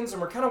Force Awakens,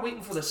 and we're kind of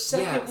waiting for the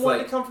second one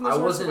to come from the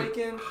Force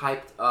Awakens.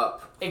 Hyped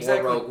up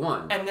for Rogue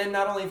One. And then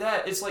not only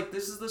that, it's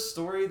this is the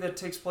story that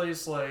takes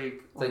place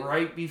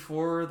right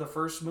before the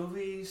first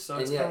movie. So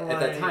it's kind of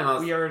at that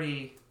time, we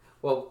already...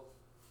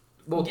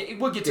 We'll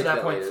get to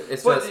that point.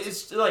 It's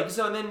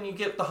so then you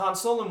get the Han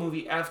Solo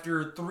movie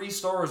after 3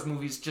 Star Wars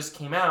movies just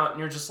came out, and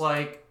you're just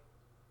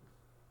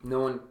no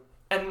one.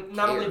 And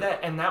not only that,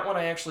 and that one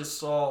I actually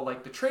saw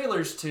the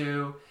trailers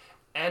to,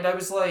 and I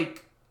was I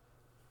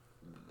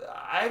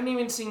haven't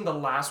even seen the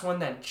last one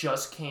that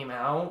just came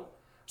out.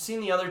 I've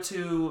seen the other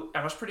 2.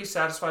 I was pretty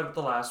satisfied with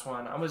the last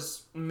one. I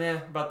was meh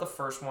about the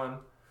first one,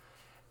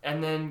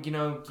 and then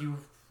you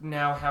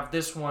now have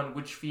this one,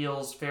 which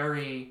feels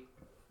very.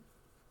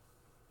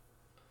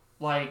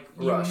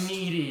 Rushed.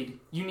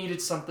 You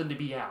needed something to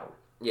be out.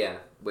 Yeah,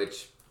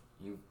 which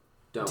you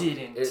don't.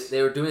 Didn't.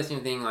 They were doing the same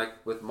thing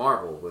with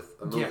Marvel,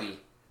 with a movie. Yeah.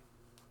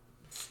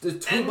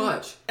 There's too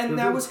much. And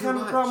that was kind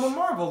of the problem with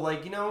Marvel.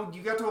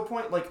 You got to a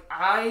point,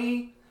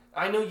 I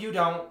know you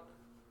don't.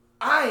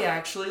 I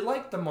actually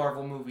like the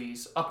Marvel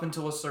movies up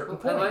until a certain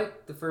point. I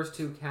like the first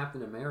 2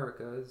 Captain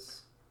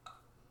Americas.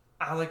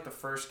 I like the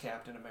first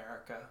Captain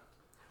America.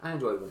 I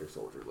enjoyed Winter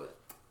Soldier, but...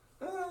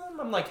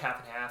 I'm like half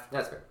and half.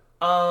 That's fair.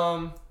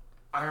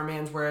 Iron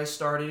Man's where I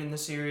started in the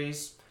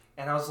series,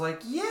 and I was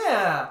like,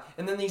 yeah.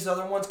 And then these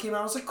other ones came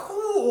out. I was like,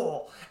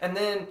 cool. And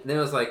then it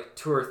was like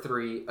 2 or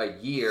 3 a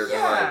year.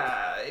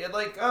 Yeah,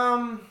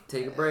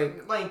 take a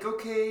break. Like,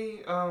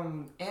 okay,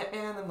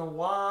 Ant-Man and the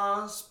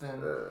Wasp,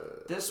 and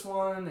this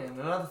one, and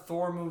another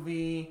Thor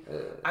movie.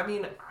 I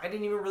mean, I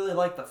didn't even really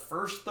like the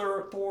first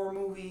Thor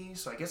movie,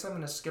 so I guess I'm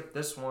gonna skip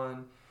this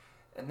one.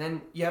 And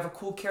then you have a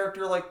cool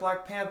character like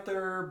Black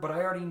Panther, but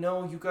I already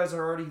know you guys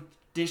are already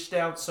dished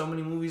out so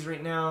many movies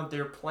right now.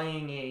 They're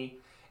playing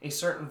a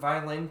certain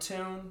violin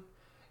tune,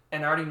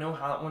 and I already know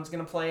how that one's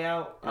gonna play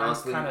out.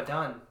 Honestly, I'm kind of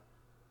done.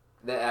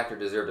 That actor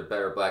deserved a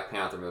better Black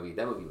Panther movie.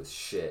 That movie was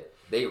shit.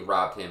 They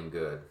robbed him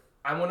good.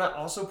 I want to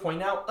also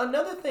point out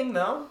another thing,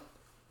 though.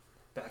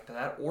 Back to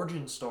that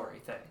origin story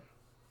thing.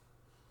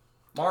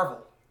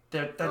 Marvel.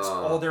 That's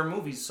all their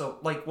movies. So,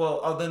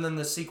 other than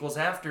the sequels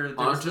after, they're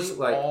honestly, just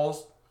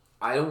all...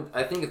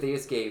 I think if they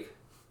just gave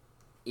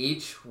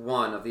each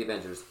one of the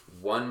Avengers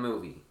one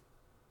movie,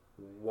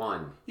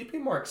 you'd be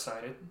more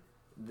excited.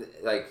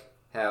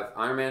 Have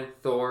Iron Man,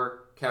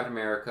 Thor, Captain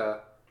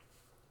America,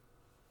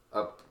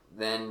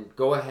 then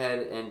go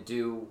ahead and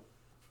do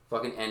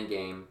fucking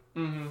Endgame.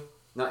 Mm-hmm.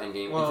 Not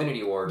Endgame,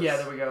 Infinity Wars. Yeah,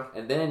 there we go.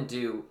 And then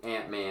do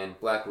Ant-Man,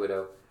 Black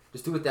Widow.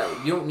 Just do it that way.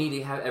 You don't need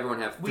to have everyone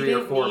have 3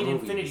 or 4 movies. We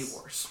didn't need Infinity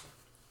Wars.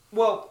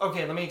 Well,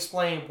 okay, let me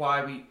explain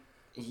why we...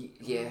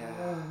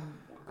 Yeah,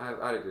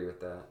 I'd agree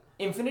with that.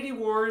 Infinity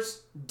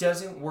Wars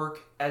doesn't work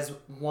as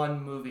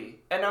one movie.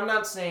 And I'm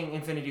not saying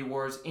Infinity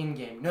Wars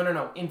in-game.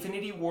 No.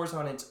 Infinity Wars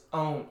on its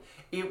own.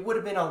 It would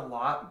have been a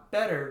lot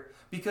better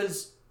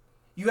because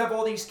you have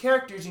all these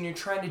characters and you're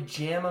trying to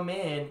jam them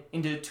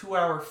into a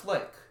 2-hour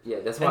flick.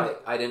 Yeah, that's why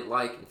I didn't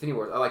like Infinity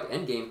Wars. I liked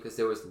Endgame because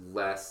there was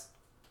less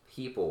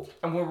people.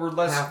 And we were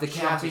less... Half the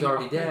cast is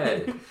already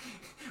dead.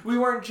 We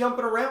weren't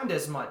jumping around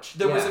as much.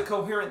 There was a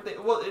coherent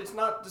thing. Well, it's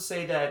not to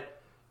say that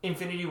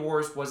Infinity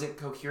Wars wasn't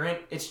coherent.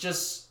 It's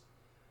just...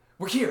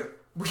 We're here.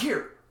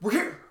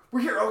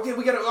 Okay,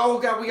 we gotta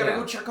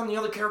go check on the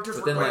other characters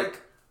real quick.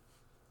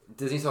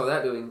 Disney saw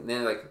that doing,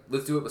 then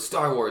let's do it with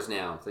Star Wars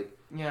now. It's like,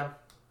 yeah,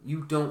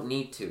 you don't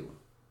need to.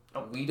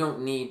 Oh. We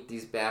don't need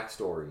these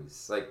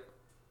backstories.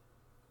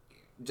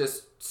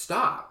 Just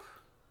stop.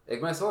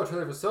 When I saw a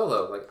trailer for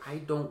Solo, I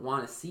don't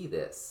want to see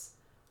this.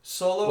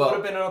 Solo would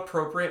have been an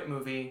appropriate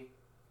movie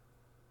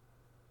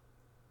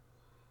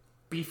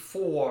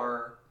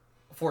before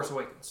Force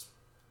Awakens.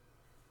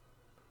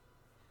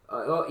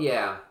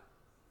 Yeah.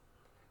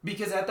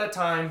 Because at that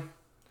time,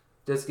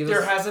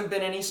 there hasn't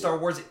been any Star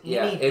Wars anything.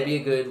 Yeah, it'd be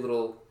a good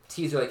little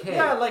teaser,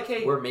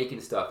 hey, we're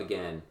making stuff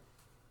again.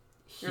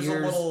 Here's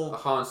a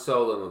Han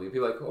Solo movie.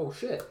 People are like, oh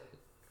shit,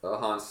 a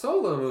Han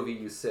Solo movie,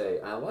 you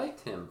say? I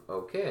liked him.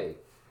 Okay.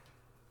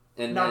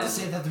 And not to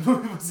say that the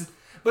movie was...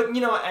 But,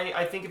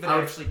 I think if it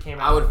actually came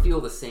out... I would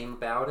feel the same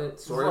about it,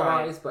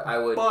 story-wise, but I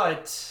would...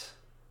 I'd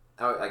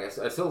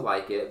still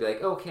like it. I'd be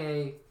like,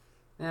 okay...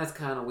 That's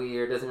kind of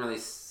weird. Doesn't really...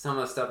 Some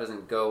of the stuff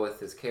doesn't go with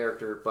his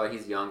character, but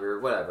he's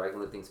younger. Whatever. I can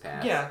let things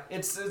pass. Yeah,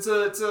 it's a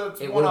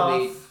it would have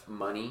made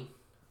money,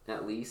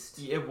 at least.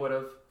 It would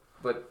have.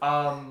 But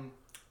and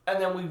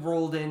then we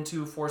rolled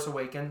into Force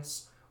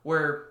Awakens,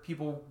 where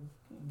people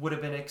would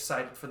have been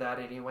excited for that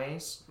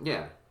anyways.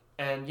 Yeah.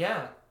 And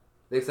yeah,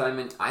 the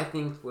excitement I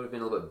think would have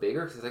been a little bit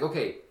bigger because it's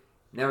okay,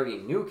 now we're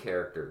getting new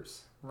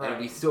characters, and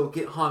we still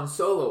get Han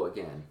Solo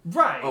again.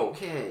 Right.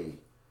 Okay.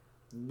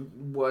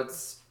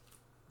 What's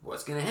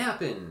gonna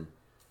happen?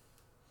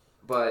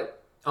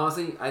 But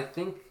honestly, I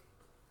think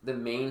the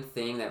main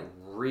thing that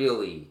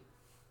really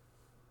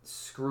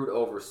screwed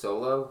over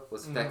Solo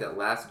was the fact that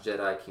Last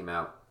Jedi came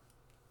out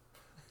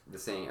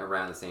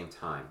around the same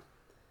time.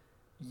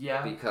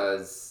 Yeah.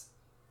 Because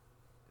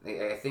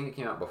I think it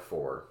came out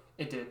before.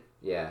 It did.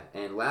 Yeah,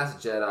 and Last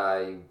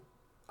Jedi,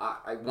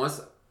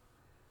 once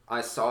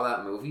I saw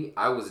that movie,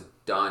 I was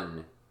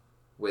done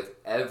with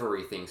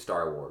everything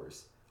Star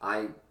Wars.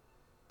 I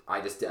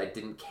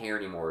didn't care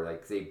anymore.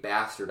 They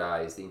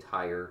bastardized the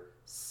entire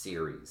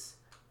series.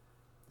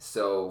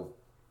 So,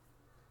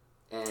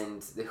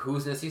 and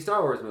who's gonna see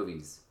Star Wars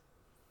movies?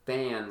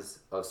 Fans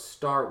of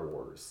Star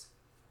Wars.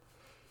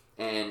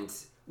 And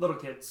little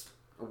kids.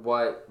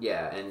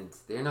 And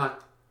they're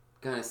not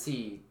gonna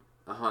see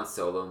a Han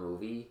Solo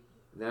movie.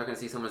 They're not gonna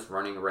see someone just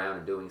running around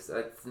and doing stuff.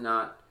 That's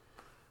not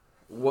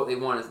what they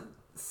want to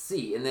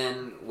see. And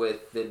then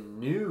with the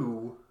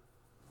new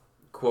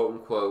quote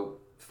unquote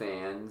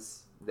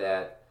fans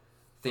that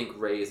think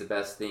Rey is the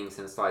best thing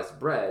since sliced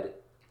bread,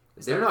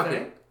 they're not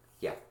going to...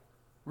 Yeah.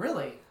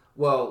 Really?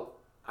 Well,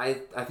 I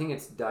think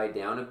it's died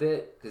down a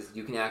bit because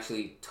you can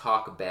actually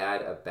talk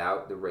bad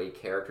about the Rey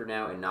character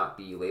now and not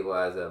be labeled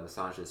as a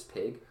misogynist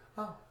pig.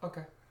 Oh,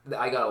 okay.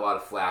 I got a lot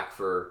of flack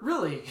for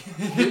really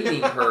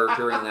hating her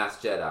during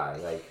Last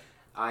Jedi.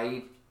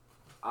 I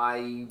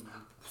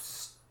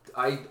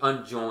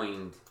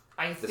unjoined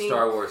the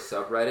Star Wars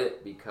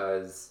subreddit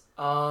because...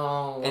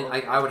 Oh. And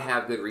I would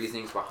have good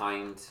reasonings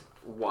behind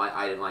why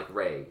I didn't like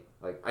Rey.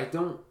 I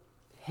don't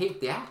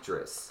hate the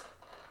actress.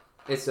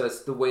 It's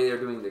just the way they're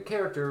doing the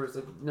characters.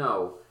 Like,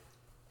 no.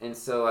 And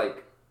so,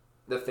 like,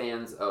 the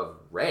fans of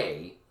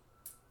Rey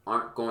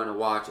aren't going to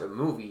watch a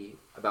movie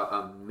about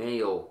a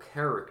male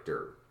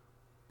character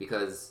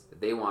because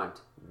they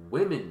want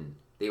women.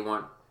 They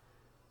want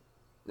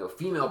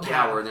female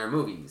power in their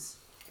movies.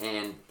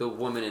 And the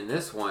woman in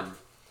this one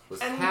was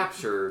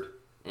captured.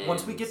 And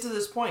once we get to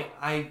this point,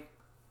 I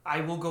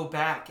will go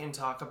back and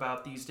talk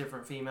about these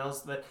different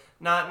females that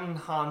not in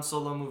Han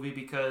Solo movie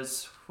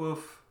because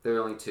there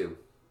are only 2.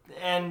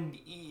 And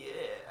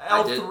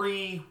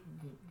L3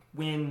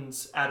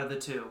 wins out of the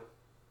 2.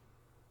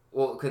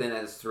 Well, because then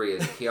that's 3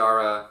 is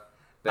Kiara,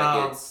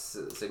 Beckett's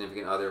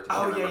significant other.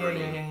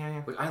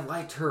 Yeah. But I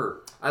liked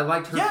her. I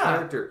liked her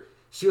character.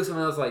 She was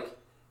someone that was like,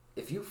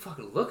 if you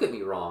fucking look at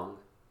me wrong,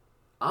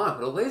 I'm gonna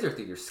put a laser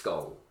through your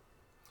skull.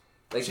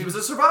 Like, she was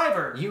a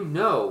survivor.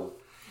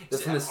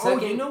 That from the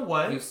second you know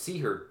what? you see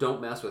her,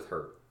 don't mess with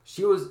her.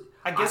 She was.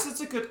 I guess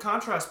it's a good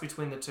contrast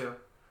between the 2.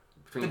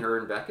 Between her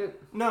and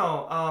Beckett?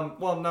 No,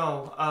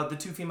 the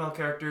 2 female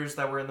characters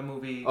that were in the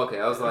movie. Okay,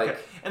 I was like, okay.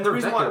 And the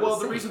reason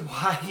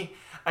why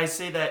I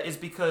say that is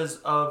because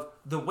of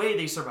the way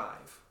they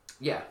survive.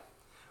 Yeah.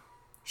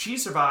 She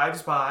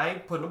survives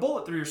by putting a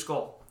bullet through your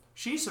skull.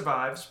 She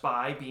survives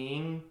by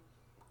being,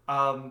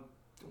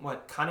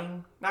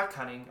 cunning? Not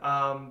cunning.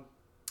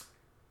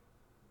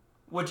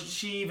 What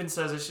she even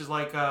says is she's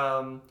like,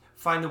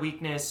 find the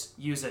weakness,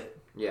 use it.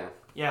 Yeah.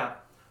 Yeah.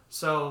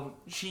 So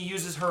she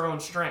uses her own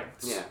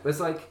strengths. Yeah, but it's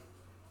like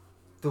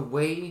the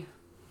way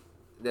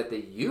that they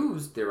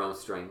used their own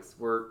strengths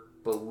were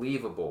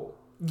believable.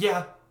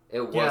 Yeah.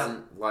 It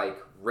wasn't like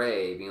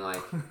Rey being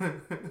like,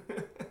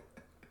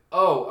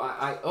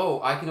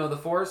 I can know the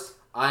Force.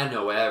 I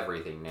know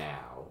everything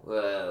now.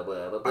 Blah,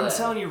 blah, blah, blah. I'm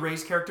telling you,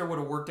 Rey's character would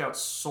have worked out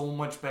so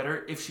much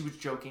better if she was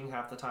joking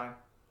half the time.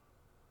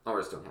 Or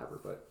just don't have her,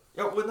 but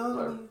yeah,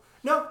 well,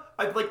 no.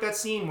 I like that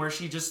scene where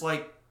she just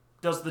like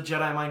does the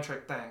Jedi mind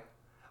trick thing.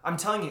 I'm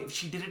telling you, if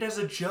she did it as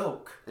a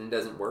joke. And it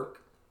doesn't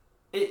work?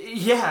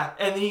 Yeah,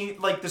 and he,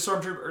 like, the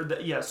Stormtrooper,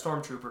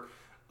 Stormtrooper.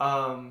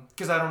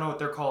 Because I don't know what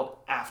they're called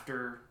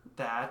after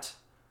that.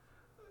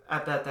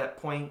 At that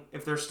point,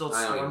 if they're still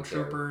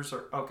Stormtroopers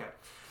or... Okay.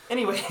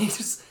 Anyway,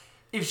 just,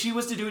 if she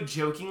was to do it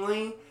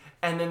jokingly,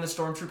 and then the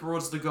Stormtrooper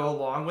was to go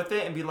along with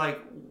it and be like,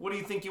 what do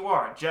you think you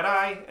are,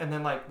 Jedi? And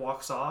then, like,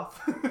 walks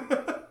off.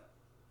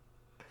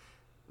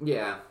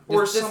 Yeah.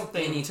 Or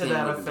something to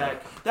that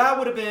effect. That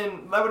would have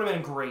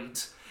been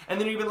great. And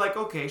then you'd be like,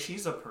 okay,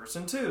 she's a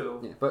person too.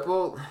 Yeah, but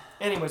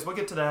anyways, we'll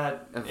get to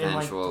that eventually. In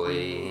like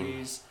 3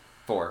 movies.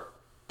 4.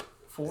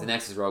 The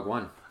next is Rogue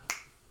One.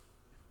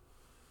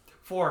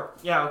 4.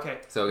 Yeah, okay.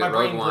 So we got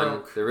Rogue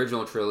One, the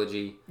original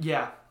trilogy.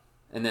 Yeah.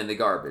 And then the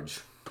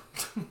garbage.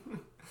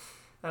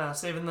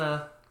 Saving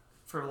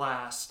for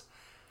last.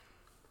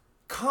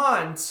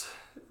 Cons.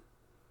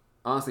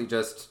 Honestly,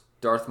 just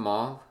Darth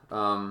Maul.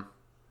 A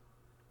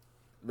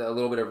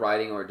little bit of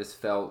writing, or it just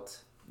felt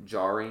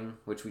jarring,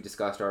 which we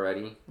discussed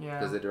already. Yeah.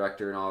 Because of the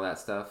director and all that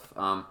stuff.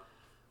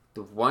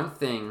 The one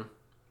thing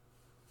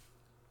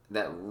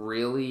that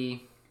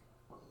really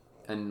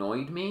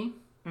annoyed me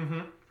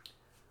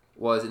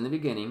was in the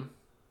beginning,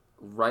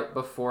 right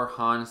before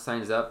Han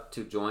signs up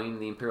to join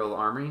the Imperial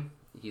Army,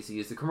 he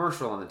sees the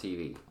commercial on the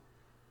TV.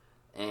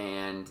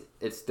 And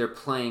they're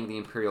playing the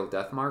Imperial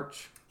Death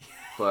March,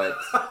 but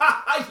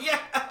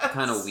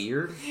kind of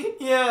weird.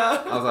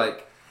 Yeah. I was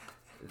like,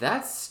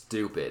 that's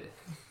stupid.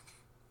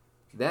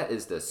 That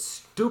is the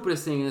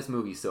stupidest thing in this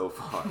movie so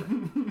far.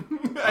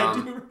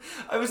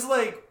 I was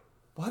like,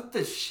 what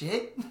the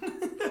shit?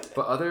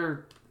 But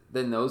other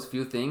than those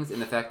few things, and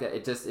the fact that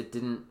it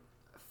didn't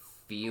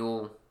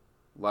feel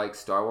like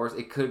Star Wars,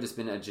 it could have just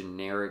been a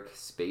generic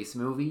space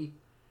movie.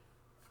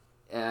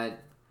 And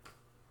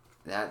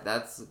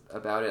that's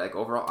about it. Like,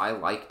 overall, I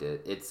liked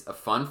it. It's a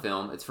fun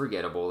film. It's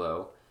forgettable,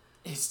 though.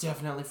 It's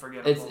definitely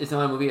forgettable. It's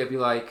not a movie I'd be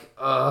like,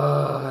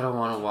 I don't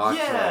want to watch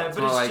that.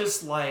 Yeah, but it's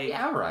just like...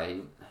 Yeah,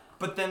 right.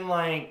 But then,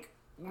 like,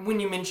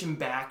 when you mention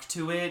back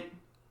to it...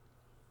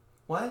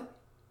 What?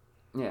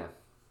 Yeah.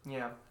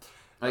 Yeah.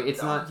 Like,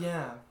 it's not...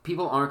 Yeah.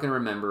 People aren't going to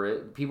remember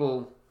it.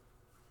 People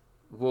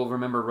will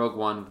remember Rogue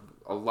One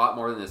a lot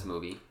more than this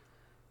movie.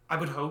 I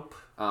would hope.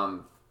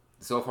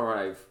 So far,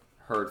 I've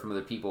heard from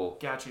other people.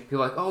 Got you.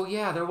 People are like, oh,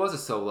 yeah, there was a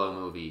Solo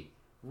movie.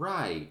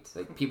 Right.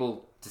 Like,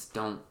 people just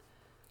don't...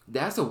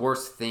 That's the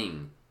worst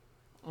thing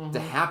to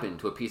happen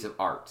to a piece of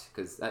art.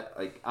 Because,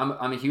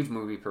 I'm a huge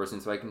movie person,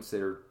 so I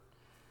consider...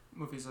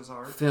 Movies as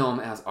art.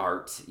 Film as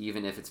art,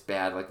 even if it's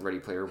bad, like Ready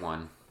Player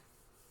One.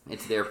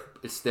 It's their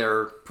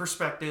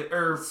perspective,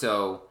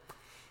 so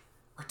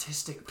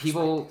artistic perspective.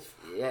 People,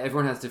 yeah,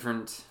 everyone has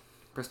different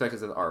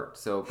perspectives of art.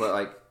 So, but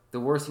like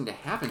the worst thing to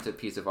happen to a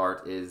piece of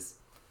art is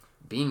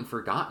being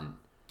forgotten.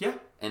 Yeah.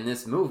 And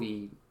this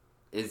movie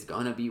is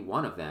gonna be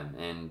one of them,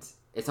 and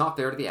it's not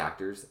fair to the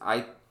actors.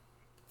 I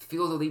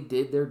feel that they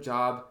did their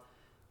job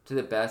to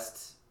the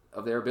best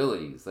of their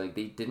abilities. Like,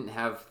 they didn't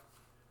have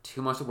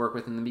too much to work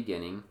with in the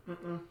beginning.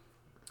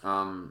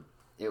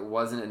 It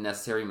wasn't a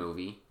necessary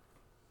movie.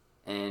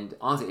 And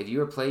honestly, if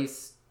you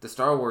replace the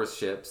Star Wars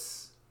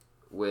ships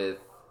with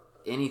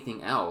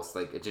anything else,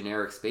 like a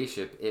generic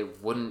spaceship,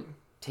 it wouldn't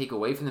take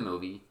away from the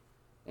movie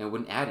and it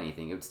wouldn't add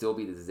anything. It would still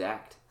be the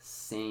exact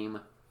same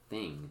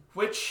thing.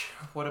 Which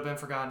would have been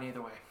forgotten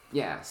either way.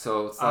 Yeah,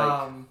 so it's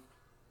like,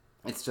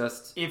 it's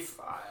just... If,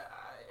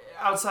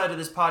 outside of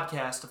this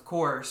podcast, of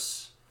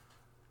course,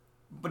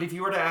 but if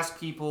you were to ask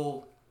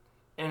people,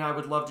 and I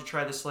would love to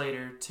try this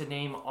later, to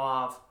name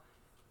off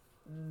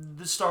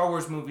the Star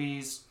Wars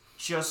movies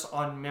just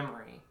on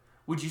memory,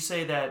 would you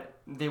say that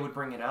they would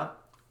bring it up?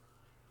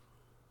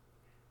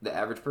 The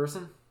average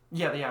person?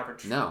 Yeah, the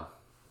average. No.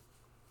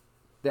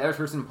 The average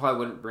person probably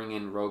wouldn't bring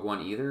in Rogue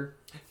One either.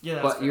 Yeah,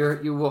 that's but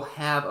fair. you will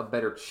have a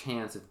better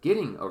chance of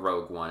getting a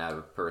Rogue One out of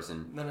a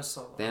person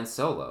Than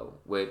Solo,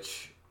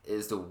 which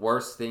is the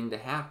worst thing to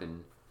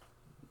happen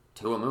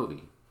to a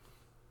movie.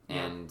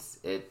 Yeah. And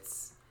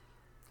it's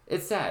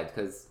sad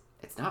because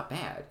it's not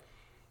bad.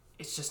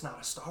 It's just not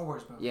a Star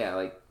Wars movie. Yeah,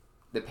 like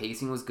the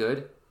pacing was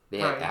good. They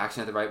had Right.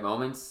 action at the right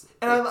moments.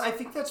 And I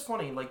think that's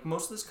funny. Like,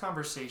 most of this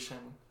conversation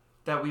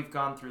that we've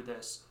gone through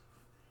this,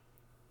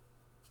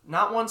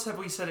 not once have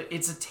we said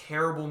it's a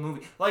terrible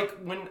movie. Like,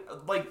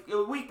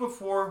 a week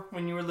before,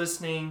 when you were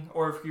listening,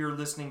 or if you were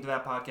listening to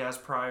that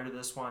podcast prior to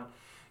this one,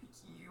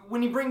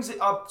 when he brings it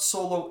up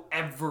Solo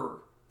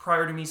ever,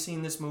 prior to me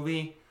seeing this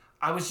movie,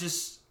 I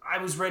was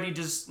ready to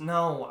just,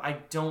 no, I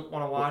don't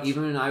want to watch it.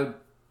 Even when I would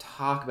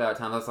talk about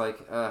it, I was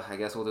like, I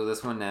guess we'll do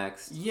this one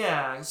next.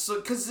 Yeah, so,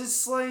 because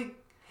it's like,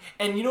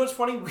 and you know what's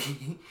funny?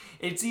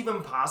 It's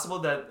even possible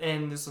that,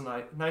 and this is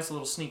a nice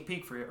little sneak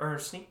peek for you, or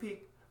sneak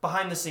peek?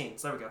 Behind the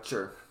scenes, there we go.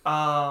 Sure.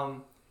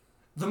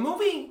 The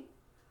movie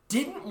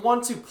didn't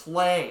want to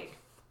play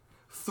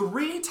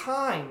 3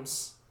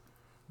 times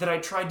that I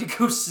tried to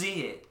go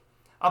see it,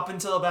 up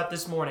until about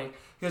this morning,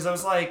 because I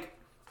was like...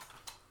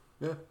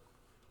 Yeah.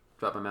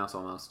 Drop my mouse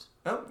almost.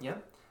 Oh, yeah.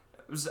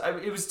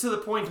 It was to the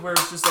point where it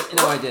was just like...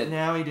 No, I did.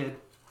 Now he did.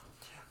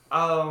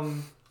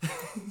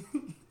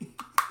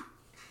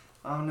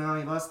 Oh no,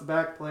 he lost the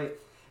back plate.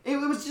 It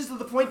was just to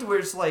the point where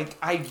it's like,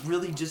 I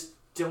really just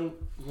don't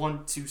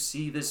want to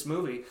see this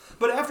movie.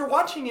 But after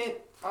watching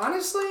it,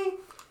 honestly,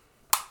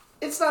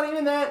 it's not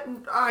even that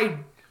I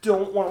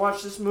don't want to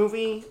watch this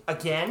movie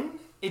again.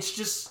 It's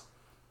just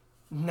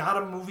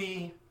not a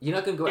movie. You're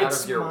not going to go out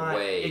of your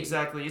way.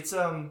 Exactly.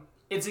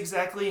 It's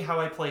exactly how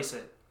I place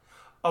it.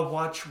 A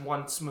watch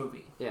once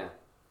movie. Yeah.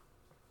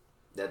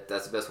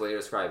 That's the best way to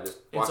describe it. Just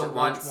watch It's a it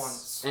watch once.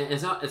 once. And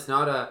it's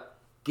not a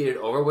get it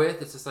over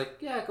with. It's just like,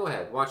 yeah, go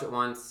ahead. Watch it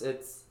once.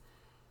 It's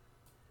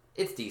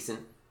decent.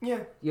 Yeah.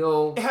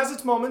 You'll It has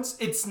its moments.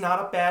 It's not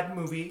a bad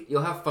movie.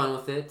 You'll have fun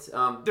with it.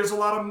 There's a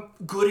lot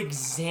of good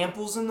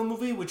examples in the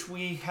movie, which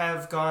we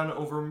have gone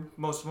over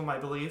most of them, I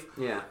believe.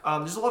 Yeah.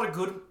 There's a lot of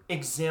good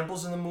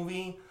examples in the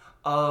movie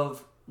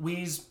of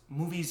ways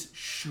movies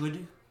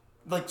should,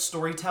 like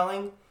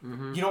storytelling.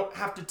 Mm-hmm. You don't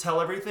have to tell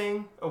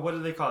everything. Or what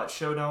do they call it?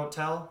 Show, don't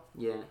tell?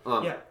 Yeah.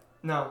 Yeah.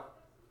 No.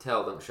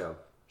 Tell, don't show.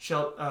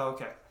 Oh,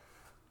 okay.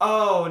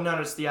 Oh, no,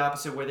 it's the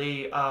opposite, where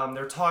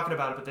they're talking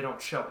about it, but they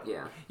don't show it.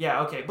 Yeah.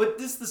 Yeah, okay. But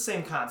this is the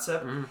same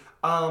concept.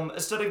 Mm-hmm.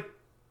 Instead of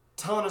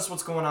telling us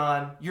what's going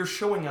on, you're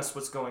showing us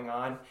what's going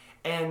on.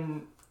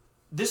 And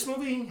this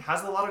movie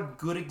has a lot of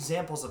good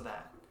examples of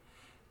that.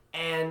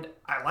 And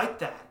I like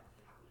that.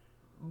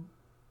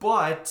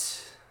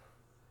 But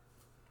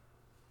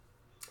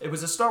it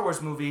was a Star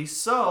Wars movie,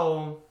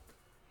 so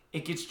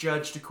it gets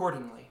judged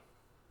accordingly.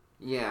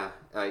 Yeah.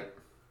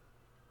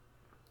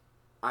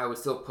 I would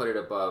still put it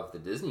above the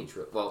Disney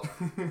trip. Well,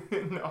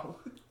 No.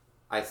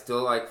 I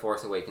still like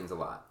Force Awakens a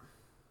lot.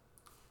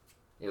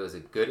 It was a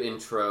good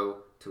intro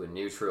to a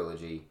new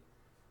trilogy.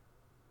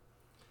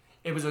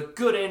 It was a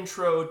good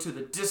intro to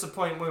the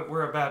disappointment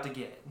we're about to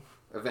get.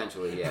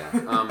 Eventually, yeah.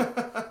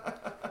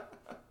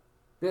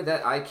 Yeah,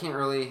 that I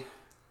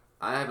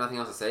have nothing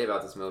else to say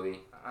about this movie.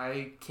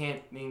 I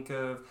can't think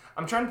of...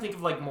 I'm trying to think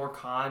of, like, more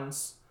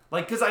cons.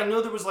 Like, because I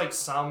know there was, like,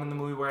 some in the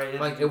movie where I...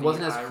 Like, it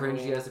wasn't as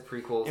cringy as the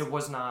prequels. It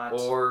was not.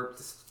 Or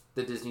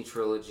the Disney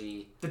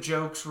trilogy. The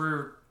jokes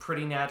were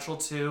pretty natural,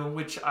 too,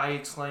 which I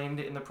exclaimed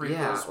in the prequels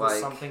Yeah, was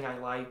like- something I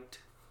liked.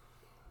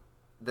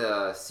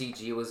 The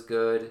CG was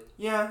good.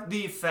 Yeah,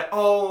 the effect...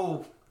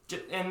 Oh!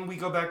 And we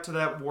go back to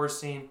that war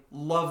scene.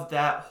 Love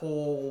that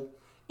whole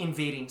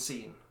invading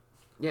scene.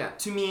 Yeah.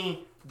 To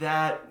me,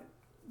 that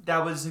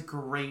was a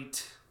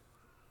great...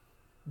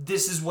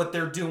 This is what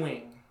they're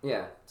doing.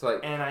 Yeah. So,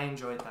 like, And I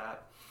enjoyed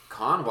that.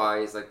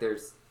 con-wise, like,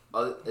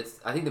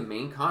 I think the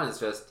main con is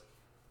just...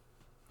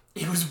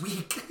 It was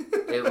weak.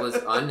 It was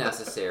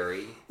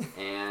unnecessary,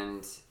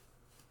 and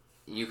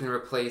you can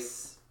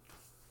replace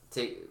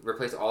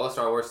all the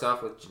Star Wars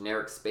stuff with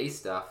generic space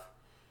stuff,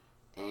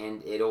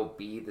 and it'll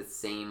be the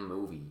same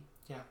movie.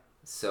 Yeah.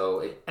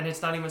 So And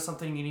it's not even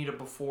something you need a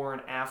before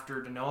and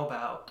after to know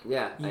about.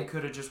 yeah, You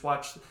could have just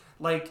watched,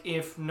 like,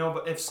 if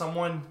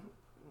someone,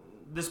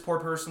 this poor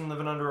person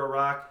living under a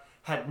rock,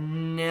 had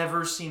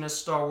never seen a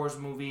Star Wars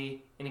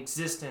movie in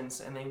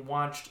existence, and they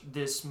watched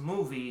this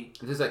movie,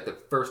 this is like the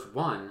first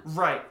one.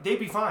 right, they'd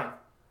be fine.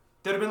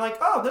 They'd have been like,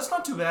 oh, that's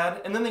not too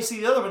bad. And then they see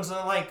the other ones, and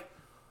they're like,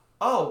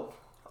 oh,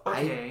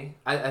 Okay.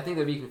 I think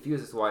they'd be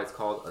confused as to why it's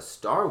called a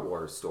Star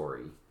Wars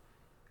story.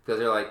 Because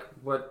they're like,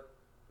 what?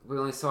 We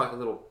only saw like a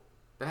little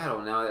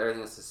battle. Now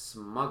everything else is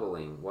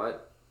smuggling.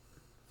 What?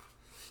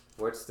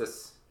 What's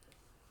this?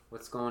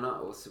 What's going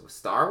on?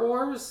 Star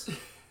Wars?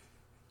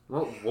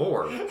 What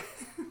war? And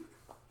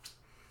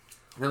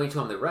then we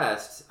told them the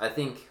rest. I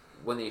think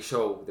when they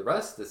show the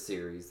rest of the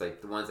series,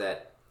 like the ones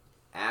that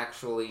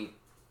actually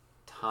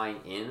tie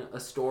in a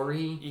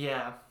story,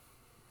 Yeah.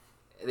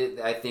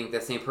 I think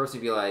that same person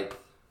would be like,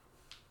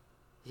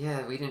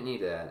 yeah, we didn't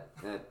need that.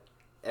 That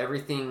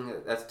everything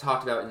that's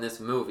talked about in this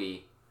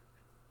movie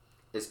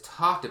is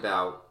talked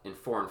about in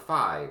 4 and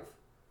 5.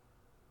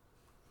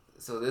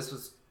 So this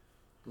was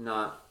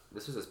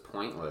just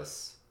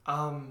pointless.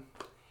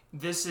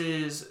 This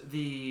is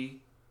the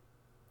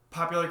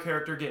popular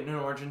character getting an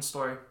origin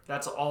story.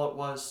 That's all it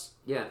was.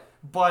 Yeah.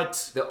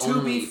 But The to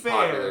only be fair,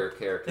 popular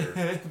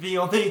character the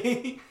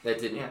only that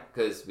didn't,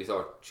 because we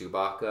saw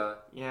Chewbacca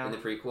in the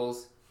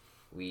prequels.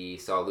 We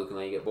saw Luke and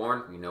Leia get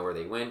born. We know where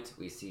they went.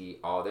 We see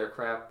all their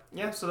crap.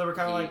 Yeah, so they were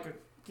kind of like,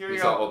 here you go. We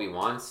saw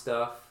Obi-Wan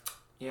stuff.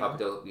 Yeah. Up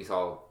to, we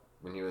saw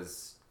when he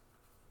was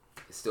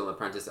still an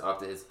apprentice up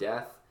to his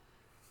death.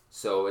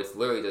 So it's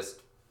literally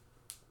just,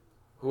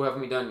 who haven't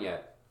we done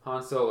yet?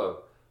 Han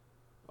Solo.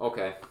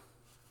 Okay.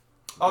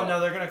 Oh, no,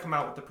 they're going to come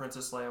out with the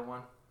Princess Leia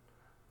one.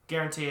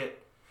 Guarantee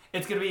it.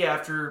 It's going to be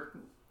after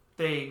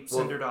they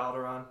send her to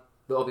Alderaan.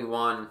 The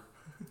Obi-Wan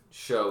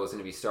show is going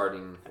to be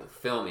starting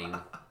filming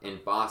in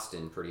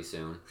Boston pretty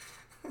soon.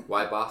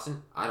 Why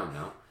Boston? I don't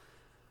know.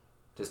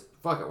 Just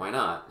fuck it, why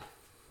not?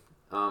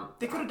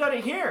 They could have done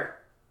it here.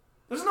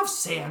 There's enough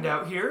sand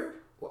out here.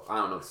 Well, I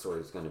don't know what the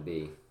story is going to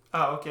be.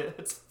 Oh, okay,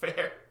 that's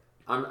fair.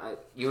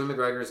 Ewan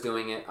McGregor is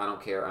doing it. I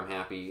don't care. I'm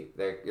happy.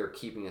 They're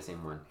keeping the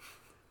same one.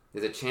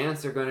 There's a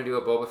chance they're going to do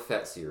a Boba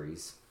Fett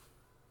series.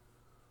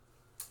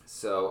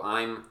 So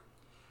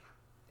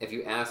if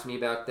you asked me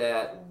about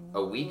that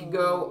a week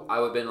ago, I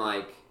would have been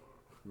like,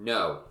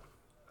 no.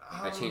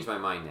 I changed my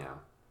mind now.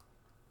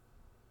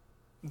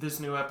 This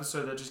new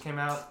episode that just came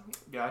out?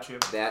 Got you.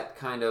 That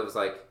kind of was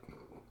like,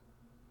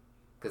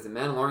 because the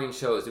Mandalorian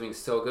show is doing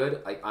so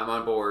good, like I'm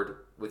on board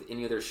with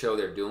any other show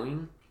they're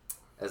doing,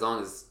 as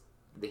long as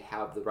they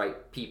have the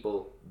right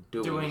people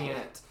doing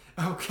it.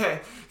 Okay,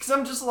 because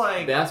I'm just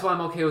like, that's why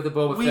I'm okay with the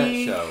Boba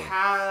Fett show. We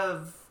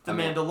have the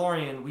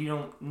Mandalorian. We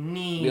don't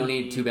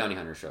need 2 bounty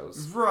hunter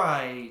shows,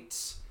 right?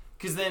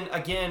 Because then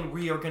again,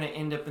 we are going to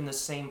end up in the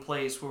same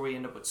place where we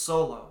end up with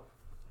Solo.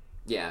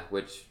 Yeah,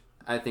 which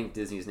I think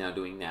Disney's now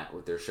doing that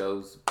with their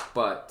shows,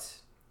 but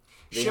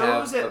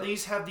shows at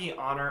least have the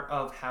honor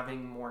of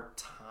having more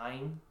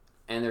time,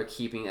 and they're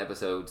keeping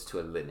episodes to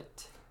a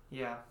limit.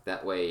 Yeah,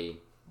 that way,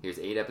 here's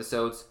 8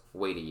 episodes.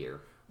 Wait a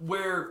year.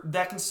 Where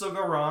that can still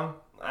go wrong.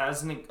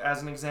 As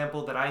an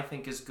example that I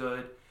think is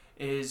good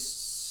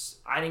is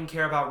I didn't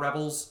care about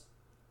Rebels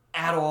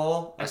at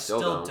all. I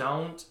still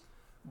don't.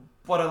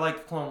 But I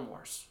like Clone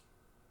Wars.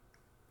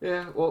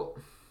 Yeah, well,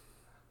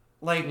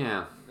 like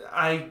they're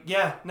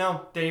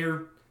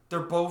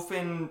both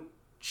in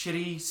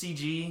shitty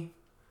CG.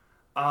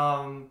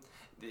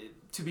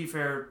 To be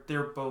fair,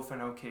 they're both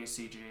in okay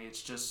CG.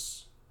 It's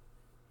just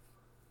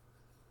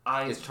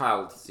it's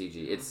child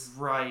CG. It's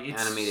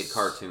animated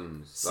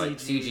cartoons, CG. Like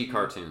CG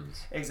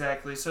cartoons.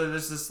 Exactly. So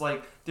there's this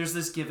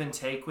give and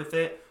take with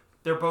it.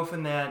 They're both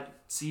in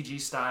that CG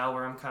style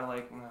where I'm kind of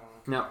like, no.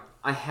 Now,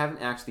 I haven't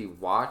actually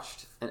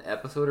watched an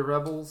episode of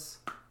Rebels,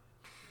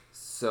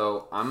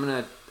 so I'm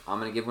gonna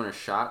give one a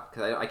shot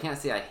because I can't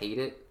say I hate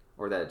it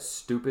or that it's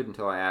stupid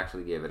until I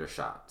actually give it a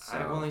shot. So.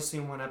 I've only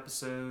seen one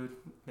episode.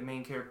 The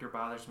main character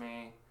bothers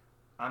me.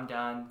 I'm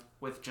done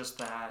with just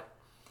that.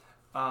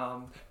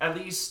 At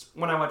least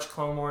when I watch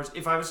Clone Wars,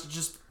 if I was to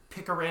just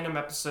pick a random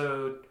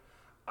episode,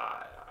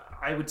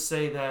 I would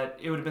say that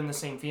it would have been the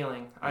same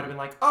feeling. I'd have been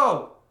like,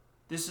 oh,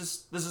 this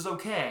is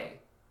okay.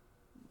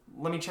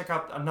 Let me check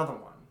out another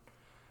one.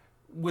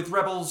 With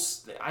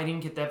Rebels, I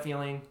didn't get that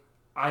feeling.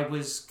 I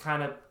was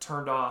kind of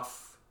turned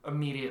off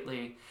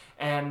immediately.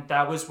 And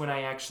that was when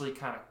I actually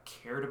kind of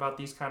cared about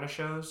these kind of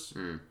shows.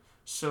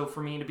 So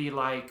for me to be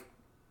like,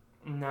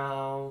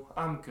 no,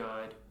 I'm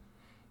good,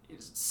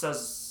 it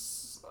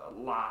says a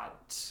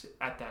lot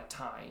at that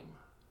time.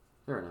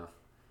 Fair enough.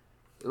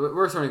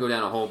 We're starting to go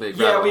down a whole big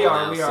rabbit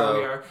hole we now,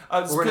 are.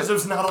 Because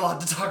there's not a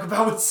lot to talk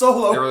about with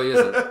Solo. There really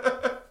isn't.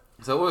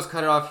 So we'll just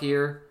cut it off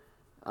here.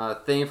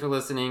 Thank you for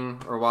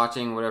listening or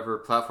watching, whatever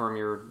platform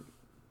you're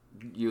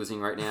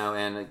using right now,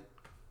 and I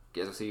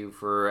guess I'll see you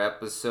for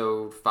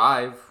episode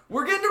 5.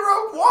 We're getting to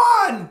Rogue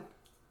One!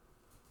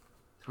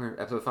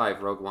 Episode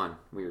 5, Rogue One.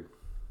 Weird.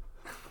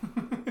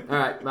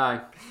 Alright,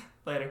 bye.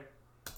 Later.